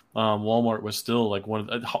 Walmart was still like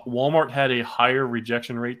Walmart had a higher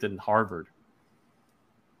rejection rate than Harvard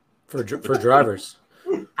for drivers.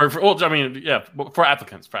 For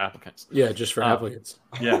applicants. Yeah, just for applicants.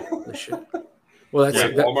 Yeah. Well, that's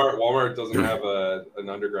Walmart doesn't have an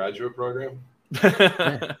undergraduate program.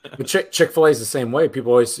 But Chick-fil-A is the same way.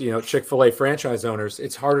 People always, Chick-fil-A franchise owners,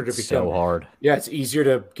 it's harder to become. So hard. Yeah, it's easier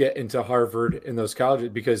to get into Harvard in those colleges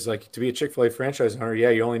because, to be a Chick-fil-A franchise owner,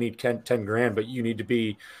 you only need 10 grand, but you need to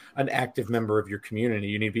be an active member of your community.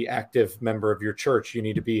 You need to be active member of your church. You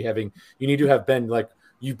need to have been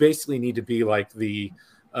you basically need to be like the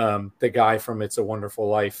guy from It's a Wonderful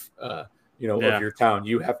Life, of your town.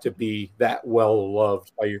 You have to be that well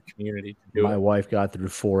loved by your community to do My wife got through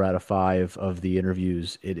 4 out of 5 of the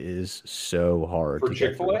interviews. It is so hard for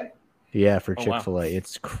Chick-fil-A. Yeah, for Chick-fil-A,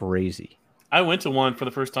 It's crazy. I went to one for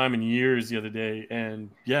the first time in years the other day, and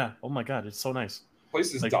yeah, oh my god, it's so nice.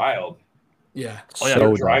 Place is Like- dialed. Yeah. Oh, yeah, So Their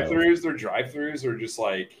dialed. drive-throughs are just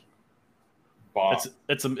like bomb.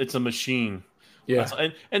 It's a machine. Yeah.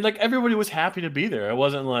 And like everybody was happy to be there. It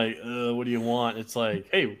wasn't like, what do you want? It's like,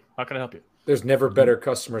 hey, how can I help you? There's never better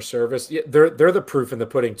customer service. Yeah, they're the proof in the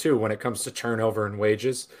pudding too when it comes to turnover and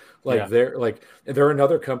wages. Like Yeah. they're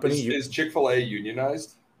another company. Is Chick-fil-A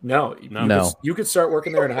unionized? No. No. You could start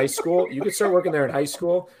working there in high school. You could start working there in high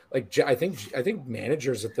school. Like I think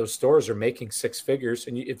managers at those stores are making six figures.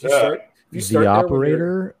 And if you Yeah. start The there when you're-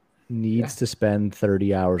 operator needs to spend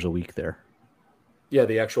 30 hours a week there. yeah,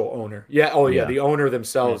 the actual owner. Yeah. Oh yeah, Yeah. the owner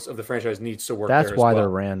themselves of the franchise needs to work. That's there why as they're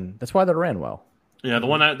well. ran. That's why they're ran well. Yeah, the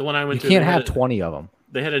one I went You to. can't they have had- 20 of them.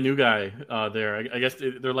 They had a new guy there. I guess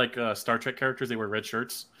they're like Star Trek characters. They wear red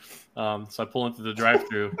shirts. So I pull into the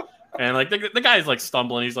drive-thru, and like the guy's like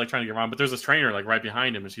stumbling. He's like trying to get around, but there's this trainer like right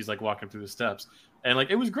behind him, and she's like walking through the steps. And like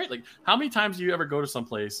it was great. Like how many times do you ever go to some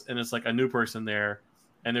place and it's like a new person there,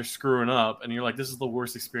 and they're screwing up, and you're like, this is the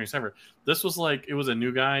worst experience ever. This was like it was a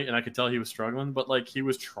new guy, and I could tell he was struggling, but like he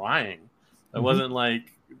was trying. It Mhm. wasn't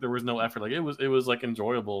like there was no effort. Like it was like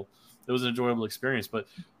enjoyable. It was an enjoyable experience. But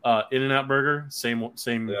In-N-Out Burger, same.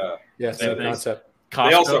 Yeah. Yeah, Same same thing. concept. Costco,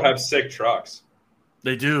 They also have sick trucks.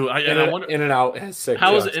 They do. I wonder In and out has six.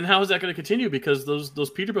 how is trucks. it, and how is that going to continue? Because those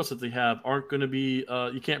Peterbilts that they have aren't going to be.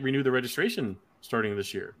 You can't renew the registration starting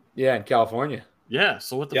this year. Yeah, in California. Yeah.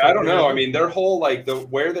 So what the? Yeah, fuck I don't are they know. gonna I do? mean, their whole like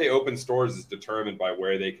where they open stores is determined by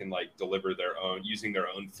where they can like deliver their own using their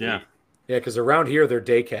own fleet. Yeah. Yeah, because around here they're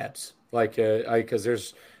day cabs. Like, because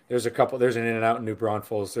there's a couple. There's an In and Out in New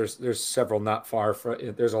Braunfels. There's several not far from.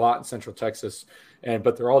 There's a lot in Central Texas,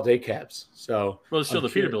 but they're all day cabs. So Well, it's still I'm the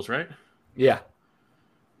curious. Peterbilts, right? Yeah,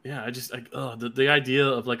 Yeah. I just the idea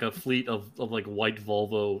of like a fleet of like white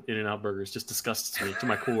Volvo In-N-Out burgers just disgusts me to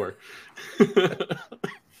my core.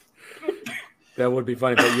 that would be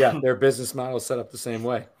funny. But yeah, their business model is set up the same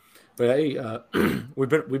way. But hey, we've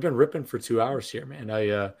been ripping for 2 hours here, man.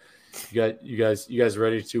 You guys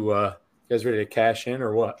ready to cash in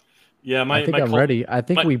or what? Yeah. I think I'm ready. I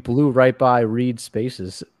think we blew right by Reed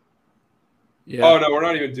Spaces. Yeah. Oh no, we're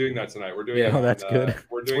not even doing that tonight. We're doing Yeah. it. Oh, On, that's good.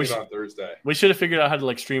 We're doing it on Thursday. We should have figured out how to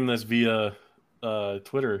like stream this via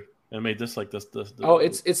Twitter and made this like this. Oh,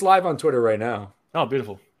 it's live on Twitter right now. Oh,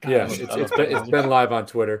 beautiful. God, Yes, it's been live on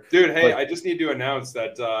Twitter. Dude, hey, But- I just need to announce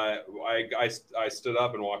that I stood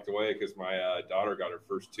up and walked away because my daughter got her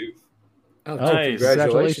first tooth. Oh, Nice.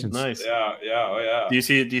 congratulations! Nice. Yeah, oh yeah. Do you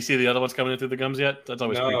see the other ones coming in through the gums yet? That's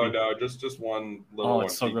always creepy. No, just one little Oh, one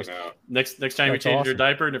it's so peeking gross. out. Next time you That's change your awesome.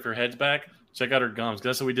 diaper, and if your head's back, check out her gums. 'Cause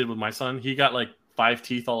that's what we did with my son. He got like 5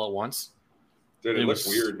 teeth all at once. Dude, it It looks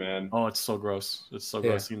was- weird, man. Oh, it's so gross. It's so Yeah.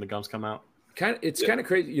 gross seeing the gums come out. It's Yeah. kind of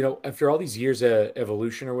crazy, after all these years of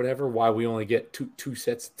evolution or whatever, why we only get two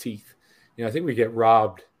sets of teeth. I think we get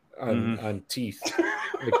robbed on teeth.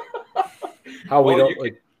 Like, how we Well,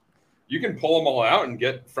 don't you can pull them all out and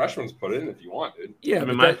get fresh ones put in if you want, dude. yeah. I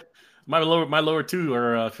mean, but my lower two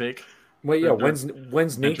are fake. yeah. they're-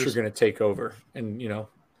 When's nature Interest- going to take over? And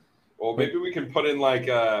Well, maybe we can put in like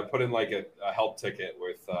a help ticket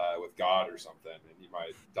with God or something, and he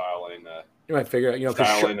might dial in you might figure out,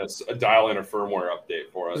 dial in a firmware update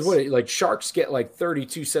for us. like sharks get like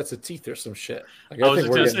 32 sets of teeth or some shit. Like, I was think just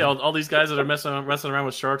we're gonna getting, say all these guys that are messing around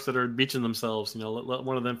with sharks that are beaching themselves. Let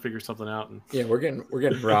one of them figure something out. And yeah, we're getting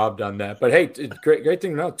robbed on that. But hey, it's great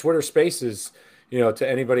thing to know. Twitter Spaces, to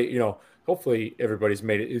anybody, hopefully everybody's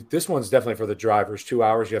made it. This one's definitely for the drivers. 2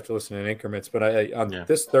 hours, you have to listen in increments. But on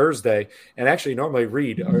this Thursday, and actually normally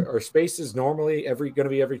Reed, are Spaces normally going to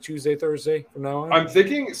be every Tuesday, Thursday from now on? I'm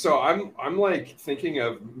thinking. So I'm like thinking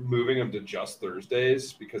of moving them to just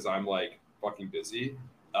Thursdays because I'm like fucking busy.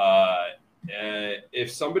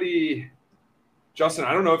 If somebody, Justin,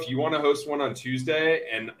 I don't know if you want to host one on Tuesday,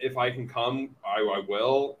 and if I can come, I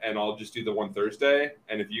will, and I'll just do the one Thursday.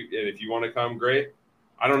 And if you want to come, great.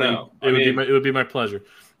 I don't know. It would be my pleasure.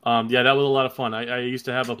 Yeah, that was a lot of fun. I used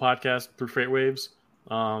to have a podcast through Freight Waves,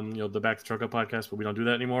 the Back to Truck Up podcast, but we don't do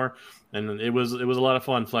that anymore. And it was a lot of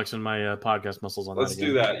fun flexing my podcast muscles on Let's that.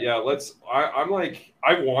 do that. Yeah, let's. I'm like,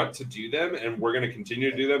 I want to do them, and we're gonna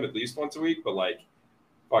continue to do them at least once a week. But like,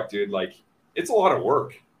 fuck, dude, like, it's a lot of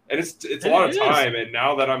work, and it's a lot of time. And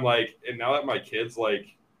now that my kids like,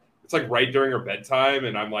 it's like right during her bedtime,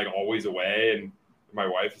 and I'm like always away, and my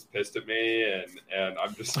wife is pissed at me, and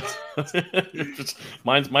I'm just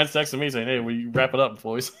mine's texting me saying, "Hey, we wrap it up,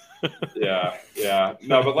 boys." yeah.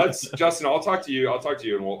 No, but let's, Justin. I'll talk to you,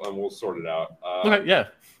 and we'll sort it out. Okay, yeah,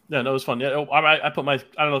 that was fun. Yeah, I put my.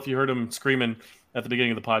 I don't know if you heard him screaming at the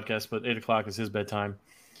beginning of the podcast, but 8:00 is his bedtime.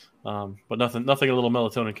 But nothing a little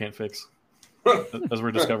melatonin can't fix. as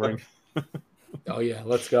we're discovering. Oh yeah,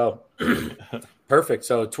 let's go. Perfect.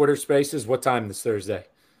 So Twitter Spaces, what time this Thursday?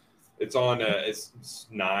 It's on. It's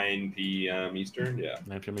 9 p.m. Eastern. Yeah,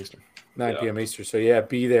 9 p.m. Eastern. 9 p.m. Eastern. So yeah,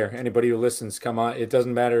 be there. Anybody who listens, come on. It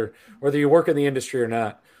doesn't matter whether you work in the industry or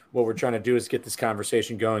not. What we're trying to do is get this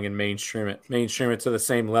conversation going and mainstream it to the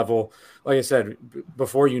same level. Like I said,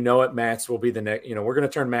 before you know it, Matt's will be the next. We're going to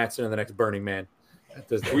turn Matt's into the next Burning Man.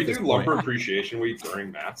 Can we do Lumber Appreciation Week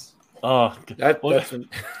during Matt's? Oh, God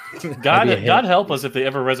help us if they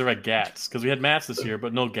ever resurrect GATS, because we had Mats this year,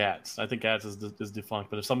 but no GATS. I think GATS is defunct.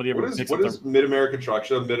 But if somebody ever what is Mid America Truck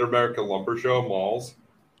Show, Mid America Lumber Show, malls?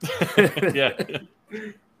 Yeah.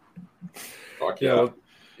 Fuck yeah.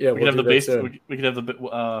 We could have the base. We could have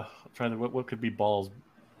the trying to what could be balls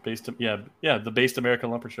based. The Based American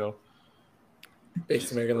Lumber Show.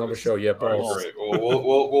 Based American Lumber Show. Yeah, balls. Right.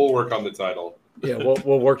 We'll work on the title. Yeah,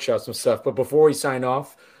 we'll workshop some stuff. But before we sign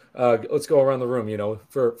off, let's go around the room.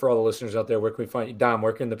 For all the listeners out there, where can we find you? Dom,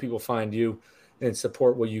 where can the people find you and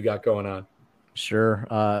support what you got going on? Sure.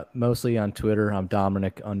 Mostly on Twitter. I'm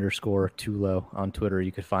Dominic_Tulo on Twitter.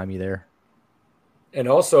 You could find me there. And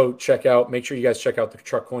also make sure you guys check out the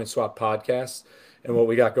Truck Coin Swap podcast and what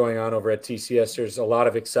we got going on over at TCS. There's a lot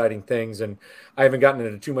of exciting things, and I haven't gotten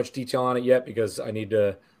into too much detail on it yet because I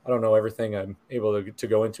don't know everything I'm able to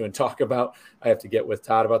go into and talk about. I have to get with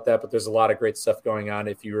Todd about that, but there's a lot of great stuff going on.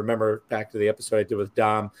 If you remember back to the episode I did with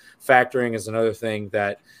Dom, factoring is another thing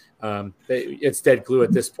that it's dead glue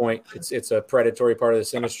at this point. It's a predatory part of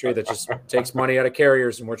this industry that just takes money out of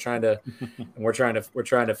carriers, and we're trying to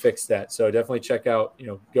fix that. So definitely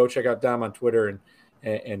go check out Dom on Twitter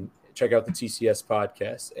and check out the TCS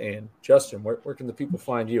podcast. And Justin, where can the people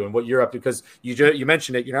find you and what you're up to? Because you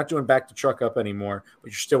mentioned it, you're not doing Back to Truck Up anymore,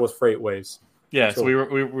 but you're still with FreightWaves. Yeah, so we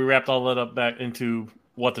wrapped all that up back into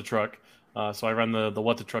What the Truck. So I run the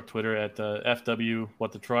What the Truck Twitter at FW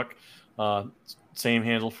What the Truck. Same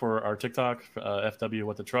handle for our TikTok, FW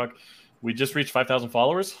What the Truck. We just reached 5,000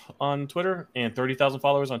 followers on Twitter and 30,000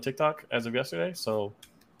 followers on TikTok as of yesterday. So,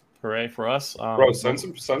 hooray for us! Bro, send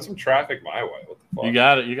some traffic my way. What the fuck? You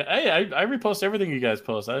got it. Hey, I repost everything you guys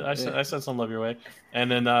post. I send some love your way.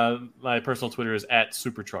 And then my personal Twitter is at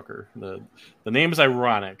Super Trucker. The name is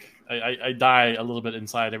ironic. I die a little bit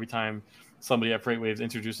inside every time somebody at FreightWaves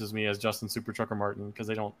introduces me as Justin Super Trucker Martin, because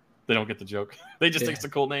they don't get the joke. They just think it's a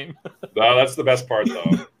cool name. No, that's the best part,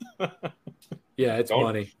 though. Yeah, it's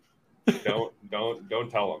money. Don't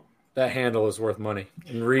tell them. That handle is worth money.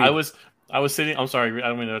 And I was sitting. I'm sorry, I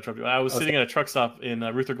don't mean to interrupt you. I was sitting at a truck stop in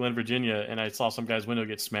Ruther Glen, Virginia, and I saw some guy's window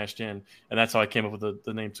get smashed in, and that's how I came up with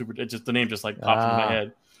the name Super. The name just like popped into my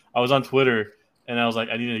head. I was on Twitter, and I was like,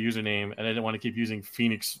 I needed a username, and I didn't want to keep using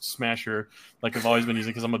Phoenix Smasher like I've always been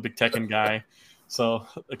using because I'm a big Tekken guy. So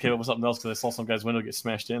I came up with something else because I saw some guy's window get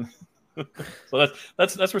smashed in. So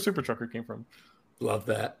that's where Super Trucker came from. Love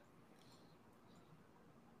that.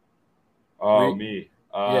 Oh, me.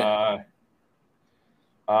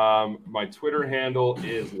 My Twitter handle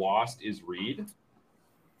is Lost is Reed.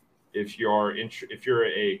 If you're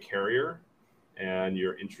a carrier and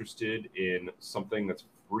you're interested in something that's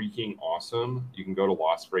freaking awesome, you can go to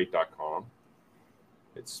lostfreight.com.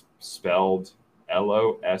 It's spelled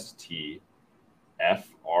LOSTFR8,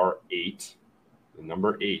 the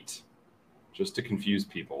number 8, just to confuse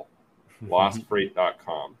people.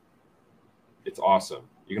 Lostfreight.com. It's awesome.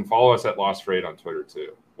 You can follow us at Lost Freight on Twitter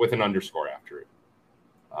too, with an underscore after it.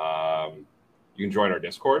 You can join our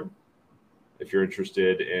Discord if you're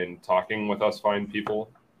interested in talking with us fine people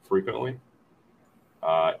frequently.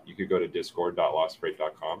 You could go to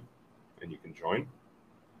discord.lostfreight.com and you can join.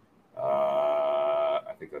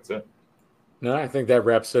 I think that's it. No, I think that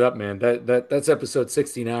wraps it up, man. That's episode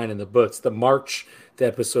 69 in the books. The march to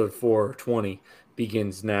episode 420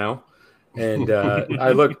 begins now, and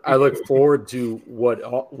I look forward to what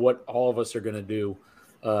all of us are going to do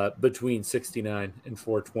between 69 and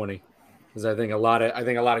 420, because I think a lot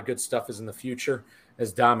of good stuff is in the future.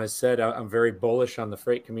 As Dom has said, I'm very bullish on the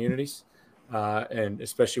freight communities, and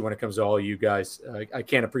especially when it comes to all you guys. I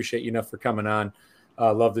can't appreciate you enough for coming on.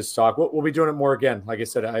 Love this talk. We'll be doing it more again. Like I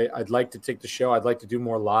said, I'd like to take the show. I'd like to do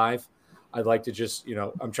more live. I'd like to just,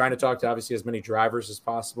 I'm trying to talk to obviously as many drivers as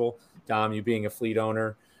possible. Dom, you being a fleet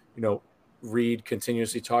owner, Reed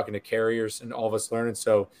continuously talking to carriers and all of us learning.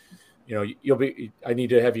 So, I need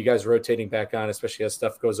to have you guys rotating back on, especially as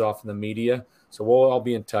stuff goes off in the media. So we'll all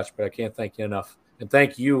be in touch, but I can't thank you enough. And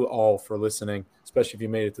thank you all for listening, especially if you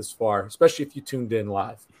made it this far, especially if you tuned in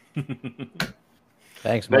live.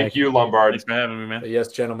 Thanks, Mike. Thank you, Lombard. Thanks for having me, man. But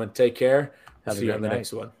yes, gentlemen, take care. Have See you on the night.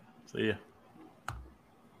 next one. See ya.